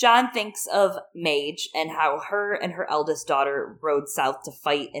 Jon thinks of Mage and how her and her eldest daughter rode south to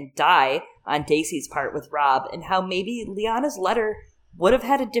fight and die on Daisy's part with Robb, and how maybe Lyanna's letter would have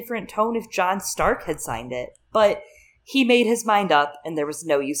had a different tone if Jon Stark had signed it. But he made his mind up, and there was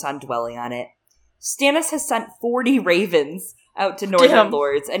no use on dwelling on it. Stannis has sent 40 ravens out to Northern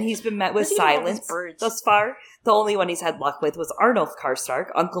Lords, and he's been met with silence thus far. The only one he's had luck with was Arnulf Karstark,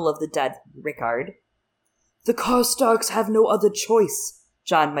 uncle of the dead Rickard. "The Karstarks have no other choice,"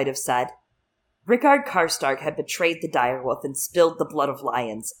 Jon might have said. Rickard Karstark had betrayed the direwolf and spilled the blood of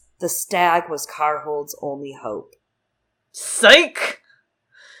lions. The stag was Karhold's only hope. Psych!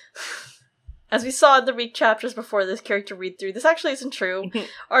 As we saw in the read chapters before this character read through, this actually isn't true.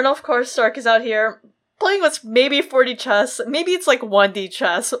 Arnulf Karstark is out here playing what's maybe 40 chess, maybe it's like 1D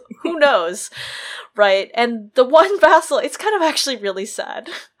chess, who knows, right? And the one vassal, it's kind of actually really sad.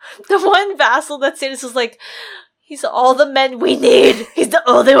 The one vassal that Stannis is like, he's all the men we need, he's the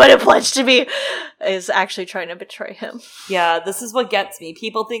only one who pledged to me, is actually trying to betray him. Yeah, this is what gets me.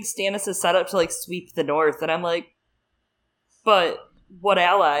 People think Stannis is set up to like sweep the North, and I'm like, but what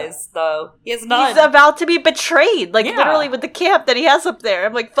allies, though? He has none. He's about to be betrayed, like literally with the camp that he has up there.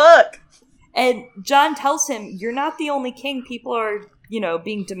 I'm like, fuck. And Jon tells him, you're not the only king people are,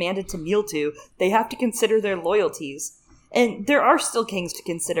 being demanded to kneel to. They have to consider their loyalties. And there are still kings to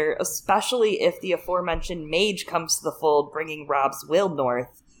consider, especially if the aforementioned Mage comes to the fold, bringing Robb's will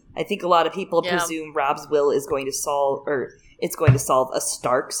north. I think a lot of people presume Robb's will is going to solve, or it's going to solve a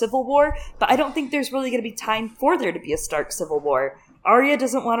Stark civil war, but I don't think there's really going to be time for there to be a Stark civil war. Arya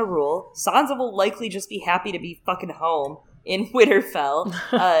doesn't want to rule. Sansa will likely just be happy to be fucking home in Winterfell.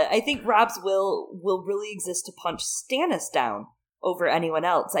 I think Robb's will really exist to punch Stannis down over anyone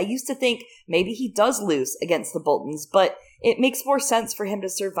else. I used to think maybe he does lose against the Boltons, but it makes more sense for him to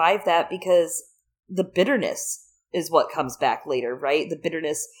survive that because the bitterness is what comes back later, right? The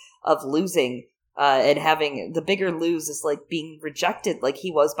bitterness of losing and having the bigger lose is like being rejected like he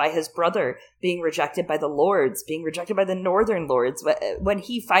was by his brother, being rejected by the lords, being rejected by the northern lords. When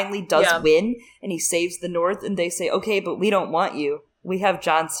he finally does win and he saves the north and they say, okay, but we don't want you. We have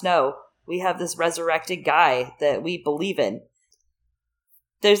Jon Snow. We have this resurrected guy that we believe in.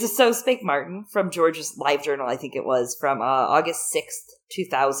 There's a So Spake Martin from George's live journal, I think it was, from August 6th,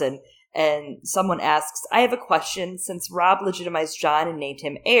 2000. And someone asks, I have a question. Since Robb legitimized Jon and named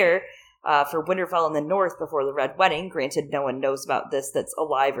him heir for Winterfell in the north before the Red Wedding, granted no one knows about this that's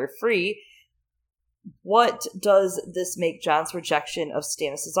alive or free, what does this make Jon's rejection of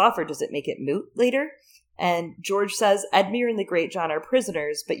Stannis' offer? Does it make it moot later? And George says, Edmure and the Great Jon are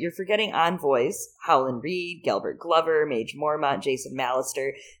prisoners, but you're forgetting envoys. Howland Reed, Gelbert Glover, Mage Mormont, Jason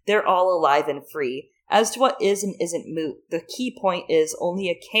Mallister. They're all alive and free. As to what is and isn't moot, the key point is only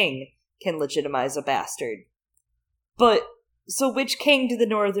a king can legitimize a bastard. But, so which king do the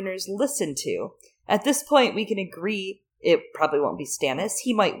Northerners listen to? At this point, we can agree it probably won't be Stannis.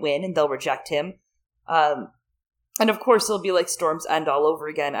 He might win, and they'll reject him. And of course, it'll be like Storm's End all over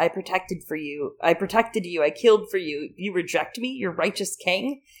again. I protected you. I killed for you. You reject me, your righteous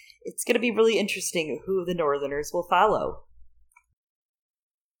king? It's going to be really interesting who the Northerners will follow.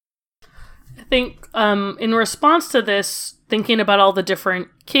 I think in response to this, thinking about all the different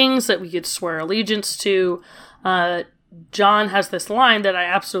kings that we could swear allegiance to, Jon has this line that I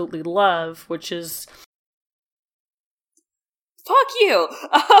absolutely love, which is, fuck you!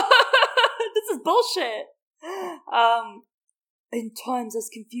 This is bullshit! In times as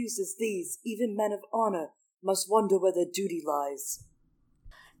confused as these, even men of honor must wonder where their duty lies.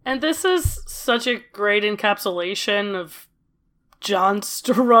 And this is such a great encapsulation of Jon's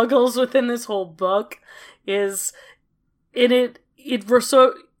struggles within this whole book, is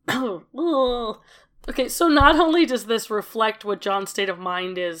Okay, so not only does this reflect what Jon's state of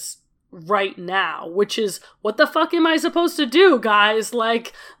mind is right now, which is, what the fuck am I supposed to do, guys?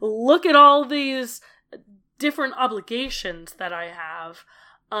 Like, look at all these different obligations that I have.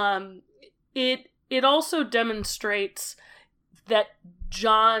 It also demonstrates that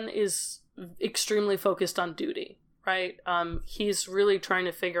Jon is extremely focused on duty, right? He's really trying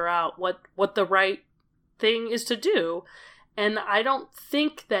to figure out what the right thing is to do. And I don't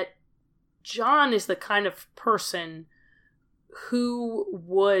think that Jon is the kind of person who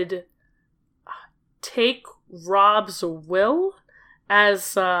would take Robb's will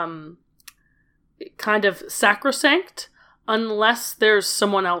as kind of sacrosanct unless there's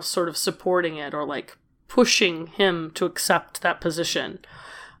someone else sort of supporting it or like pushing him to accept that position.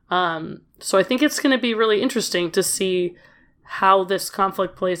 So I think it's going to be really interesting to see how this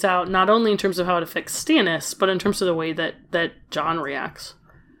conflict plays out, not only in terms of how it affects Stannis, but in terms of the way that Jon reacts.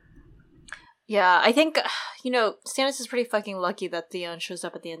 Yeah, I think, Stannis is pretty fucking lucky that Theon shows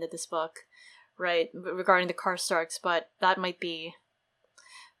up at the end of this book, right, regarding the Karstarks, but that might be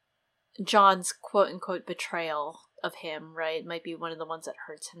Jon's quote-unquote betrayal of him, right? Might be one of the ones that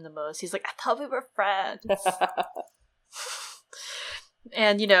hurts him the most. He's like, I thought we were friends.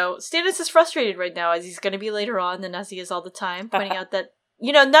 And, Stannis is frustrated right now, as he's going to be later on, and as he is all the time, pointing out that,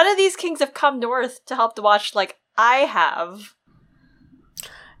 none of these kings have come north to help the Watch like I have.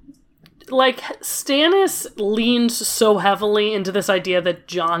 Like, Stannis leans so heavily into this idea that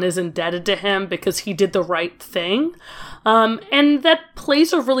Jon is indebted to him because he did the right thing. And that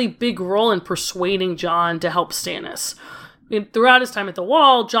plays a really big role in persuading Jon to help Stannis. Throughout his time at the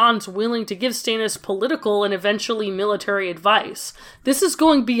Wall, Jon's willing to give Stannis political and eventually military advice. This is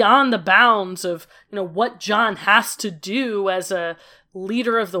going beyond the bounds of, what Jon has to do as a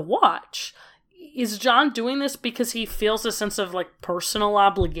leader of the Watch. Is Jon doing this because he feels a sense of, like, personal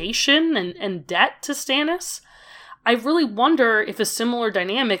obligation and debt to Stannis? I really wonder if a similar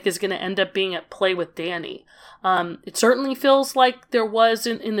dynamic is going to end up being at play with Dany. It certainly feels like there was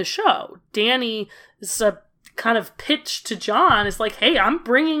in the show. Dany is a kind of pitch to Jon is like, hey, I'm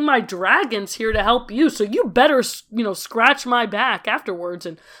bringing my dragons here to help you, so you better, scratch my back afterwards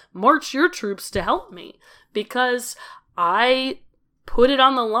and march your troops to help me, because I put it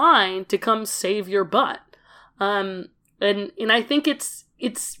on the line to come save your butt. And I think it's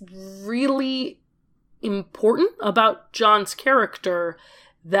really important about Jon's character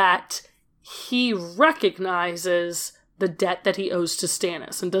that he recognizes the debt that he owes to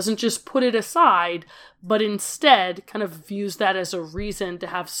Stannis and doesn't just put it aside, but instead kind of views that as a reason to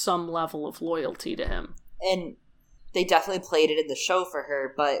have some level of loyalty to him. And they definitely played it in the show for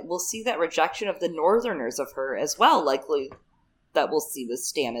her, but we'll see that rejection of the Northerners of her as well, likely that we'll see with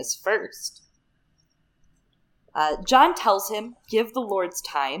Stannis first. Jon tells him, give the lords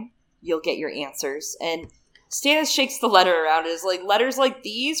time, you'll get your answers, and Stannis shakes the letter around and is like, letters like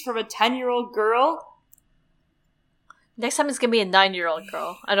these from a 10-year-old girl? Next time it's going to be a 9-year-old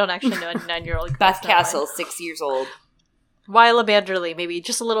girl. I don't actually know a 9-year-old girl. Beth Castle, 6 years old. Wyla Banderly, maybe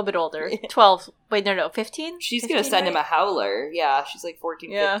just a little bit older. 12. Wait, no, 15? She's going to send him a howler. Yeah, she's like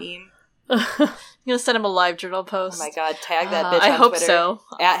 14, 15. You're going to send him a live journal post. Oh my god, tag that bitch on I hope Twitter. so.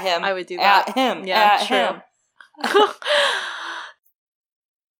 At him. I would do that. At him. Yeah, at true. him.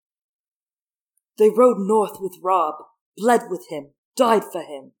 They rode north with Robb, bled with him, died for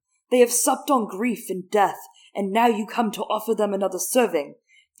him. They have supped on grief and death, and now you come to offer them another serving.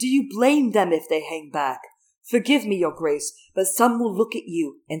 Do you blame them if they hang back? Forgive me, your grace, but some will look at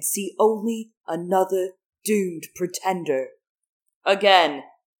you and see only another doomed pretender. Again,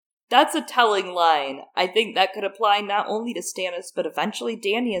 that's a telling line. I think that could apply not only to Stannis, but eventually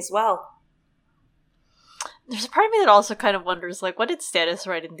Dany as well. There's a part of me that also kind of wonders, like, what did Stannis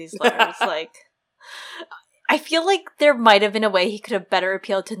write in these letters? Like, I feel like there might have been a way he could have better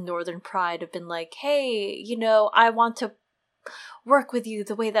appealed to Northern pride, have been like, hey, I want to work with you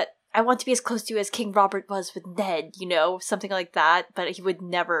the way that I want to be as close to you as King Robert was with Ned, something like that, but he would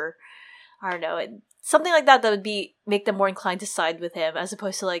never, I don't know, something like that would make them more inclined to side with him, as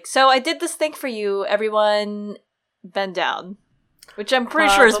opposed to like, so I did this thing for you, everyone bend down. Which I'm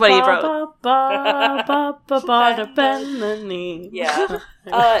pretty sure is what he wrote. Yeah.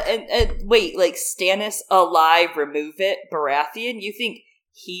 And wait, like Stannis alive, remove it, Baratheon? You think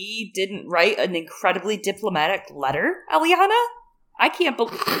he didn't write an incredibly diplomatic letter, Eliana? I can't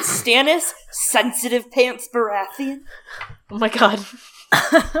believe Stannis, sensitive pants Baratheon. Oh my god.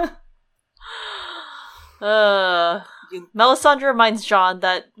 Melisandre reminds Jon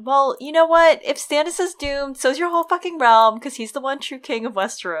that, well, you know what? If Stannis is doomed, so's your whole fucking realm, because he's the one true king of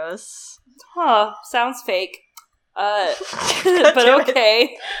Westeros. Huh, sounds fake. But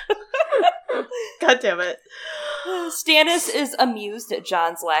okay. God damn it. Stannis is amused at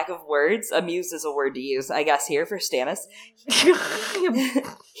Jon's lack of words. Amused is a word to use, I guess, here for Stannis.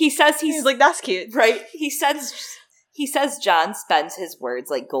 He says He's like, that's cute. right. He says Jon spends his words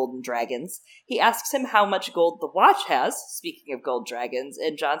like golden dragons. He asks him how much gold the watch has, speaking of gold dragons,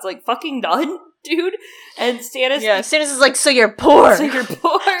 and Jon's like, fucking none, dude. And Stannis... Yeah, Stannis is like, so you're poor. So you're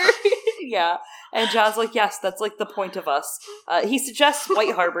poor. Yeah. And Jon's like, yes, that's like the point of us. He suggests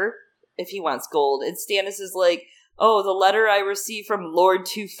White Harbor if he wants gold. And Stannis is like, oh, the letter I received from Lord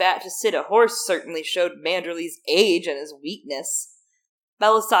Too Fat to Sit a Horse certainly showed Manderley's age and his weakness.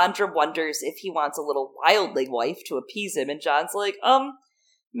 Melisandre wonders if he wants a little wildling wife to appease him, and Jon's like,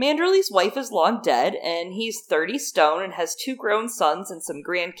 Manderley's wife is long dead, and he's 30 stone and has 2 grown sons and some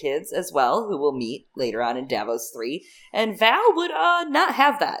grandkids as well, who we'll meet later on in Davos 3. And Val would not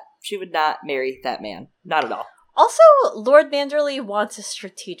have that. She would not marry that man. Not at all. Also, Lord Manderley wants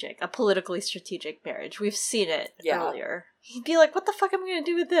a politically strategic marriage. We've seen it earlier. He'd be like, what the fuck am I going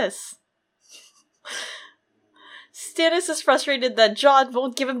to do with this? Stannis is frustrated that Jon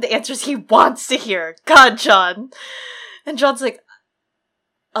won't give him the answers he wants to hear. God, Jon. And Jon's like,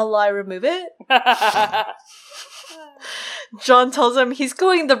 I'll I remove it? Jon tells him he's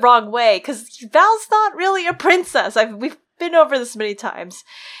going the wrong way, because Val's not really a princess. We've been over this many times.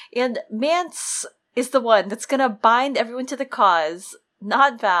 And Mance is the one that's gonna bind everyone to the cause,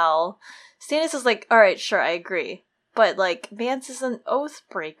 not Val. Stannis is like, alright, sure, I agree. But, like, Mance is an oath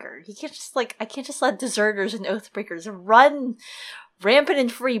breaker. He can't just, I can't just let deserters and oath breakers run rampant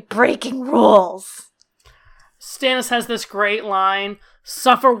and free breaking rules. Stannis has this great line,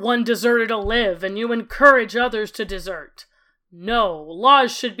 suffer one deserter to live, and you encourage others to desert. No,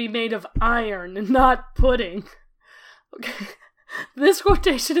 laws should be made of iron and not pudding. Okay. This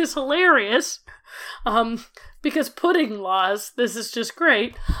quotation is hilarious, because pudding laws, this is just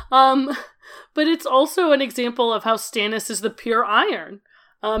great, but it's also an example of how Stannis is the pure iron.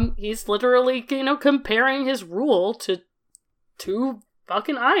 He's literally, comparing his rule to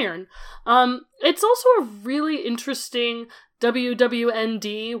fucking iron. It's also a really interesting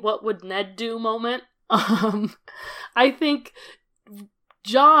WWND, what would Ned do moment. I think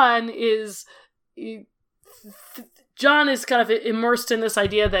Jon is kind of immersed in this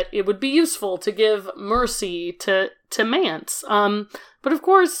idea that it would be useful to give mercy to Mance. But of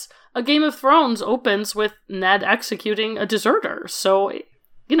course, a Game of Thrones opens with Ned executing a deserter. So,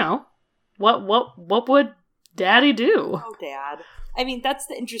 what would Daddy do? Oh, Dad. I mean, that's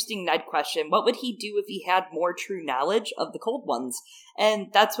the interesting Ned question. What would he do if he had more true knowledge of the Cold Ones? And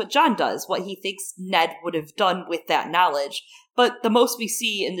that's what Jon does, what he thinks Ned would have done with that knowledge. But the most we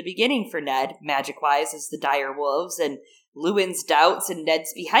see in the beginning for Ned, magic-wise, is the dire wolves and Luwin's doubts and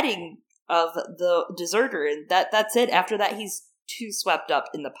Ned's beheading of the deserter. And that's it. After that, he's too swept up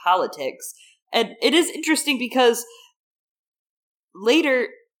in the politics. And it is interesting because later,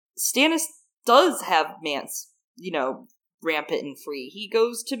 Stannis does have Mance, rampant and free. He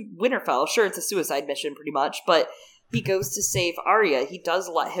goes to Winterfell. Sure, it's a suicide mission pretty much, but he goes to save Arya. He does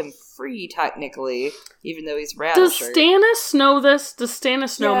let him free, technically, even though he's Radisher. Does Stannis know this? Does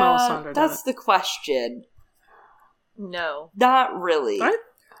Stannis know Melisandre? That's the question. No. Not really.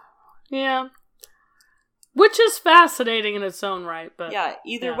 Yeah. Which is fascinating in its own right, but... Yeah,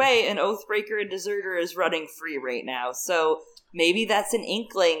 either way, an Oathbreaker and Deserter is running free right now, so maybe that's an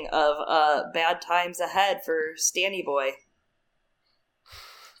inkling of bad times ahead for Stanny Boy.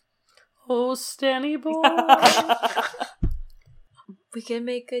 Oh, Stanny Boy. We can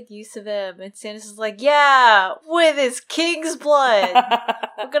make good use of him. And Stannis is like, yeah, with his king's blood.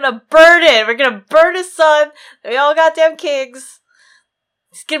 We're gonna burn it. We're gonna burn his son. We all goddamn kings.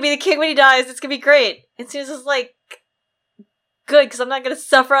 He's gonna be the king when he dies. It's gonna be great. And Stannis is like, good, because I'm not gonna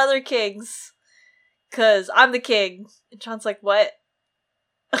suffer other kings. Because I'm the king. And Jon's like, what?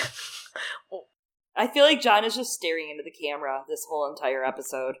 I feel like Jon is just staring into the camera this whole entire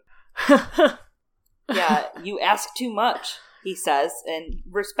episode. Yeah, you ask too much, he says, and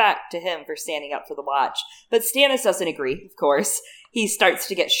respect to him for standing up for the Watch. But Stannis doesn't agree, of course. He starts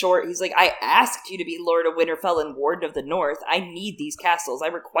to get short. He's like, I asked you to be Lord of Winterfell and Warden of the North. I need these castles. I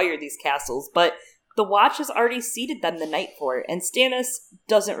require these castles. But the Watch has already ceded them the night fort, and Stannis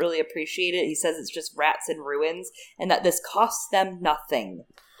doesn't really appreciate it. He says it's just rats and ruins, and that this costs them nothing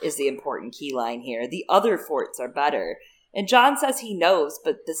is the important key line here. The other forts are better. And Jon says he knows,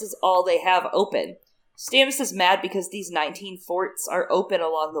 but this is all they have open. Stannis is mad because these 19 forts are open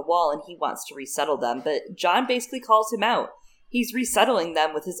along the wall and he wants to resettle them, but Jon basically calls him out. He's resettling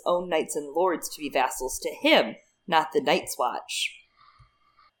them with his own knights and lords to be vassals to him, not the Night's Watch.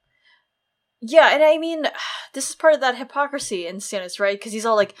 Yeah, and I mean, this is part of that hypocrisy in Stannis, right? Because he's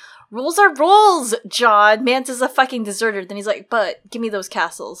all like, rules are rules, Jon! Mance's a fucking deserter. Then he's like, but give me those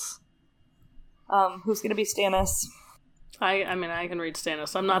castles. Who's gonna be Stannis? I mean, I can read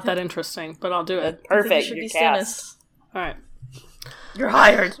Stannis. I'm not that interesting, but I'll do it. Perfect, Should you're be cast. Stannis. Alright. You're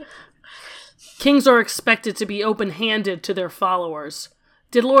hired. Kings are expected to be open-handed to their followers.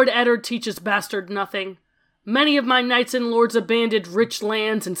 Did Lord Eddard teach his bastard nothing? Many of my knights and lords abandoned rich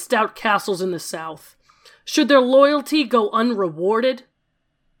lands and stout castles in the south. Should their loyalty go unrewarded?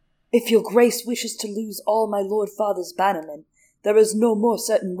 If your grace wishes to lose all my lord father's bannermen, there is no more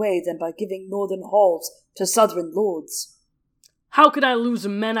certain way than by giving northern halls to southern lords. How could I lose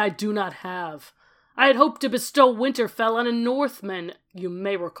men I do not have? I had hoped to bestow Winterfell on a Northman, you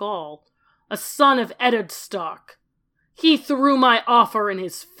may recall, a son of Eddard Stark. He threw my offer in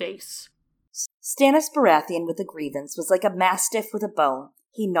his face. Stannis Baratheon with a grievance was like a mastiff with a bone.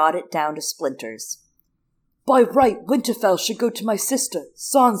 He gnawed it down to splinters. By right, Winterfell should go to my sister,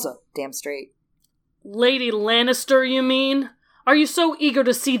 Sansa. Damn straight. Lady Lannister, you mean? Are you so eager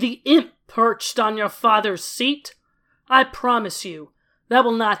to see the imp perched on your father's seat? I promise you, that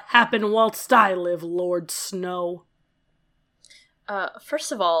will not happen whilst I live, Lord Snow.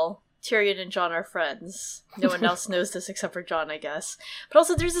 First of all, Tyrion and Jon are friends. No one else knows this except for Jon, I guess. But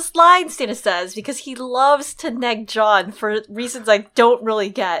also there's this line Stannis says, because he loves to neg Jon for reasons I don't really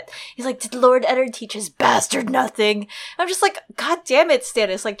get. He's like, did Lord Eddard teach his bastard nothing? I'm just like, god damn it,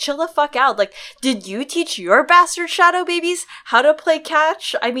 Stannis, like, chill the fuck out. Like, did you teach your bastard shadow babies how to play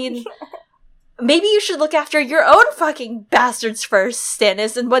catch? I mean, maybe you should look after your own fucking bastards first,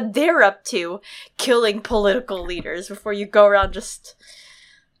 Stannis, and what they're up to, killing political leaders, before you go around just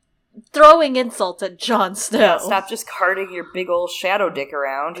throwing insults at Jon Snow. Yeah, stop just carting your big old shadow dick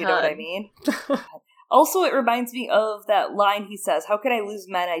around, you know what I mean? Also, it reminds me of that line he says, how can I lose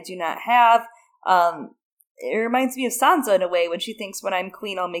men I do not have? It reminds me of Sansa in a way, when she thinks when I'm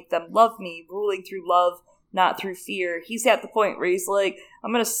queen I'll make them love me, ruling through love, not through fear. He's at the point where he's like,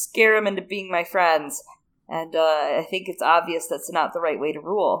 I'm gonna scare them into being my friends. And I think it's obvious that's not the right way to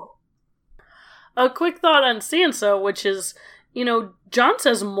rule. A quick thought on Sansa, which is, you know, Jon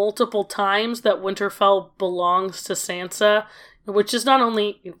says multiple times that Winterfell belongs to Sansa, which is not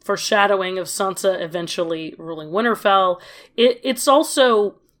only foreshadowing of Sansa eventually ruling Winterfell, it's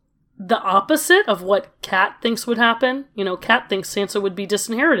also the opposite of what Cat thinks would happen. You know, Cat thinks Sansa would be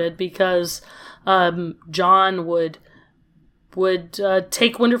disinherited because Jon would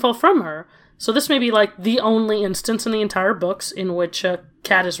take Winterfell from her. So this may be like the only instance in the entire books in which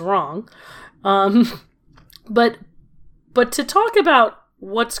Cat is wrong. But to talk about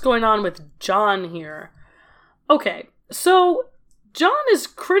what's going on with Jon here, okay, so Jon is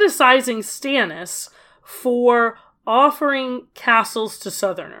criticizing Stannis for offering castles to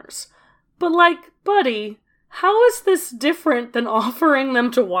Southerners. But like, buddy, how is this different than offering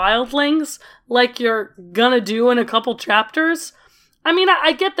them to wildlings like you're gonna do in a couple chapters? I mean,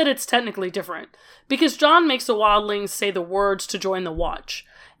 I get that it's technically different, because Jon makes the wildlings say the words to join the Watch.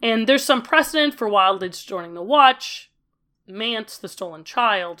 And there's some precedent for wildlings joining the Watch. Mance, the stolen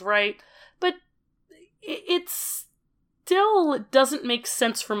child, right? But it still doesn't make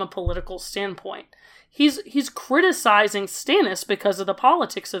sense from a political standpoint. He's criticizing Stannis because of the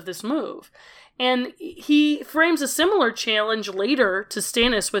politics of this move. And he frames a similar challenge later to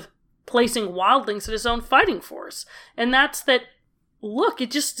Stannis with placing wildlings in his own fighting force. And that's that, look,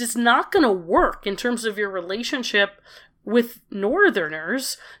 it just is not going to work in terms of your relationship with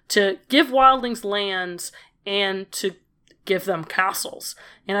Northerners to give wildlings lands and to give them castles.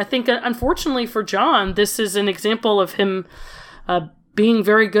 And I think, unfortunately for Jon, this is an example of him being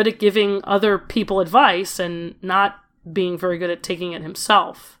very good at giving other people advice and not being very good at taking it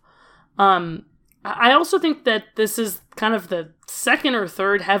himself. I also think that this is kind of the second or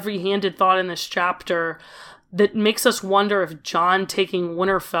third heavy-handed thought in this chapter that makes us wonder if Jon taking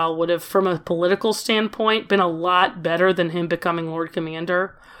Winterfell would have, from a political standpoint, been a lot better than him becoming Lord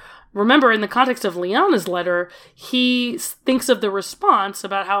Commander. Remember, in the context of Lyanna's letter, he thinks of the response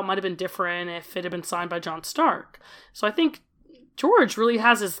about how it might have been different if it had been signed by Jon Stark. So I think George really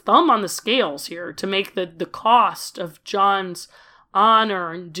has his thumb on the scales here to make the cost of Jon's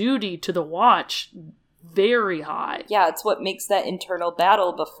honor and duty to the Watch very high. Yeah, it's what makes that internal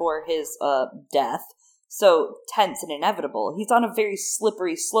battle before his death so tense and inevitable. He's on a very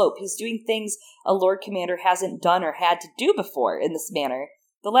slippery slope. He's doing things a Lord Commander hasn't done or had to do before in this manner.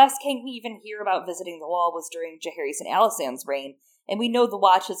 The last king we even hear about visiting the Wall was during Jaehaerys and Alysanne's reign, and we know the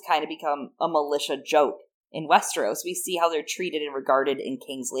Watch has kind of become a militia joke in Westeros. We see how they're treated and regarded in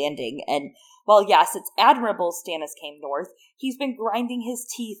King's Landing. And while, yes, it's admirable Stannis came north, he's been grinding his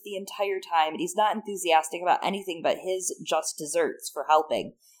teeth the entire time, and he's not enthusiastic about anything but his just desserts for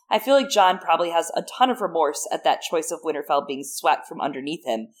helping. I feel like Jon probably has a ton of remorse at that choice of Winterfell being swept from underneath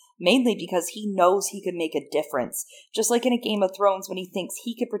him, mainly because he knows he could make a difference. Just like in a Game of Thrones when he thinks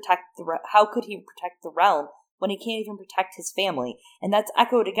he could protect how could he protect the realm when he can't even protect his family? And that's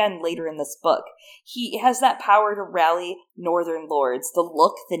echoed again later in this book. He has that power to rally northern lords. The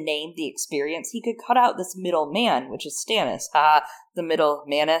look, the name, the experience. He could cut out this middle man, which is Stannis. The middle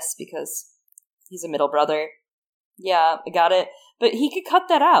manus, because he's a middle brother. Yeah, I got it. But he could cut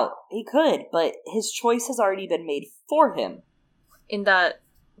that out. He could, but his choice has already been made for him. In that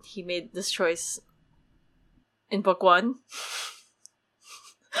he made this choice in book 1?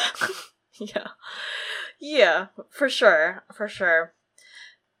 Yeah. Yeah, for sure. For sure.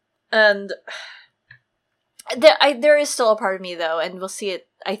 And there is still a part of me, though, and we'll see it,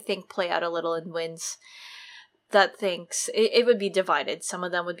 I think, play out a little in Winds, that thinks it would be divided. Some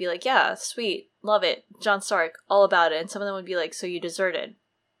of them would be like, yeah, sweet, love it, Jon Stark, all about it. And some of them would be like, so you deserted.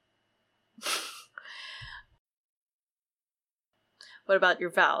 What about your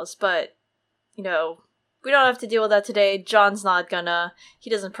vows? But, you know, we don't have to deal with that today. Jon's not gonna. He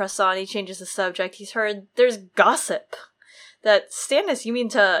doesn't press on. He changes the subject. He's heard there's gossip that Stannis, you mean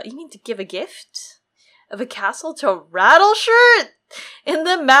to give a gift of a castle to Rattleshirt in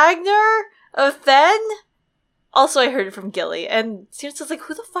the Magnar of Fen? Also, I heard it from Gilly, and Stannis was like,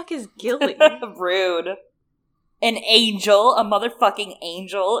 who the fuck is Gilly? Rude. An angel, a motherfucking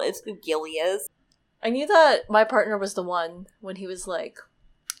angel is who Gilly is. I knew that my partner was the one when he was like,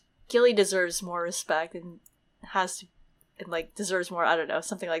 Gilly deserves more respect and deserves more, I don't know,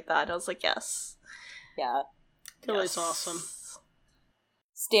 something like that. And I was like, yes. Yeah. Gilly's awesome.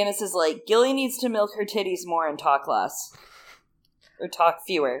 Stannis is like, Gilly needs to milk her titties more and talk less. Or talk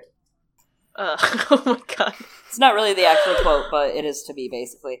fewer. Oh my god. It's not really the actual quote, but it is to be,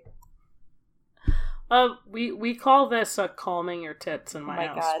 basically. We call this calming your tits in my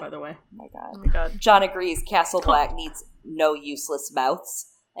house, God. By the way. Oh Oh my god. Jon agrees Castle Black needs no useless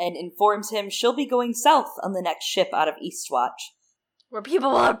mouths, and informs him she'll be going south on the next ship out of Eastwatch. Where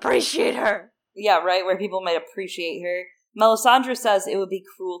people will appreciate her. Yeah, right, where people might appreciate her. Melisandre says it would be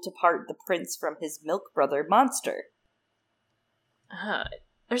cruel to part the prince from his milk brother, Monster.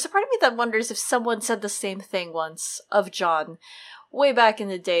 There's a part of me that wonders if someone said the same thing once of Jon, way back in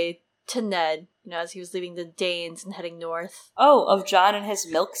the day, to Ned, as he was leaving the Danes and heading north. Oh, of Jon and his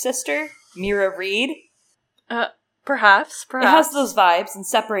milk sister, Mira Reed? Perhaps. It has those vibes and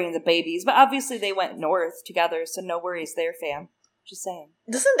separating the babies, but obviously they went north together, so no worries there, fam. Just saying.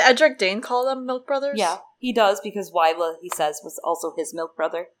 Doesn't Edric Dane call them milk brothers? Yeah, he does, because Wyla, he says, was also his milk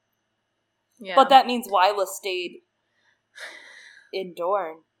brother. Yeah. But that means Wyla stayed in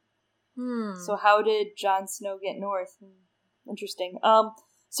Dorne. So how did Jon Snow get north? Interesting.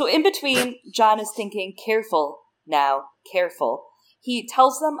 So in between, Jon is thinking, careful now, careful. He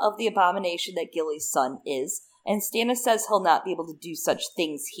tells them of the abomination that Gilly's son is, and Stannis says he'll not be able to do such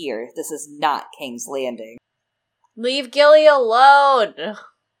things here. This is not King's Landing. Leave Gilly alone!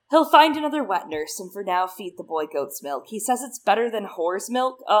 He'll find another wet nurse, and for now feed the boy goat's milk. He says it's better than whore's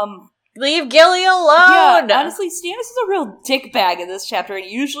milk. Leave Gilly alone! Yeah, honestly, Stannis is a real dickbag in this chapter, and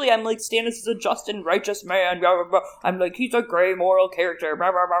usually I'm like, Stannis is a just and righteous man, blah, blah, blah. I'm like, he's a gray moral character,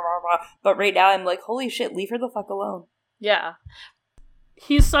 blah, blah, blah, blah, blah. But right now I'm like, holy shit, leave her the fuck alone. Yeah.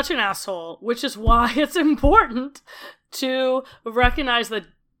 He's such an asshole, which is why it's important to recognize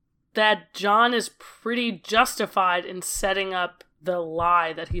that Jon is pretty justified in setting up the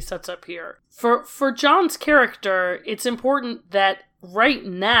lie that he sets up here. For Jon's character, it's important that right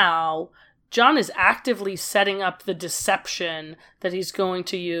now, Jon is actively setting up the deception that he's going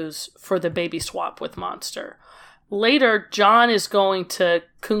to use for the baby swap with Monster. Later, Jon is going to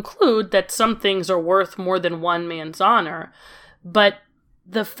conclude that some things are worth more than one man's honor, but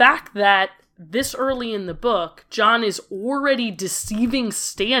the fact that this early in the book, Jon is already deceiving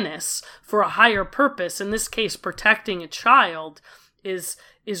Stannis for a higher purpose, in this case protecting a child, is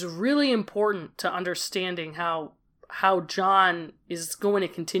really important to understanding how Jon is going to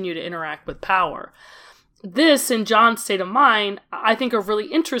continue to interact with power. This, in Jon's state of mind, I think are really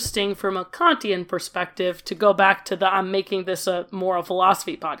interesting from a Kantian perspective, to go back to I'm making this a moral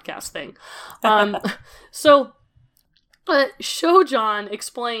philosophy podcast thing. Shojan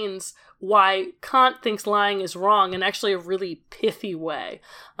explains why Kant thinks lying is wrong in actually a really pithy way.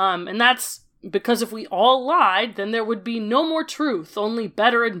 And that's because if we all lied, then there would be no more truth, only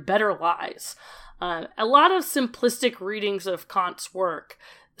better and better lies. A lot of simplistic readings of Kant's work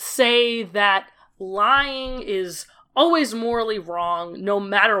say that lying is always morally wrong no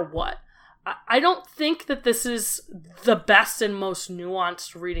matter what. I don't think that this is the best and most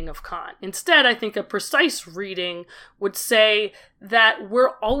nuanced reading of Kant. Instead, I think a precise reading would say that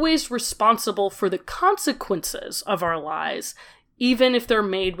we're always responsible for the consequences of our lies, even if they're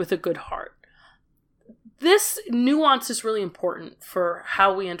made with a good heart. This nuance is really important for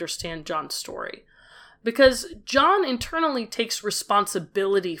how we understand John's story, because John internally takes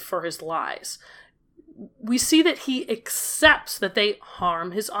responsibility for his lies. We see that he accepts that they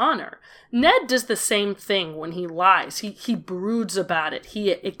harm his honor. Ned does the same thing when he lies. He broods about it.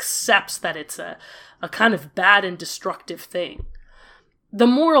 He accepts that it's a kind of bad and destructive thing. The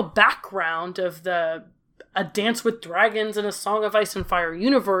moral background of A Dance with Dragons and A Song of Ice and Fire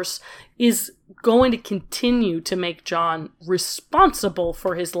universe is going to continue to make John responsible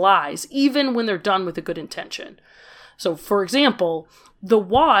for his lies, even when they're done with a good intention. So, for example, the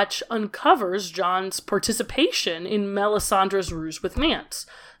Watch uncovers John's participation in Melisandre's ruse with Mance.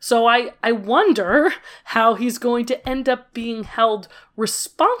 So I wonder how he's going to end up being held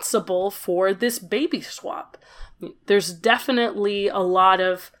responsible for this baby swap. There's definitely a lot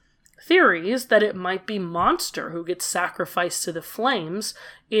of theories that it might be Monster who gets sacrificed to the flames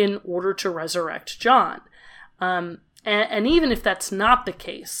in order to resurrect John. And even if that's not the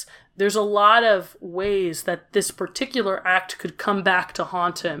case, there's a lot of ways that this particular act could come back to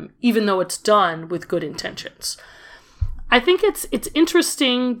haunt him, even though it's done with good intentions. I think it's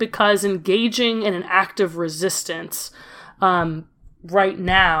interesting because engaging in an act of resistance right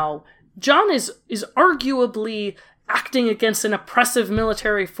now, John is arguably acting against an oppressive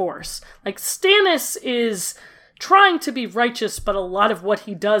military force. Like, Stannis is trying to be righteous, but a lot of what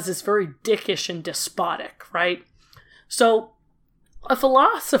he does is very dickish and despotic, right? So a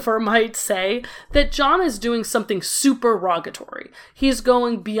philosopher might say that John is doing something supererogatory. He's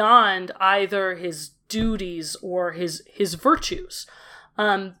going beyond either his duties or his virtues.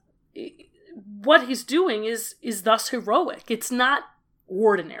 What he's doing is thus heroic. It's not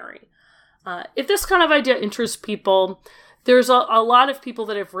ordinary. If this kind of idea interests people, there's a lot of people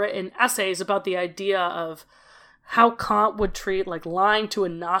that have written essays about the idea of how Kant would treat, like, lying to a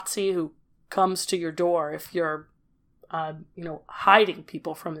Nazi who comes to your door if you're hiding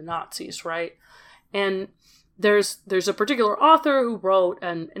people from the Nazis, right? And there's a particular author who wrote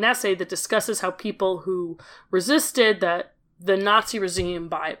an essay that discusses how people who resisted the Nazi regime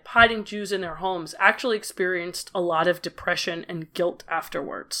by hiding Jews in their homes actually experienced a lot of depression and guilt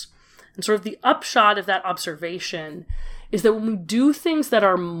afterwards. And sort of the upshot of that observation is that when we do things that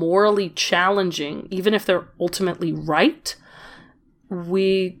are morally challenging, even if they're ultimately right,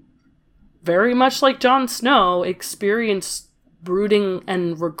 we, very much like Jon Snow, experience brooding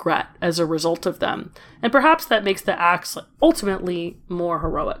and regret as a result of them. And perhaps that makes the acts ultimately more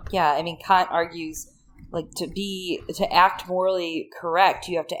heroic. Yeah, I mean, Kant argues, like, to act morally correct,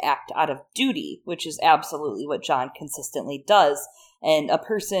 you have to act out of duty, which is absolutely what Jon consistently does. And a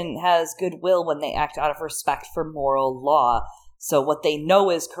person has goodwill when they act out of respect for moral law. So what they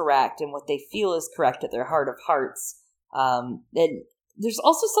know is correct and what they feel is correct at their heart of hearts. And there's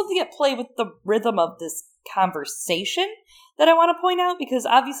also something at play with the rhythm of this conversation that I want to point out, because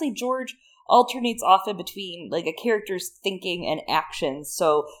obviously George alternates often between, like, a character's thinking and actions.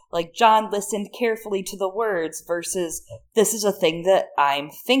 So, like, John listened carefully to the words versus, this is a thing that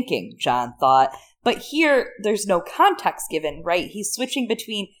I'm thinking, John thought. But here, there's no context given, right? He's switching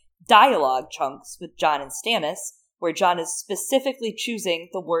between dialogue chunks with John and Stannis, where John is specifically choosing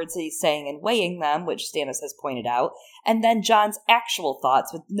the words that he's saying and weighing them, which Stannis has pointed out, and then John's actual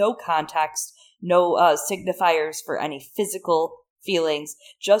thoughts with no context, no signifiers for any physical feelings,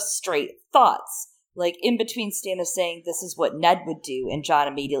 just straight thoughts. Like, in between Stannis saying this is what Ned would do, and John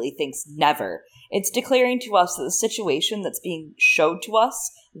immediately thinks never. It's declaring to us that the situation that's being showed to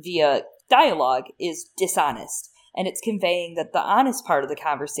us via dialogue is dishonest, and it's conveying that the honest part of the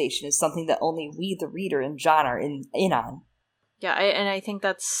conversation is something that only we, the reader, and John are in on. Yeah, and I think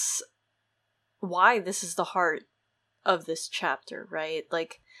that's why this is the heart of this chapter, right?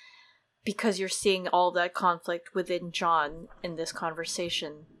 Like, because you're seeing all that conflict within John in this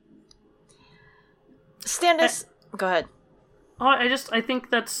conversation. Stannis, go ahead. Oh, I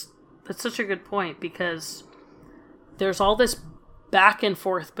think that's such a good point, because there's all this back and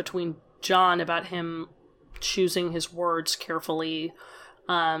forth between John about him choosing his words carefully,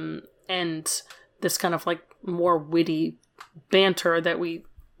 and this kind of, like, more witty banter that we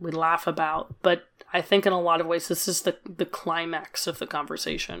laugh about. But I think in a lot of ways this is the climax of the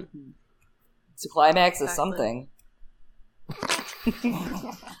conversation. It's a climax of something.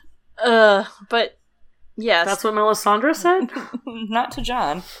 But yes. That's what Melisandre said? Not to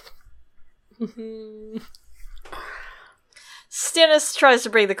John. Stannis tries to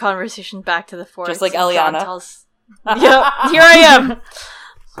bring the conversation back to the forest. Just like Eliana. Yep, here I am.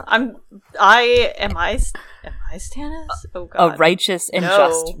 Am I Stannis? Oh god. A righteous and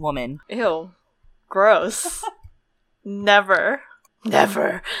just woman. Ew. Gross. Never,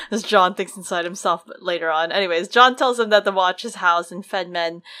 as Jon thinks inside himself later on. Anyways, Jon tells him that the Watch has housed and fed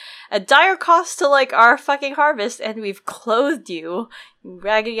men at dire cost to, like, our fucking harvest, and we've clothed you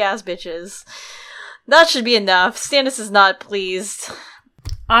raggedy-ass bitches. That should be enough. Stannis is not pleased.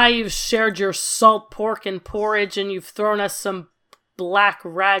 You've shared your salt pork and porridge, and you've thrown us some black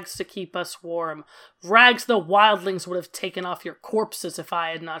rags to keep us warm. Rags the wildlings would have taken off your corpses if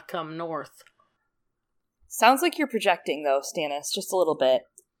I had not come north. Sounds like you're projecting, though, Stannis, just a little bit.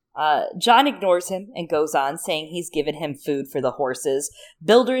 Jon ignores him and goes on, saying he's given him food for the horses,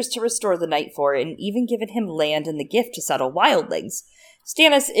 builders to restore the night fort, and even given him land in the gift to settle wildlings.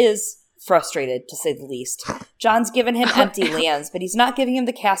 Stannis is frustrated, to say the least. Jon's given him empty lands, but he's not giving him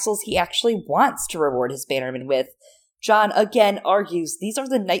the castles he actually wants to reward his bannermen with. Jon again argues these are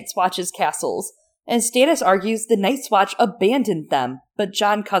the Night's Watch's castles, and Stannis argues the Night's Watch abandoned them, but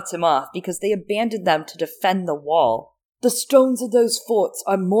Jon cuts him off because they abandoned them to defend the wall. The stones of those forts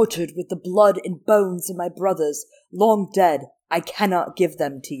are mortared with the blood and bones of my brothers, long dead. I cannot give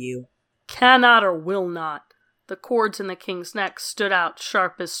them to you. Cannot or will not. The cords in the king's neck stood out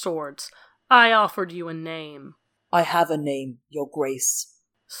sharp as swords. I offered you a name. I have a name, your grace.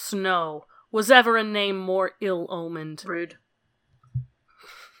 Snow. Was ever a name more ill-omened? Rude.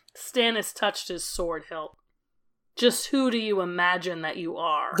 Stannis touched his sword hilt. Just who do you imagine that you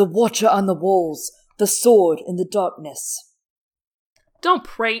are? The Watcher on the walls, the sword in the darkness. Don't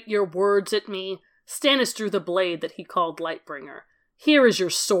prate your words at me. Stannis drew the blade that he called Lightbringer. Here is your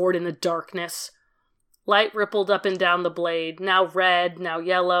sword in the darkness. Light rippled up and down the blade, now red, now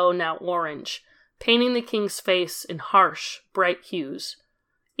yellow, now orange, painting the king's face in harsh, bright hues.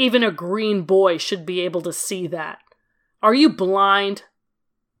 Even a green boy should be able to see that. Are you blind?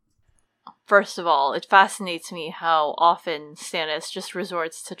 First of all, it fascinates me how often Stannis just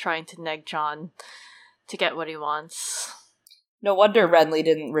resorts to trying to neg Jon to get what he wants. No wonder Renly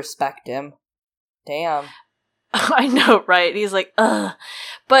didn't respect him. Damn. I know, right? He's like, ugh.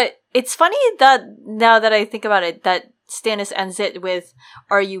 But it's funny that, now that I think about it, that Stannis ends it with,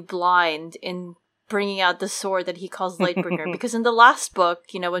 are you blind, in bringing out the sword that he calls Lightbringer. Because in the last book,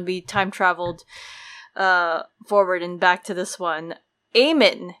 when we time traveled forward and back to this one,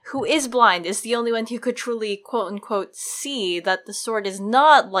 Aemon, who is blind, is the only one who could truly, quote-unquote, see that the sword is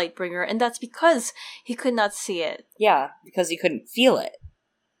not Lightbringer, and that's because he could not see it. Yeah, because he couldn't feel it.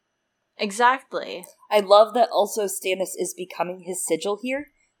 Exactly. I love that also Stannis is becoming his sigil here.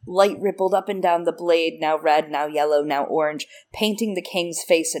 Light rippled up and down the blade, now red, now yellow, now orange, painting the king's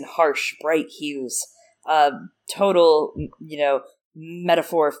face in harsh, bright hues. Total,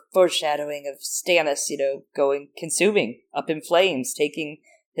 metaphor foreshadowing of Stannis, consuming up in flames, taking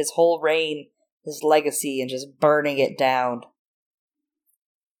his whole reign, his legacy, and just burning it down.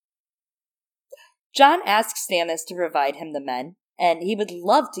 Jon asks Stannis to provide him the men, and he would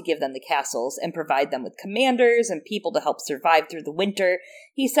love to give them the castles and provide them with commanders and people to help survive through the winter.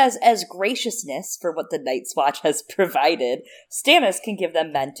 He says as graciousness for what the Night's Watch has provided, Stannis can give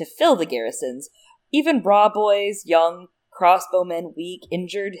them men to fill the garrisons. Even raw boys, young, crossbowmen, weak,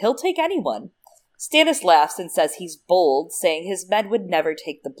 injured, he'll take anyone. Stannis laughs and says he's bold, saying his men would never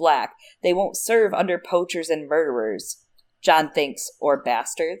take the black. They won't serve under poachers and murderers. Jon thinks, or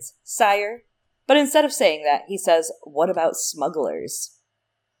bastards, sire. But instead of saying that, he says, what about smugglers?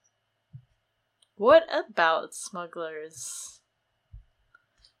 What about smugglers?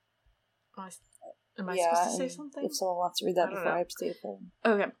 Am I supposed to say something? If someone wants to read that before I say it.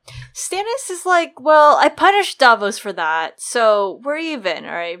 Okay. Stannis is like, well, I punished Davos for that, so we're even,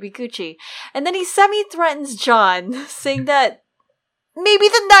 alright, we Gucci. And then he semi-threatens Jon, saying that maybe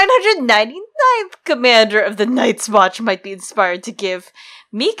the 999th commander of the Night's Watch might be inspired to give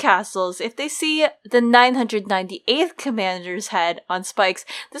me castles if they see the 998th commander's head on spikes.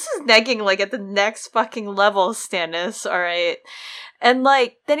 This is negging, at the next fucking level, Stannis, alright? And,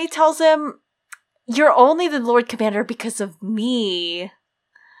 then he tells him, you're only the Lord Commander because of me.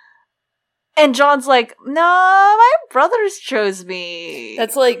 And Jon's like, no, my brothers chose me.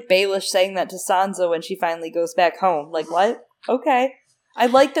 That's like Baelish saying that to Sansa when she finally goes back home. Like, what? Okay. I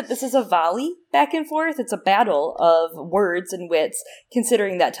like that this is a volley back and forth. It's a battle of words and wits,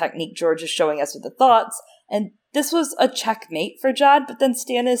 considering that technique George is showing us with the thoughts. And this was a checkmate for Jon, but then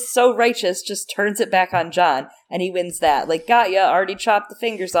Stannis, so righteous, just turns it back on Jon, and he wins that. Got ya, already chopped the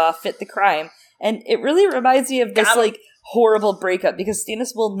fingers off, fit the crime. And it really reminds me of this, horrible breakup because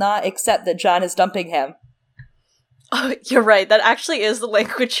Stannis will not accept that Jon is dumping him. Oh, you're right. That actually is the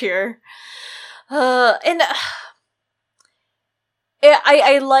language here.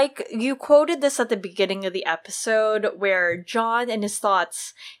 I like, you quoted this at the beginning of the episode where Jon in his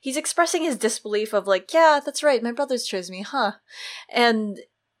thoughts, he's expressing his disbelief of like, yeah, that's right, my brothers chose me, huh? And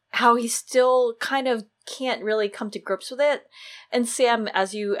how he still kind of can't really come to grips with it. And Sam,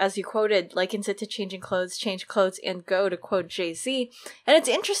 as you quoted, likens it to change clothes, and go, to quote Jay-Z. And it's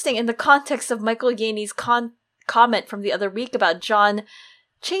interesting in the context of Michael Yaney's comment from the other week about Jon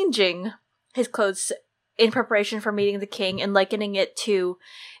changing his clothes in preparation for meeting the king, and likening it to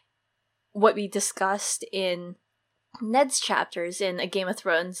what we discussed in Ned's chapters in A Game of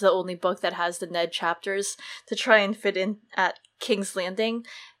Thrones, the only book that has the Ned chapters, to try and fit in at King's Landing.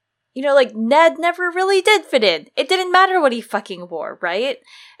 You know, like, Ned never really did fit in. It didn't matter what he fucking wore, right?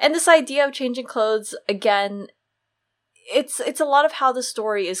 And this idea of changing clothes, again, it's a lot of how the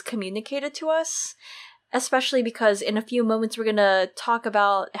story is communicated to us. Especially because in a few moments we're gonna talk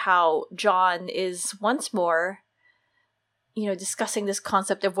about how Jon is once more, you know, discussing this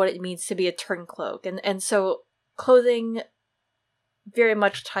concept of what it means to be a turncloak. And so clothing very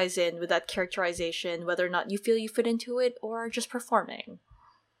much ties in with that characterization, whether or not you feel you fit into it or just performing.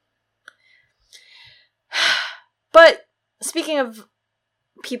 But speaking of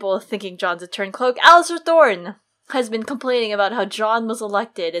people thinking Jon's a turncloak, Alistair Thorne has been complaining about how Jon was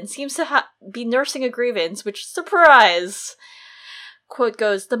elected and seems to be nursing a grievance, which, surprise! Quote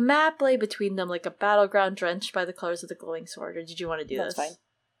goes, the map lay between them like a battleground drenched by the colors of the glowing sword. Or did you want to do That's this?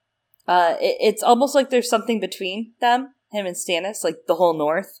 Fine. It's almost like there's something between them, him and Stannis, like the whole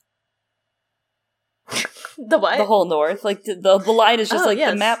North. The what? The whole North. Like, the line is just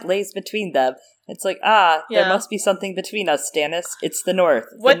the map lays between them. It's like, there must be something between us, Stannis. It's the North.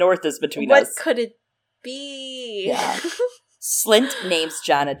 The North is between us. What could it be? Yeah. Slint names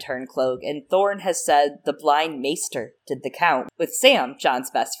Jon a turncloak, and Thorne has said the blind maester did the count, with Sam,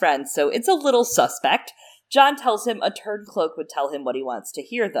 Jon's best friend, so it's a little suspect. Jon tells him a turncloak would tell him what he wants to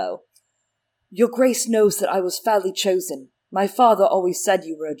hear, though. Your Grace knows that I was fairly chosen. My father always said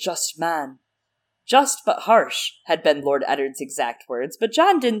you were a just man. Just but harsh, had been Lord Eddard's exact words, but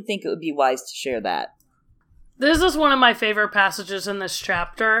Jon didn't think it would be wise to share that. This is one of my favorite passages in this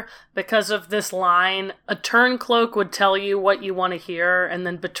chapter because of this line, a turncloak would tell you what you want to hear and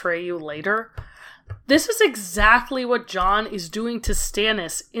then betray you later. This is exactly what Jon is doing to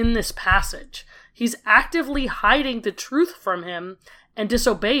Stannis in this passage. He's actively hiding the truth from him and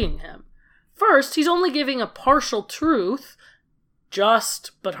disobeying him. First, he's only giving a partial truth,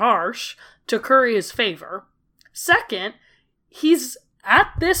 just but harsh, to curry his favor. Second, he's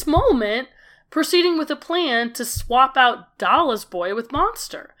at this moment proceeding with a plan to swap out Dalla's boy with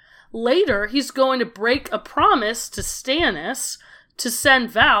Monster. Later, he's going to break a promise to Stannis to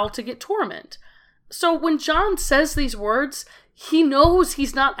send Val to get Torment. So when Jon says these words, he knows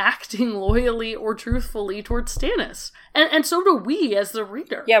he's not acting loyally or truthfully towards Stannis. And so do we as the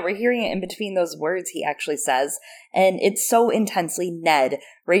reader. Yeah, we're hearing it in between those words he actually says. And it's so intensely Ned,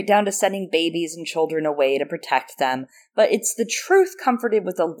 right down to sending babies and children away to protect them. But it's the truth comforted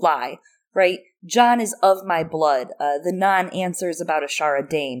with a lie. Right? Jon is of my blood. The non-answers about Ashara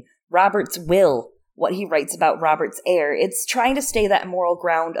Dane. Robert's will. What he writes about Robert's heir. It's trying to stay that moral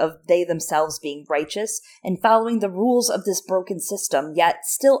ground of they themselves being righteous and following the rules of this broken system, yet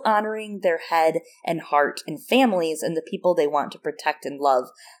still honoring their head and heart and families and the people they want to protect and love.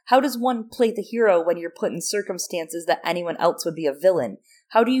 How does one play the hero when you're put in circumstances that anyone else would be a villain?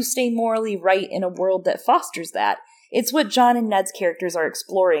 How do you stay morally right in a world that fosters that? It's what Jon and Ned's characters are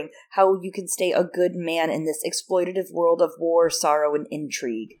exploring, how you can stay a good man in this exploitative world of war, sorrow, and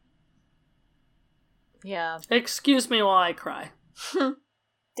intrigue. Yeah. Excuse me while I cry.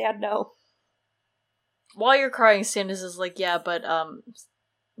 Dad, no. While you're crying, Stannis is like, yeah, but,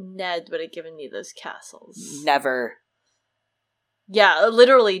 Ned would have given me those castles. Never. Yeah,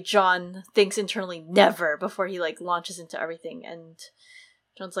 literally, Jon thinks internally, never, before he, like, launches into everything, and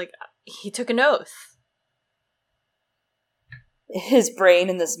Jon's like, he took an oath. His brain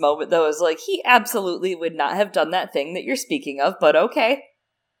in this moment, though, is like, he absolutely would not have done that thing that you're speaking of, but okay.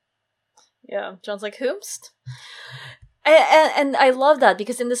 Yeah, Jon's like, whomst? And I love that,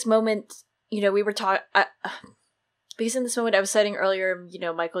 because in this moment, you know, we were talking... because in this moment, I was citing earlier, you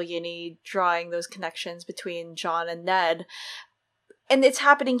know, Michael Yaney drawing those connections between Jon and Ned. And it's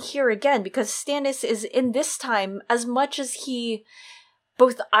happening here again, because Stannis is, in this time, as much as he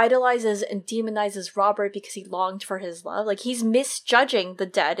both idolizes and demonizes Robert because he longed for his love, like, he's misjudging the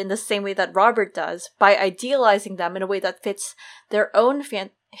dead in the same way that Robert does, by idealizing them in a way that fits their own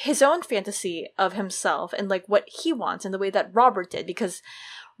his own fantasy of himself and like what he wants in the way that Robert did, because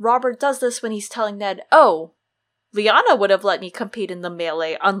Robert does this when he's telling Ned, oh, Lyanna would have let me compete in the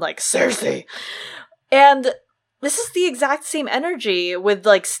melee, unlike Cersei. And this is the exact same energy with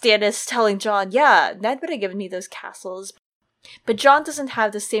like Stannis telling Jon, yeah, Ned would have given me those castles. But Jon doesn't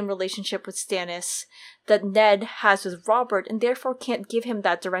have the same relationship with Stannis that Ned has with Robert, and therefore can't give him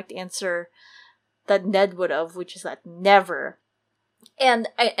that direct answer that Ned would have, which is that never. And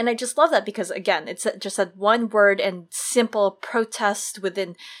I just love that because, again, it's just that one word and simple protest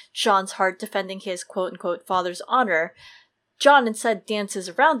within Jon's heart defending his quote-unquote father's honor. Jon instead dances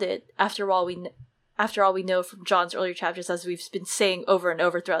around it, after all we know from Jon's earlier chapters, as we've been saying over and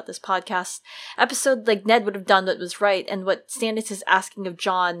over throughout this podcast episode, like, Ned would have done what was right, and what Stannis is asking of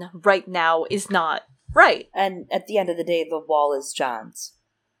Jon right now is not right. And at the end of the day, the wall is Jon's,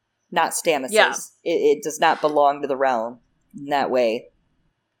 not Stannis's. Yeah. It does not belong to the realm in that way.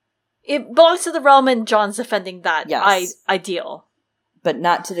 It belongs to the realm, and Jon's defending that ideal. But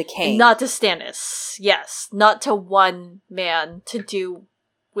not to the king. Not to Stannis. Yes. Not to one man to do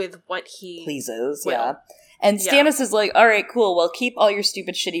with what he pleases, will. Yeah. And Stannis is like, all right, cool, well, keep all your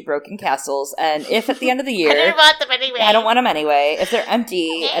stupid, shitty, broken castles, and if at the end of the year... I don't want them anyway. I don't want them anyway. If they're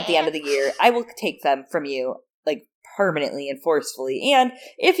empty at the end of the year, I will take them from you, like, permanently and forcefully. And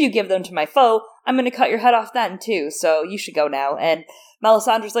if you give them to my foe, I'm going to cut your head off then, too, so you should go now. And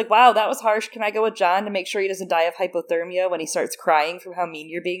Melisandre's like, wow, that was harsh. Can I go with Jon to make sure he doesn't die of hypothermia when he starts crying from how mean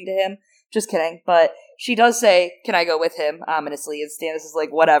you're being to him? Just kidding. But she does say, can I go with him, ominously, and Stannis is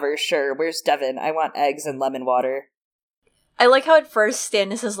like, whatever, sure, where's Devin? I want eggs and lemon water. I like how at first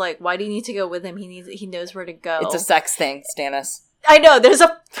Stannis is like, why do you need to go with him? He knows where to go. It's a sex thing, Stannis. I know, there's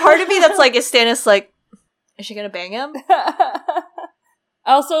a part of me that's like, is Stannis like, is she gonna bang him?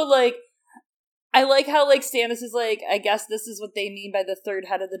 Also, like, I like how, like, Stannis is like, I guess this is what they mean by the third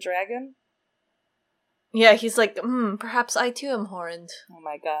head of the dragon? Yeah, he's like, perhaps I too am horned. Oh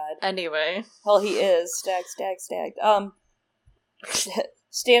my god. Anyway. Well, he is. Stagged.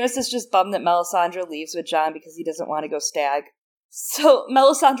 Stannis is just bummed that Melisandre leaves with Jon because he doesn't want to go stag. So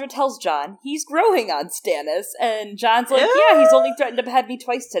Melisandre tells Jon he's growing on Stannis, and Jon's like, yeah, he's only threatened to behead me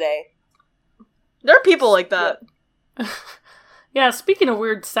twice today. There are people like that. Yeah, speaking of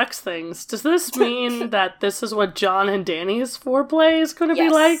weird sex things, does this mean that this is what Jon and Dany's foreplay is going to be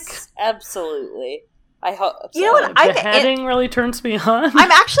like? Absolutely. I hope so. You know what? Beheading really turns me on.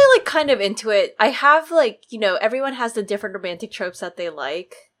 I'm actually, like, kind of into it. I have, like, you know, everyone has the different romantic tropes that they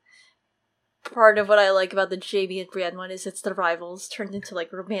like. Part of what I like about the Jaime and Brienne one is it's the rivals turned into,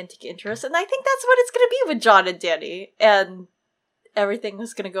 like, romantic interest, and I think that's what it's going to be with Jon and Dany, and everything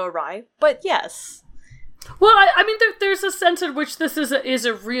is going to go awry. But yes. Well, I mean, there's a sense in which this is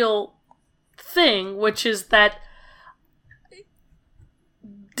a real thing, which is that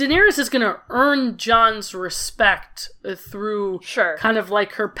Daenerys is going to earn Jon's respect through kind of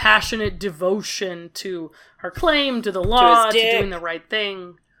like her passionate devotion to her claim, to the law, to doing the right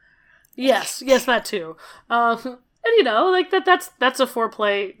thing. Yes, that too. And you know, like that's a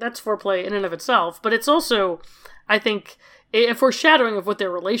foreplay. That's foreplay in and of itself. But it's also, I think, a foreshadowing of what their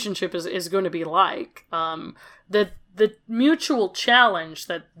relationship is going to be like. The mutual challenge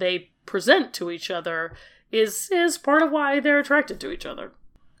that they present to each other is part of why they're attracted to each other.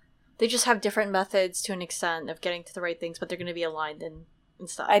 They just have different methods to an extent of getting to the right things, but they're going to be aligned and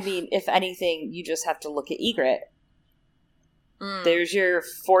stuff. I mean, if anything, you just have to look at Ygritte. There's your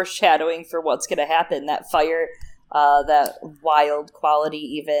foreshadowing for what's going to happen. That fire, that wild quality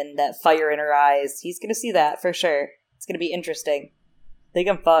even, that fire in her eyes. He's going to see that for sure. It's going to be interesting. They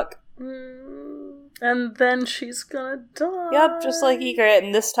can fuck. And then she's gonna die. Yep, just like Ygritte.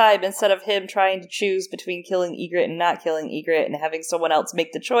 And this time, instead of him trying to choose between killing Ygritte and not killing Ygritte and having someone else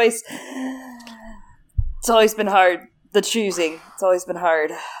make the choice, it's always been hard. The choosing. It's always been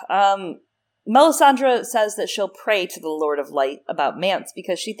hard. Melisandre says that she'll pray to the Lord of Light about Mance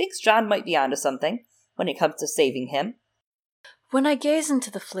because she thinks Jon might be onto something when it comes to saving him. When I gaze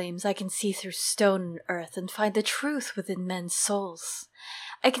into the flames, I can see through stone and earth and find the truth within men's souls.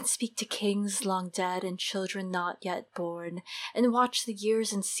 I can speak to kings long dead and children not yet born, and watch the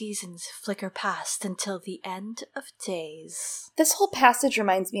years and seasons flicker past until the end of days. This whole passage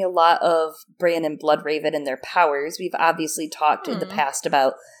reminds me a lot of Bran and Bloodraven and their powers. We've obviously talked in the past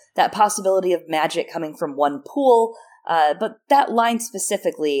about that possibility of magic coming from one pool, but that line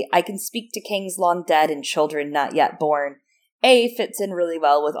specifically, I can speak to kings long dead and children not yet born, fits in really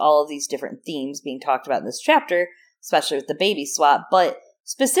well with all of these different themes being talked about in this chapter, especially with the baby swap, but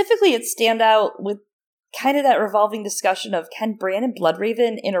specifically, it stand out with kind of that revolving discussion of, can Bran and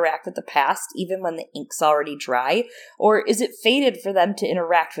Bloodraven interact with the past even when the ink's already dry? Or is it fated for them to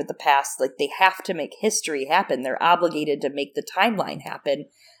interact with the past? Like, they have to make history happen. They're obligated to make the timeline happen.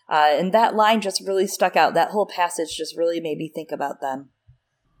 And that line just really stuck out. That whole passage just really made me think about them.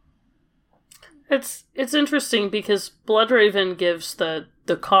 It's interesting because Bloodraven gives the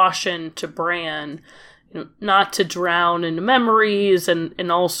caution to Bran, not to drown in memories,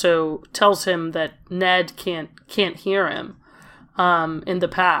 and also tells him that Ned can't hear him in the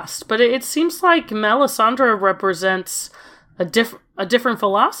past. But it seems like Melisandre represents a different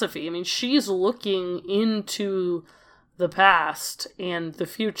philosophy. I mean, she's looking into the past and the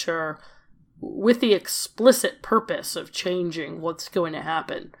future with the explicit purpose of changing what's going to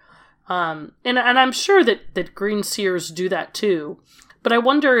happen. And I'm sure that Green Seers do that too. But I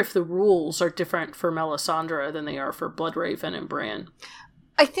wonder if the rules are different for Melisandre than they are for Bloodraven and Bran.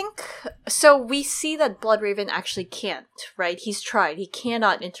 I think, so we see that Bloodraven actually can't, right? He's tried. He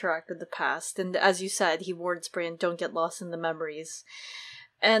cannot interact with the past. And as you said, he warns Bran, don't get lost in the memories.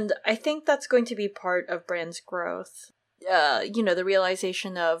 And I think that's going to be part of Bran's growth. The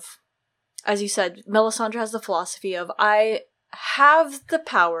realization of, as you said, Melisandre has the philosophy of, I have the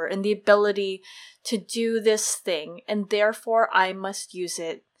power and the ability to do this thing, and therefore I must use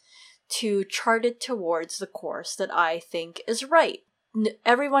it to chart it towards the course that I think is right.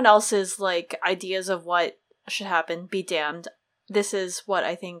 Everyone else's ideas of what should happen, be damned. This is what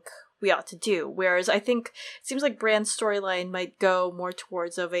I think we ought to do. Whereas I think it seems like Bran's storyline might go more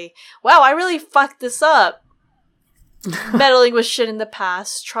towards of a, wow, I really fucked this up. Meddling with shit in the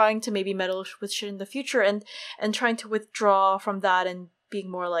past, trying to maybe meddle with shit in the future, and trying to withdraw from that and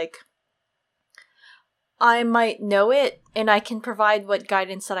being more like, I might know it and I can provide what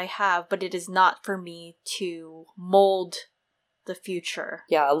guidance that I have, but it is not for me to mold the future.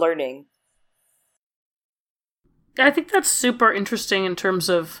 Yeah, learning. I think that's super interesting in terms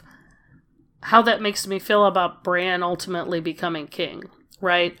of how that makes me feel about Bran ultimately becoming king,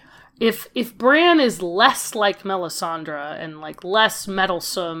 right? If Bran is less like Melisandre and less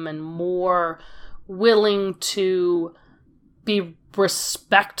meddlesome and more willing to be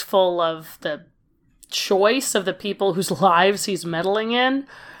respectful of the choice of the people whose lives he's meddling in,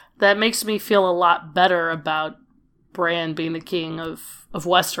 that makes me feel a lot better about Bran being the king of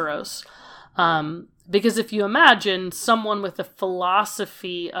Westeros. Because if you imagine someone with the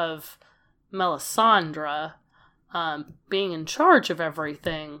philosophy of Melisandre being in charge of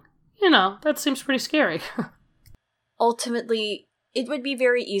everything, that seems pretty scary. Ultimately, it would be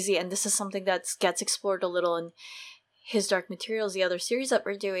very easy, and this is something that gets explored a little in His Dark Materials, the other series that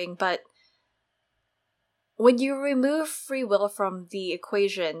we're doing, but when you remove free will from the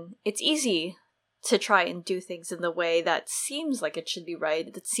equation, it's easy to try and do things in the way that seems like it should be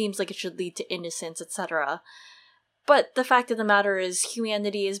right, that seems like it should lead to innocence, etc. But the fact of the matter is,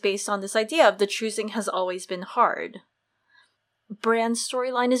 humanity is based on this idea of the choosing has always been hard. Bran's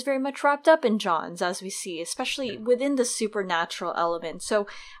storyline is very much wrapped up in Jon's, as we see, especially within the supernatural element. So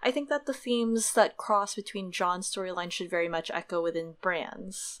I think that the themes that cross between Jon's storyline should very much echo within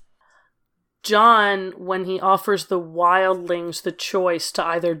Bran's. Jon, when he offers the wildlings the choice to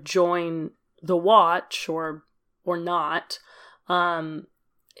either join the Watch or not,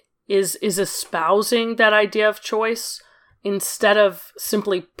 is espousing that idea of choice instead of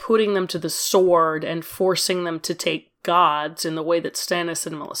simply putting them to the sword and forcing them to take gods in the way that Stannis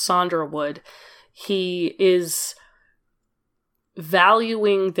and Melisandre would. He is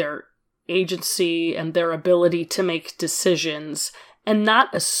valuing their agency and their ability to make decisions and not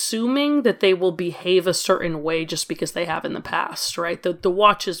assuming that they will behave a certain way just because they have in the past, right? The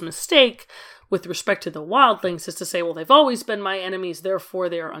Watch's mistake with respect to the wildlings is to say, well, they've always been my enemies, therefore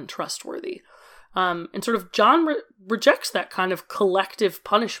they are untrustworthy. And sort of Jon rejects that kind of collective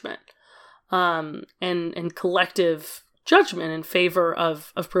punishment and collective judgment in favor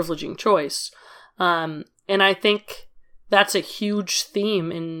of privileging choice. And I think that's a huge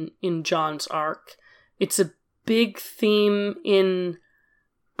theme in Jon's arc. It's a big theme in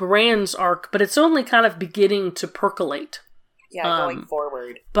Bran's arc, but it's only kind of beginning to percolate. Yeah, going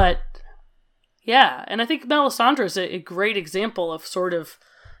forward. But, yeah, and I think Melisandre is a great example of sort of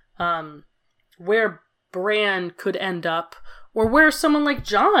where Bran could end up, or where someone like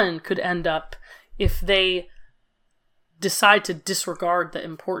Jon could end up if they decide to disregard the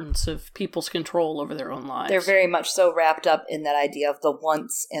importance of people's control over their own lives. They're very much so wrapped up in that idea of the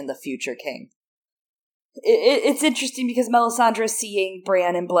once and the future king. It's interesting because Melisandre is seeing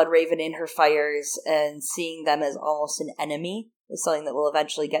Bran and Bloodraven in her fires and seeing them as almost an enemy is something that we'll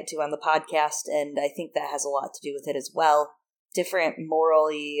eventually get to on the podcast, and I think that has a lot to do with it as well. Different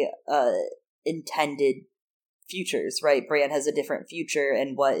morally intended futures, right? Bran has a different future,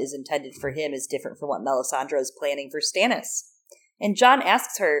 and what is intended for him is different from what Melisandre is planning for Stannis. And Jon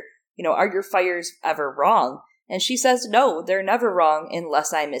asks her, are your fires ever wrong? And she says, no, they're never wrong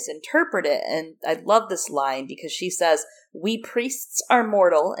unless I misinterpret it. And I love this line because she says, we priests are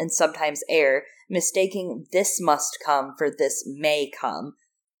mortal and sometimes err, mistaking this must come for this may come.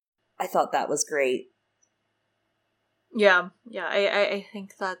 I thought that was great. Yeah, I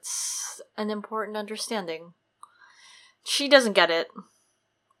think that's an important understanding. She doesn't get it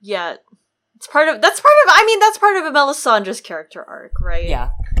yet. That's part of a Melisandre's character arc, right? Yeah.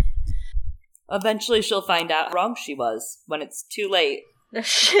 Eventually she'll find out how wrong she was when it's too late.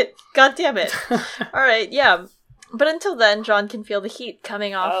 Shit. God damn it. Alright, yeah. But until then, Jon can feel the heat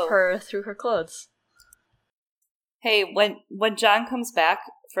coming off her through her clothes. Hey, when Jon comes back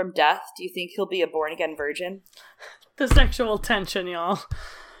from death, do you think he'll be a born-again virgin? The sexual tension, y'all.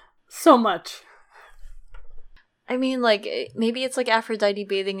 So much. I mean, like, maybe it's like Aphrodite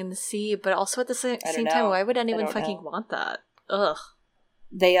bathing in the sea, but also at the same time, why would anyone fucking want that? Ugh.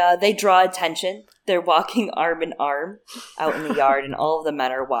 They draw attention. They're walking arm in arm out in the yard, and all of the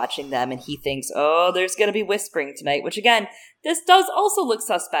men are watching them, and he thinks, there's gonna be whispering tonight, which again, this does also look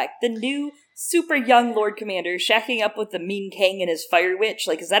suspect. The new super young Lord Commander shacking up with the Mean King and his Fire Witch,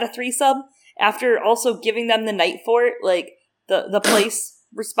 like, is that a threesome? After also giving them the Night Fort, like, the place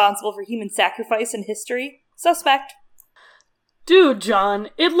responsible for human sacrifice in history? Suspect. Dude, Jon,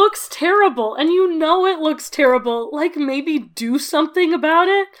 it looks terrible, and you know it looks terrible. Like, maybe do something about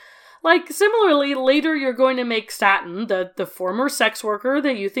it? Like, similarly, later you're going to make Satin, the former sex worker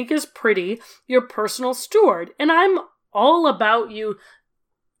that you think is pretty, your personal steward. And I'm all about you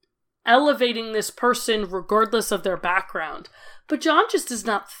elevating this person regardless of their background. But Jon just does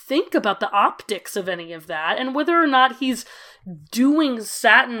not think about the optics of any of that, and whether or not he's doing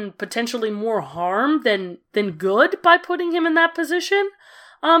Satin potentially more harm than good by putting him in that position.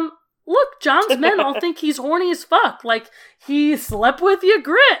 Look, Jon's men all think he's horny as fuck. Like, he slept with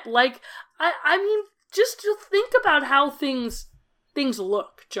Ygritte. Like, I mean, just to think about how things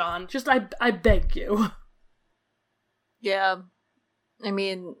look, Jon. Just, I beg you. Yeah. I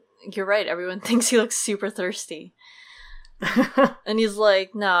mean, you're right. Everyone thinks he looks super thirsty. And he's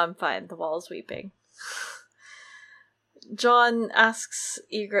like, no, I'm fine. The wall's weeping. Jon asks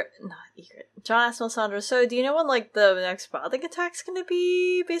Jon asks Melisandre, so do you know when, like, the next wildling attack's gonna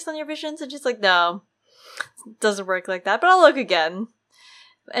be based on your visions? And she's like, no. It doesn't work like that, but I'll look again.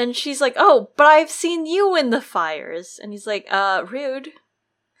 And she's like, oh, but I've seen you in the fires. And he's like, rude.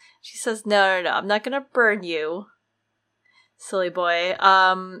 She says, no, I'm not gonna burn you. Silly boy.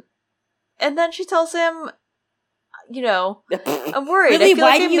 And then she tells him, I'm worried. Really? I feel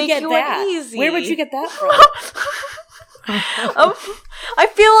Why like do you get that? Uneasy. Where would you get that from? I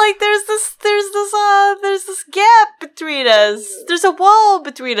feel like there's this gap between us. There's a wall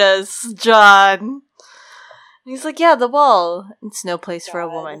between us, Jon. And he's like, yeah, the wall. It's no place for a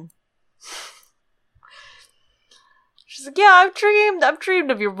woman. She's like, yeah, I've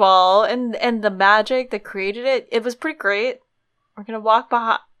dreamed of your wall and the magic that created it. It was pretty great. We're gonna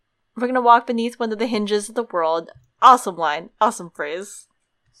walk beneath one of the hinges of the world. Awesome line. Awesome phrase.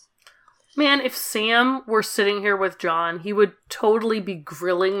 Man, if Sam were sitting here with Jon, he would totally be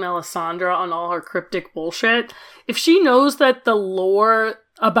grilling Melisandre on all her cryptic bullshit. If she knows that the lore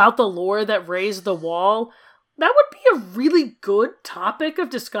that raised the wall, that would be a really good topic of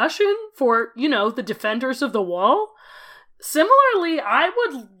discussion for, the defenders of the wall. Similarly, I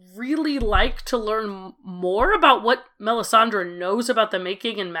would really like to learn more about what Melisandre knows about the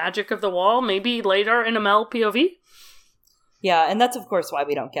making and magic of the wall, maybe later in a Mel POV. Yeah, and that's of course why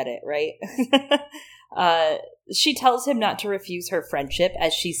we don't get it, right? She tells him not to refuse her friendship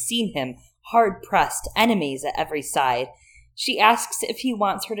as she's seen him hard-pressed, enemies at every side. She asks if he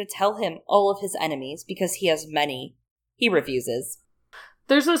wants her to tell him all of his enemies because he has many. He refuses.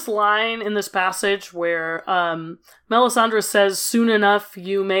 There's this line in this passage where Melisandre says, soon enough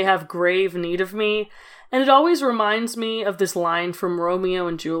you may have grave need of me, and it always reminds me of this line from Romeo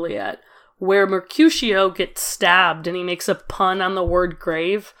and Juliet, where Mercutio gets stabbed and he makes a pun on the word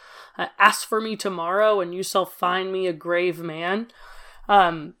grave. Ask for me tomorrow and you shall find me a grave man.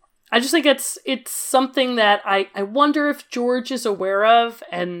 I just think it's something that I wonder if George is aware of,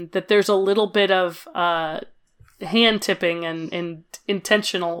 and that there's a little bit of hand tipping and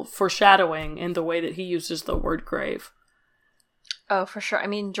intentional foreshadowing in the way that he uses the word grave. Oh, for sure. I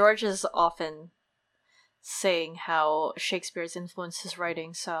mean, George is often saying how Shakespeare's influenced his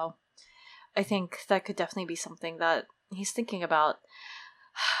writing, so I think that could definitely be something that he's thinking about.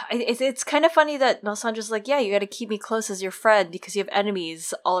 It's kind of funny that Melisandre's like, yeah, you gotta keep me close as your friend because you have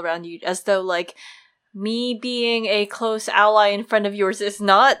enemies all around you, as though, like, me being a close ally and friend of yours is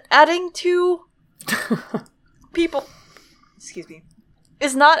not adding to people... Excuse me.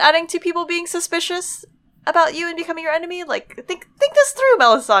 Is not adding to people being suspicious about you and becoming your enemy? Like, think this through,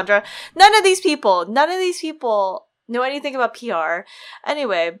 Melisandre. None of these people know anything about PR.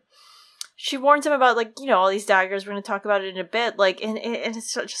 Anyway... She warns him about, like, you know, all these daggers. We're going to talk about it in a bit. Like, and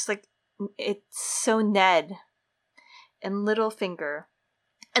it's just, like, it's so Ned and Littlefinger.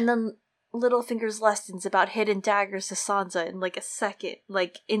 And then Littlefinger's lessons about hidden daggers to Sansa in, like, a second.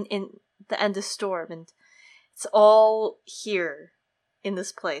 Like, in the end of Storm. And it's all here in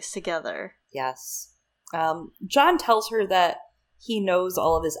this place together. Yes. Jon tells her that he knows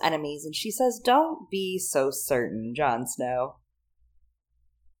all of his enemies, and she says, don't be so certain, Jon Snow.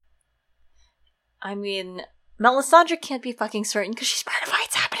 I mean, Melisandre can't be fucking certain because she's part of why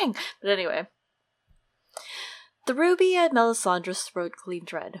it's happening. But anyway. The ruby at Melisandre's throat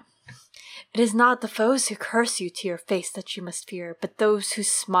gleamed red. It is not the foes who curse you to your face that you must fear, but those who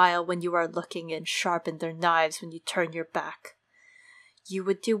smile when you are looking and sharpen their knives when you turn your back. You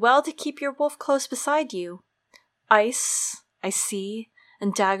would do well to keep your wolf close beside you. Ice, I see,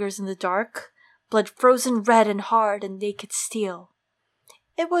 and daggers in the dark, blood frozen red and hard and naked steel.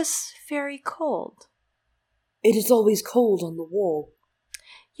 It was very cold. It is always cold on the wall.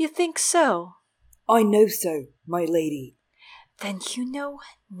 You think so? I know so, my lady. Then you know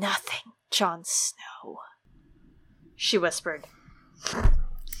nothing, Jon Snow, she whispered.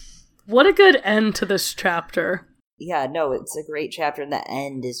 What a good end to this chapter. Yeah, no, it's a great chapter, and the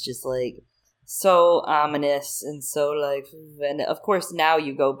end is just, like, so ominous and so, like, and of course now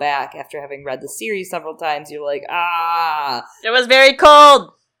you go back after having read the series several times, you're like, It was very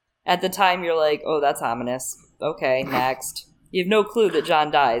cold! At the time you're like, oh, that's ominous. Okay, next. You have no clue that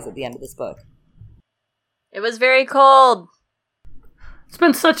Jon dies at the end of this book. It was very cold! It's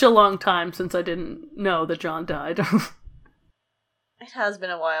been such a long time since I didn't know that Jon died. It has been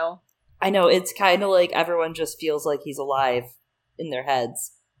a while. I know, it's kind of like everyone just feels like he's alive in their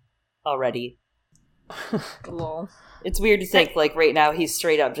heads already. Lol. It's weird to think, like, right now he's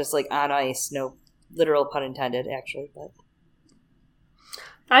straight up just, like, on ice. No literal pun intended, actually, but...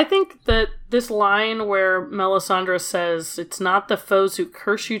 I think that this line where Melisandre says, it's not the foes who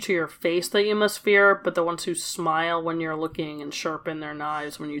curse you to your face that you must fear, but the ones who smile when you're looking and sharpen their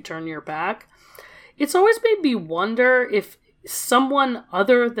knives when you turn your back. It's always made me wonder if someone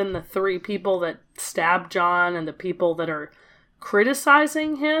other than the three people that stabbed Jon and the people that are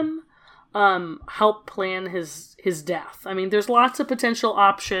criticizing him help plan his death. I mean, there's lots of potential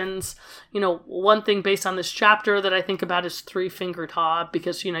options. You know, one thing based on this chapter that I think about is Three-Fingered Hob,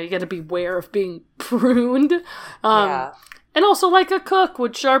 because, you know, you got to beware of being pruned. Yeah. And also, like, a cook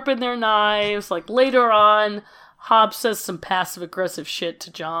would sharpen their knives. Like, later on, Hob says some passive-aggressive shit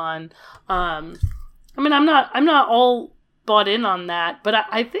to Jon. I mean, I'm not all bought in on that, but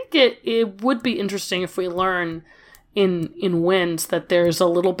I think it would be interesting if we learn in Winds that there's a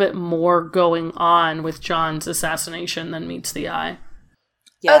little bit more going on with Jon's assassination than meets the eye.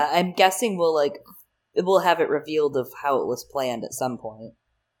 Yeah, I'm guessing we'll have it revealed of how it was planned at some point.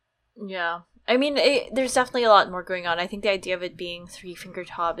 Yeah. I mean, there's definitely a lot more going on. I think the idea of it being Three-Fingered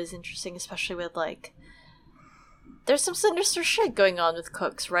Hob is interesting, especially with, like, there's some sinister shit going on with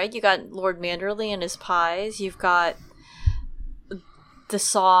cooks, right? You got Lord Manderley and his pies. You've got the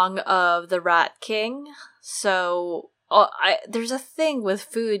song of the Rat King. So there's a thing with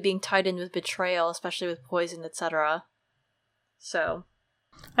food being tied in with betrayal, especially with poison, etc. So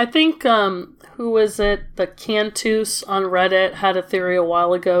I think who was it? The Cantus on Reddit had a theory a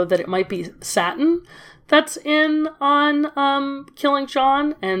while ago that it might be Satin that's in on killing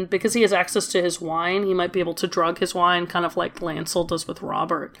Jon, and because he has access to his wine, he might be able to drug his wine, kind of like Lancel does with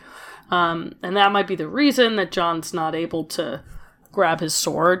Robert. And that might be the reason that Jon's not able to grab his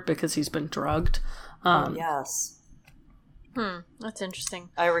sword, because he's been drugged. Yes. That's interesting.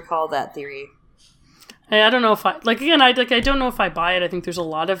 I recall that theory. Hey, I don't know if I don't know if I buy it. I think there's a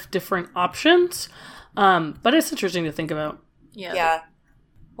lot of different options, but it's interesting to think about. Yeah.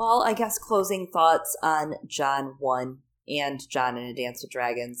 Well, I guess closing thoughts on Jon 1 and Jon in A Dance with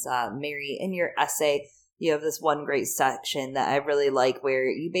Dragons. Mary, in your essay, you have this one great section that I really like where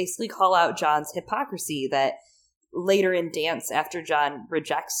you basically call out Jon's hypocrisy that later in Dance, after Jon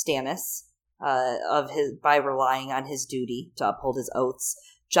rejects Stannis by relying on his duty to uphold his oaths,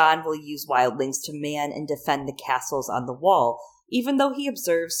 Jon will use wildlings to man and defend the castles on the wall, even though he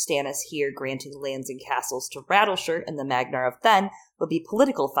observes Stannis here granting lands and castles to Rattleshirt and the Magnar of Then would be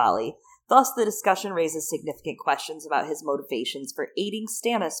political folly. Thus, the discussion raises significant questions about his motivations for aiding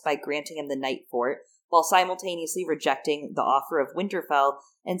Stannis by granting him the Night Fort, while simultaneously rejecting the offer of Winterfell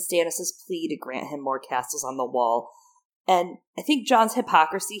and Stannis' plea to grant him more castles on the Wall. And I think Jon's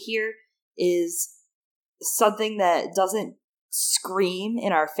hypocrisy here is something that doesn't scream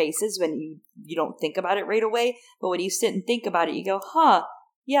in our faces when you don't think about it right away, but when you sit and think about it, you go,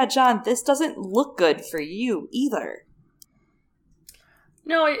 yeah, Jon, this doesn't look good for you either.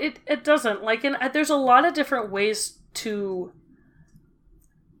 No, it doesn't. Like, there's a lot of different ways to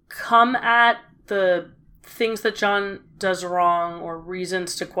come at the things that Jon does wrong or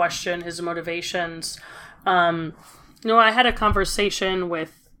reasons to question his motivations. I had a conversation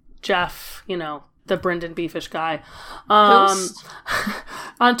with Jeff, the Brendan Beefish guy, on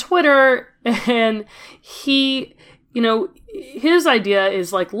Twitter, and he, his idea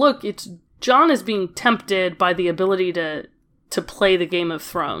is like, look, Jon is being tempted by the ability to play the Game of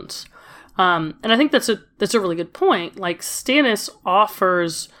Thrones. And I think that's a really good point. Like, Stannis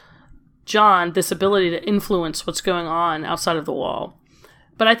offers Jon this ability to influence what's going on outside of the Wall.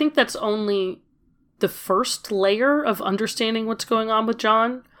 But I think that's only the first layer of understanding what's going on with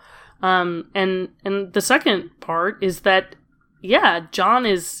Jon. And the second part is that, yeah, Jon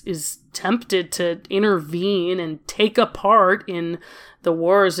is tempted to intervene and take a part in the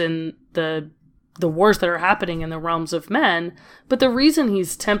wars and the wars that are happening in the realms of men. But the reason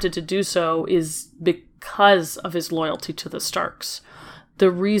he's tempted to do so is because of his loyalty to the Starks.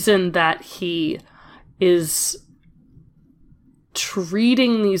 The reason that he is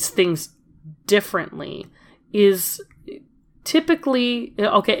treating these things differently is typically,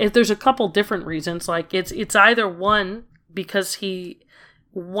 if there's a couple different reasons, like it's either one, because he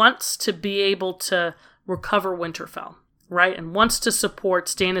wants to be able to recover Winterfell, right? And wants to support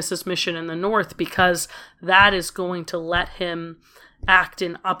Stannis' mission in the north because that is going to let him act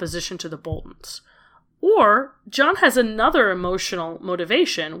in opposition to the Boltons. Or Jon has another emotional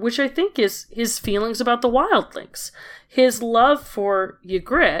motivation, which I think is his feelings about the wildlings, his love for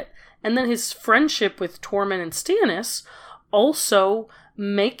Ygritte, and then his friendship with Tormund and Stannis also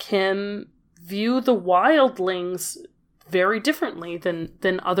make him view the wildlings very differently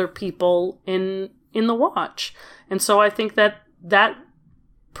than other people in the Watch. And so I think that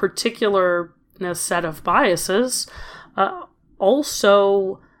particular set of biases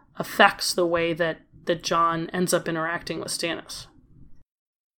also affects the way that Jon ends up interacting with Stannis.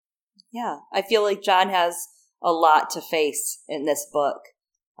 Yeah, I feel like Jon has a lot to face in this book.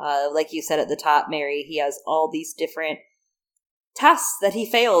 Like you said at the top, Mary, he has all these different tests that he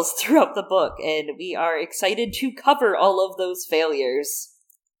fails throughout the book, and we are excited to cover all of those failures.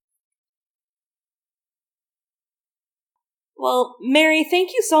 Well, Mary,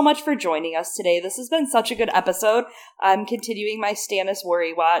 thank you so much for joining us today. This has been such a good episode. I'm continuing my Stannis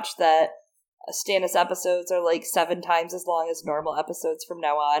worry watch that Stannis episodes are like 7 times as long as normal episodes from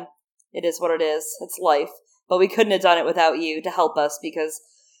now on. It is what it is. It's life. But we couldn't have done it without you to help us, because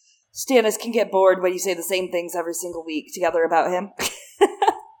Stannis can get bored when you say the same things every single week together about him.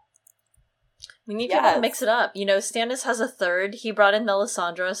 We need to mix it up. Stannis has a third. He brought in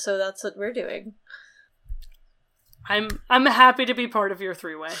Melisandre, so that's what we're doing. I'm happy to be part of your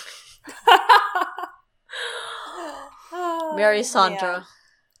 3-way. Mary Sandra. Man.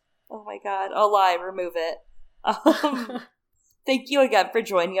 Oh my god. I'll lie. Remove it. Thank you again for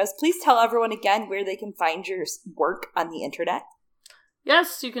joining us. Please tell everyone again where they can find your work on the internet.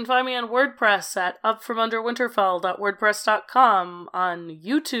 Yes, you can find me on WordPress at upfromunderwinterfell.wordpress.com, on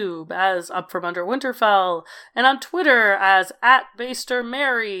YouTube as upfromunderwinterfell, and on Twitter as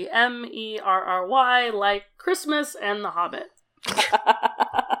 @BasterMary, MERRY, like Christmas and The Hobbit.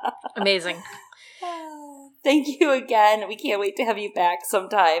 Amazing. Thank you again. We can't wait to have you back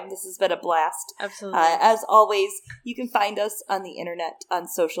sometime. This has been a blast. Absolutely. As always, you can find us on the internet, on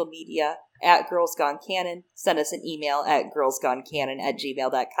social media, @GirlsGoneCanon. Send us an email at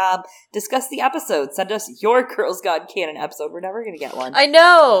girlsgonecanon@gmail.com. Discuss the episode. Send us your Girls Gone Canon episode. We're never going to get one. I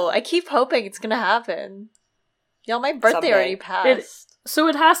know. I keep hoping it's going to happen. Y'all, my birthday Someday. already passed. So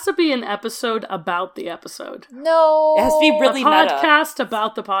it has to be an episode about the episode. No. It has to be really a podcast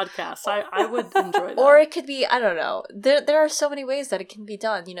about the podcast. I would enjoy that. Or it could be, I don't know. There are so many ways that it can be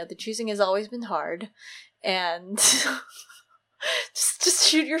done. The choosing has always been hard. And just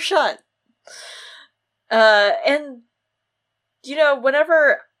shoot your shot. And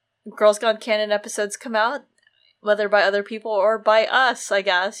whenever Girls Gone Canon episodes come out, whether by other people or by us, I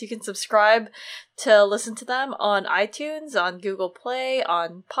guess, you can subscribe to listen to them on iTunes, on Google Play,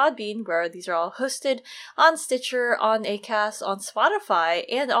 on Podbean, where these are all hosted, on Stitcher, on Acast, on Spotify,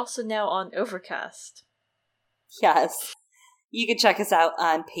 and also now on Overcast. Yes. You can check us out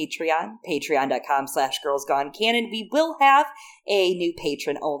on Patreon, patreon.com/girlsgonecanon. We will have a new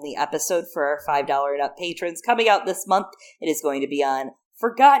patron-only episode for our $5 and up patrons coming out this month. It is going to be on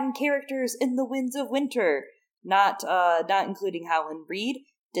Forgotten Characters in the Winds of Winter, not including Howland Reed,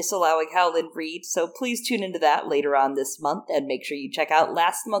 disallowing Howland Reed, so please tune into that later on this month, and make sure you check out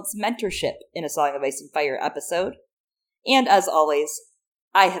last month's Mentorship in A Song of Ice and Fire episode. And as always,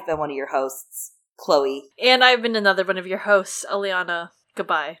 I have been one of your hosts, Chloe. And I've been another one of your hosts, Eliana.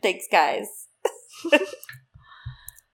 Goodbye. Thanks, guys.